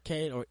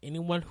barcade, or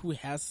anyone who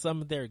has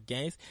some of their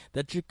games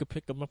that you could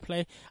pick up and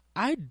play,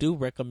 I do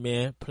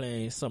recommend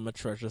playing some of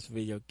Treasure's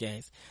video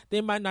games.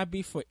 They might not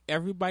be for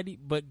everybody,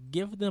 but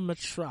give them a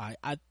try.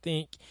 I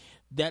think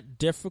that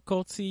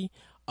difficulty,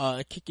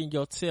 kicking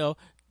your tail,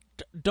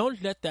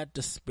 don't let that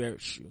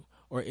disparage you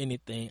or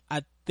anything.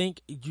 I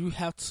think you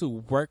have to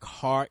work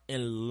hard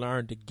and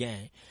learn the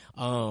game,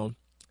 and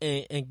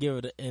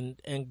give it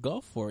and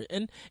go for it,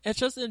 and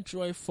just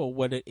enjoy it for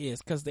what it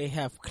is, because they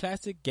have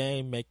classic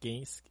game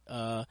making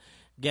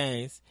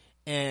games,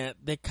 and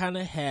they kind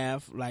of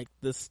have like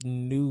this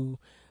new,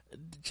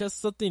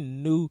 just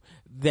something new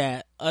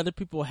that other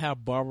people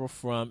have borrowed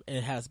from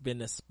and has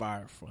been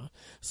inspired from.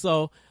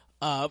 So,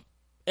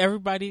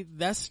 everybody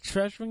that's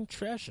treasuring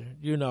Treasure,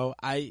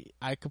 I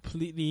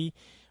completely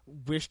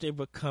wish they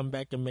would come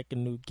back and make a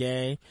new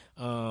game.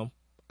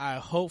 I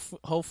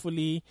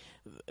hopefully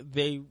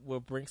they will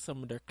bring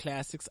some of their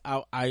classics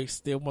out. I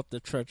still want the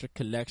Treasure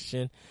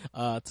collection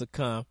to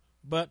come,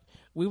 but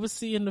we will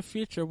see in the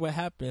future what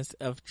happens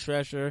if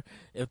Treasure,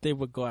 if they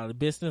would go out of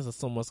business, or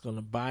someone's going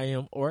to buy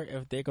them, or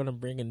if they're going to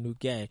bring a new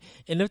game.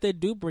 And if they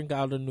do bring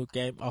out a new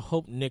game, I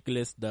hope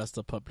Nicalis does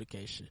the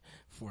publication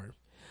for it.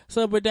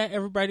 So with that,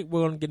 everybody,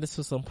 we're going to get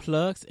into some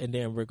plugs, and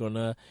then we're going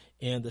to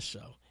end the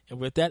show. And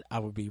with that, I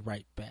will be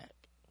right back.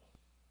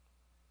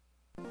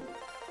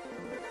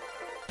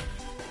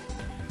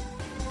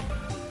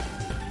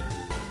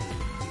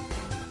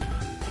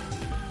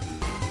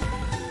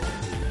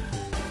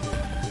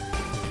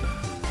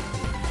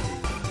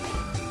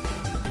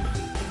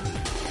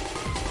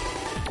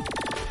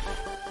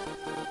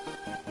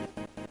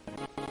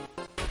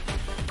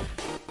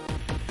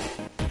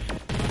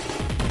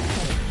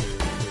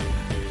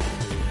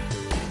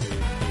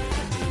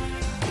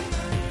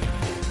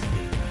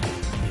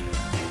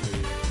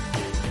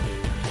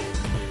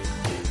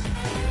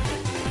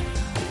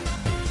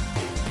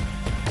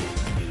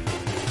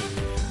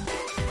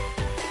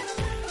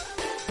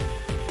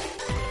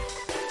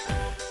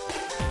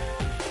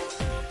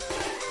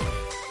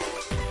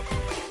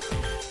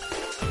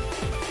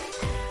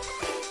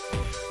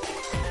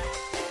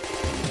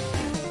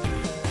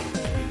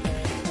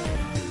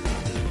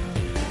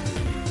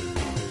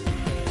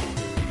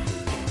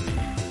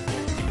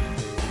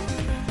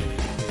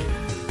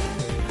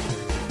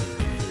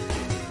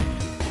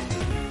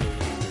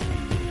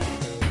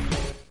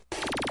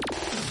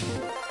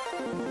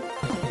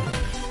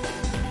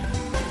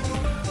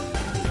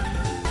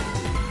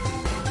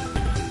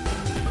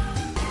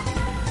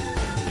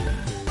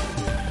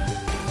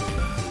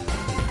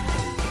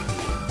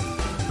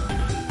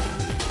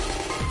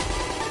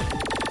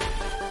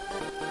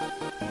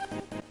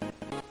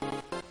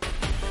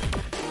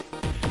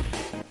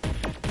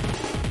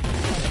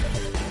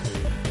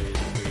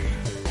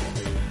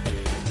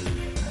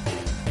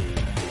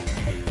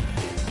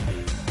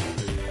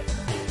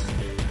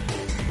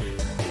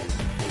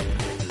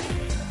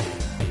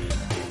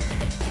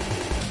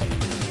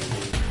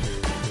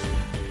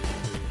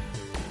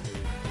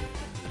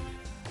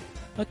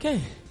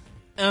 Okay.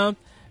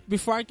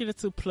 Before I get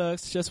into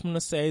plugs, just want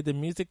to say the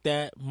music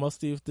that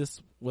mostly of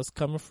this was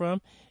coming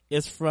from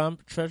is from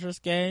Treasure's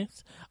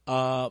games.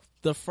 The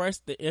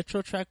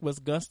intro track was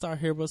Gunstar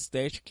Heroes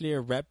Stage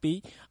Clear Rap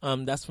Beat.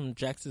 That's from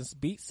Jackson's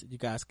Beats. You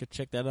guys could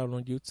check that out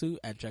on YouTube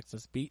at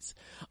Jackson's Beats.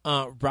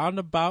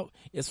 Roundabout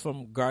is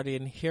from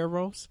Guardian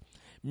Heroes.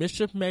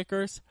 Mischief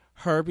Makers,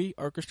 Herbie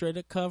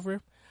orchestrated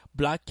cover.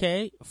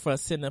 Blockade from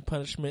Sin and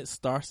Punishment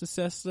Star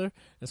Successor.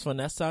 It's from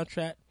that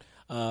soundtrack.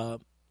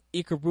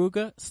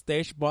 Ikaruga,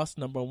 Stage Boss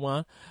number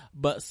 1,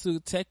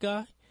 Butsu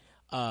Tekai,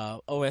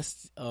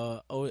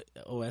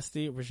 OST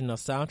original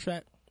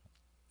soundtrack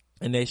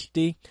in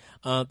HD.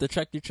 The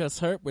track you just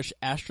heard was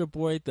Astro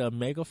Boy, the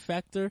Mega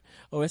Factor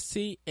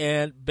OST,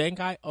 and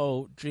Bangai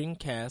O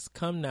Dreamcast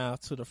Come Now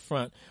to the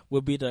Front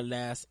will be the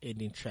last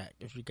ending track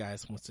if you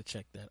guys want to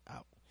check that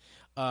out.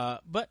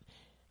 But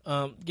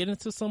get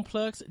into some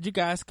plugs. You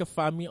guys can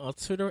find me on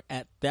Twitter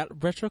at that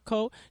retro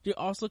code. You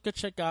also can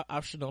check out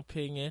Optional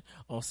Opinion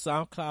on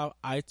SoundCloud,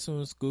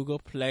 iTunes, Google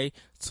Play,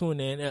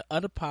 TuneIn, and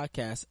other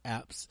podcast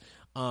apps.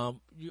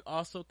 You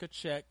also could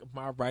check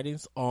my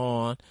writings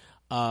on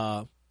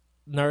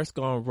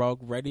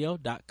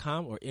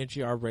nerdsgonerogueradio.com or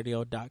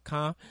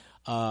ngrradio.com,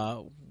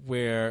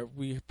 where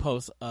we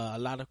post a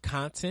lot of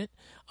content,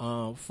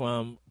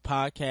 from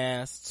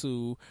podcasts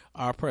to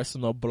our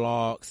personal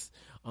blogs,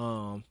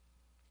 and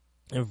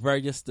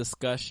various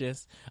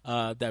discussions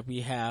that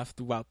we have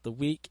throughout the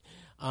week.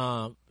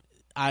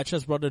 I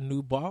just wrote a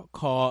new book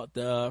called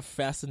The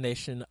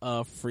Fascination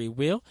of Free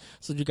Will,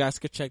 so you guys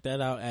can check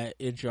that out at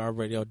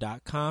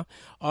ngrradio.com.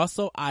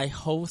 Also, I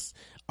host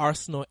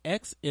Arsenal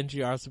X,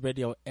 NGR's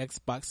Radio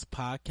Xbox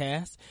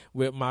podcast,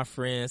 with my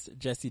friends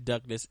Jesse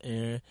Douglas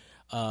and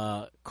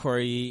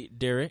Corey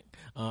Derrick,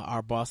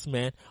 our boss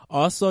man.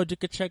 Also, you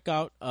can check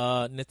out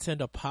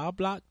Nintendo Power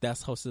Block,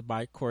 that's hosted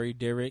by Corey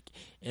Derrick,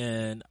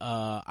 and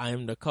I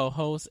am the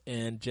co-host,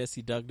 and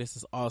Jesse Douglas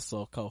is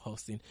also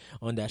co-hosting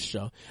on that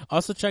show.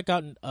 Also, check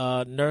out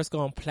Nerds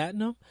Gone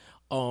Platinum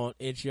on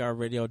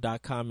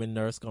ngrradio.com and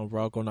Nerds Gone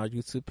Rogue on our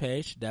YouTube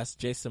page. That's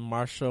Jason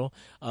Marshall,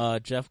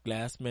 Jeff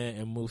Glassman,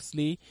 and Moose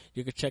Lee.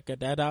 You can check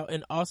that out.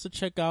 And also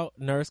check out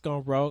Nerds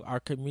Gone Rogue, our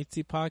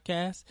community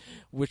podcast,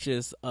 which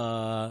is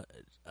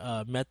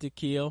Matthew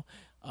Keel,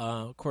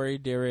 Corey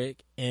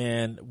Derrick,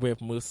 and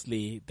with Moose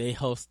Lee. They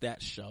host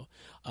that show.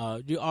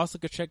 You also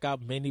can check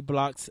out Mini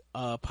Blocks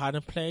Pod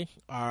and Play,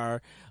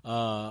 our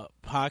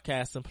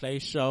podcast and play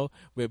show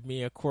with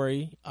me and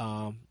Corey.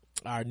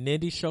 Our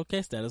Nindy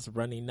Showcase that is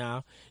running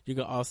now. You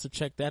can also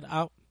check that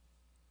out.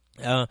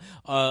 A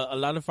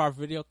lot of our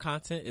video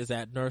content is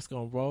at Nerds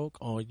Gone Rogue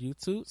on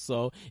YouTube.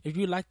 So if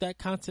you like that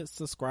content,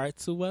 subscribe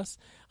to us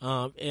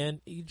and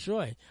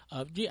enjoy.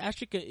 You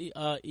actually can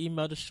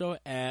email the show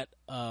at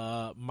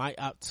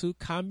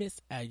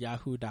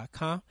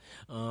myop2comments@yahoo.com.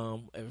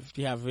 If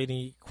you have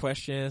any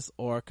questions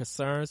or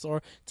concerns,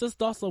 or just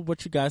thoughts on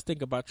what you guys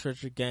think about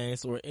Treasure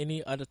Games, or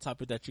any other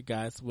topic that you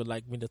guys would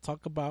like me to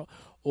talk about,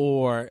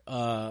 or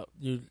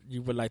you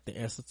would like the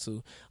answer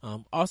to.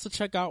 Also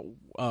check out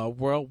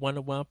World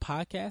 101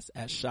 podcast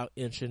at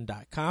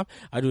shoutengine.com.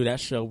 I do that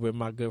show with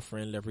my good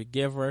friend Larry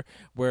Giver,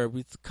 where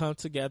we come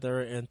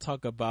together and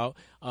talk about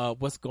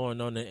what's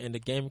going on in the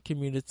gaming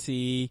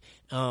community,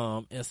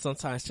 and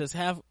sometimes just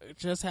have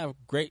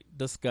great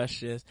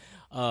discussions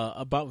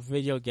about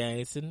video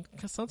games, and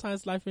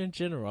sometimes life in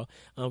general.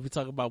 We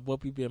talk about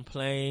what we've been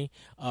playing,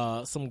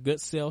 some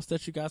good sales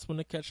that you guys want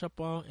to catch up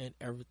on, and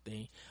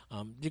everything.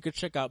 You can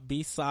check out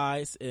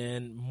B-sides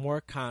and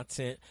more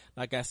content,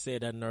 like I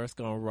said, at Nerds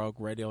Gone Rogue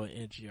Radio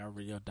and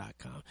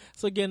ngrradio.com.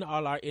 So again,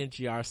 all our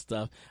NGR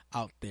stuff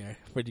out there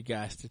for you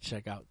guys to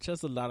check out.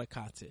 Just a lot of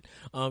content.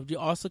 You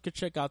also can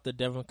check out the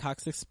Devin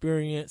Cox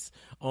Experience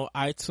on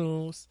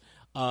iTunes,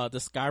 the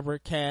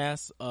Skybird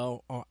Cast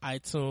on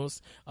iTunes,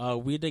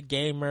 We the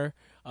Gamer.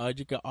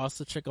 You can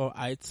also check on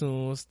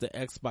iTunes the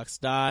Xbox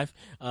Dive,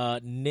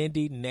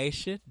 Nindy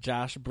Nation,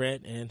 Josh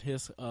Brent and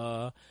his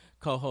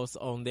co-hosts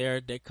on there.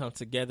 They come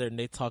together and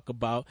they talk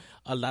about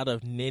a lot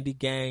of Nindy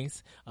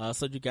games,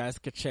 so you guys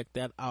can check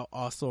that out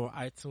also on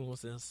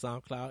iTunes and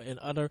SoundCloud and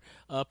other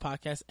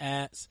podcast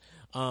ads.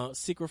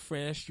 Secret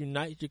Friends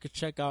Unite, you can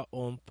check out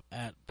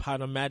at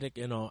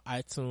Podomatic and on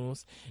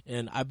iTunes,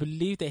 and I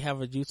believe they have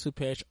a YouTube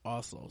page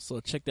also, so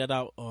check that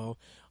out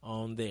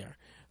on there.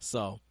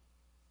 So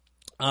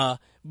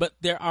but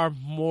there are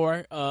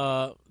more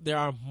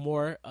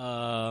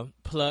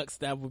plugs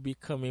that will be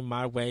coming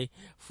my way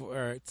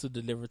to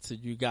deliver to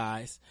you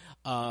guys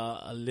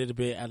a little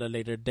bit at a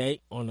later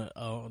date on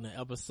the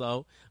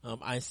episode.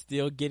 I'm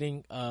still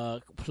getting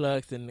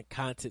plugs and the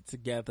content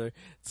together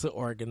to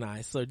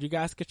organize, so you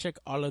guys can check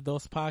all of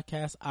those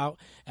podcasts out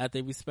at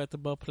their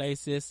respectable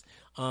places.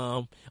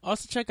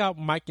 Also check out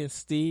Mike and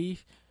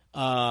Steve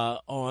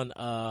on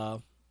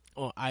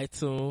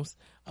iTunes.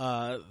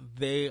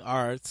 They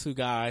are two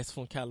guys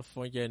from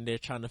California, and they're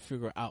trying to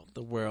figure out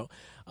the world.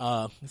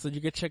 So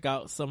you can check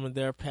out some of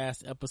their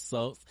past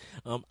episodes.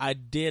 I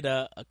did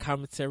a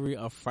commentary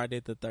of Friday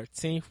the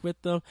 13th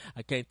with them.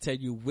 I can't tell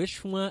you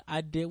which one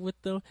I did with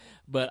them,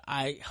 but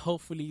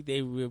hopefully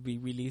they will be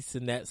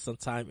releasing that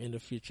sometime in the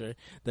future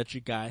that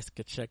you guys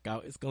could check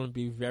out. It's going to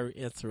be very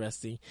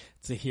interesting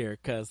to hear,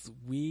 because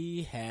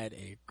we had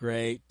a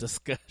great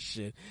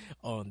discussion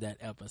on that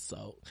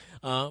episode.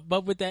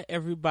 But with that,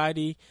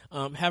 everybody,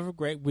 have a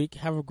great week,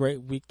 have a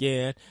great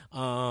weekend.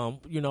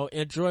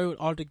 Enjoy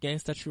all the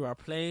games that you are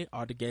playing,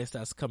 all the games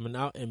that's coming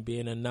out and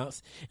being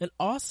announced. And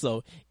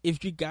also,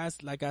 if you guys,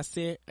 like I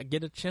said,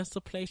 get a chance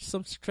to play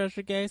some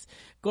Treasure games,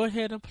 go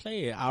ahead and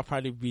play it. I'll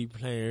probably be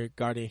playing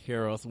Guardian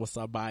Heroes with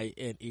somebody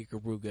in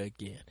Ikaruga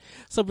again.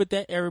 So with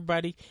that,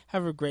 everybody,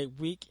 have a great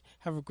week,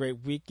 have a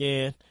great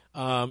weekend.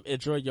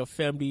 Enjoy your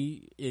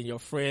family and your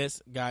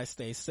friends. Guys,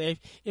 stay safe.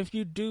 If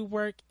you do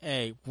work,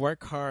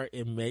 work hard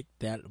and make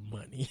that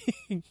money.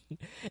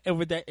 And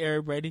with that,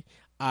 everybody,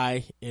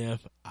 I am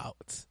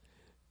out.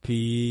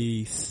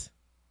 Peace.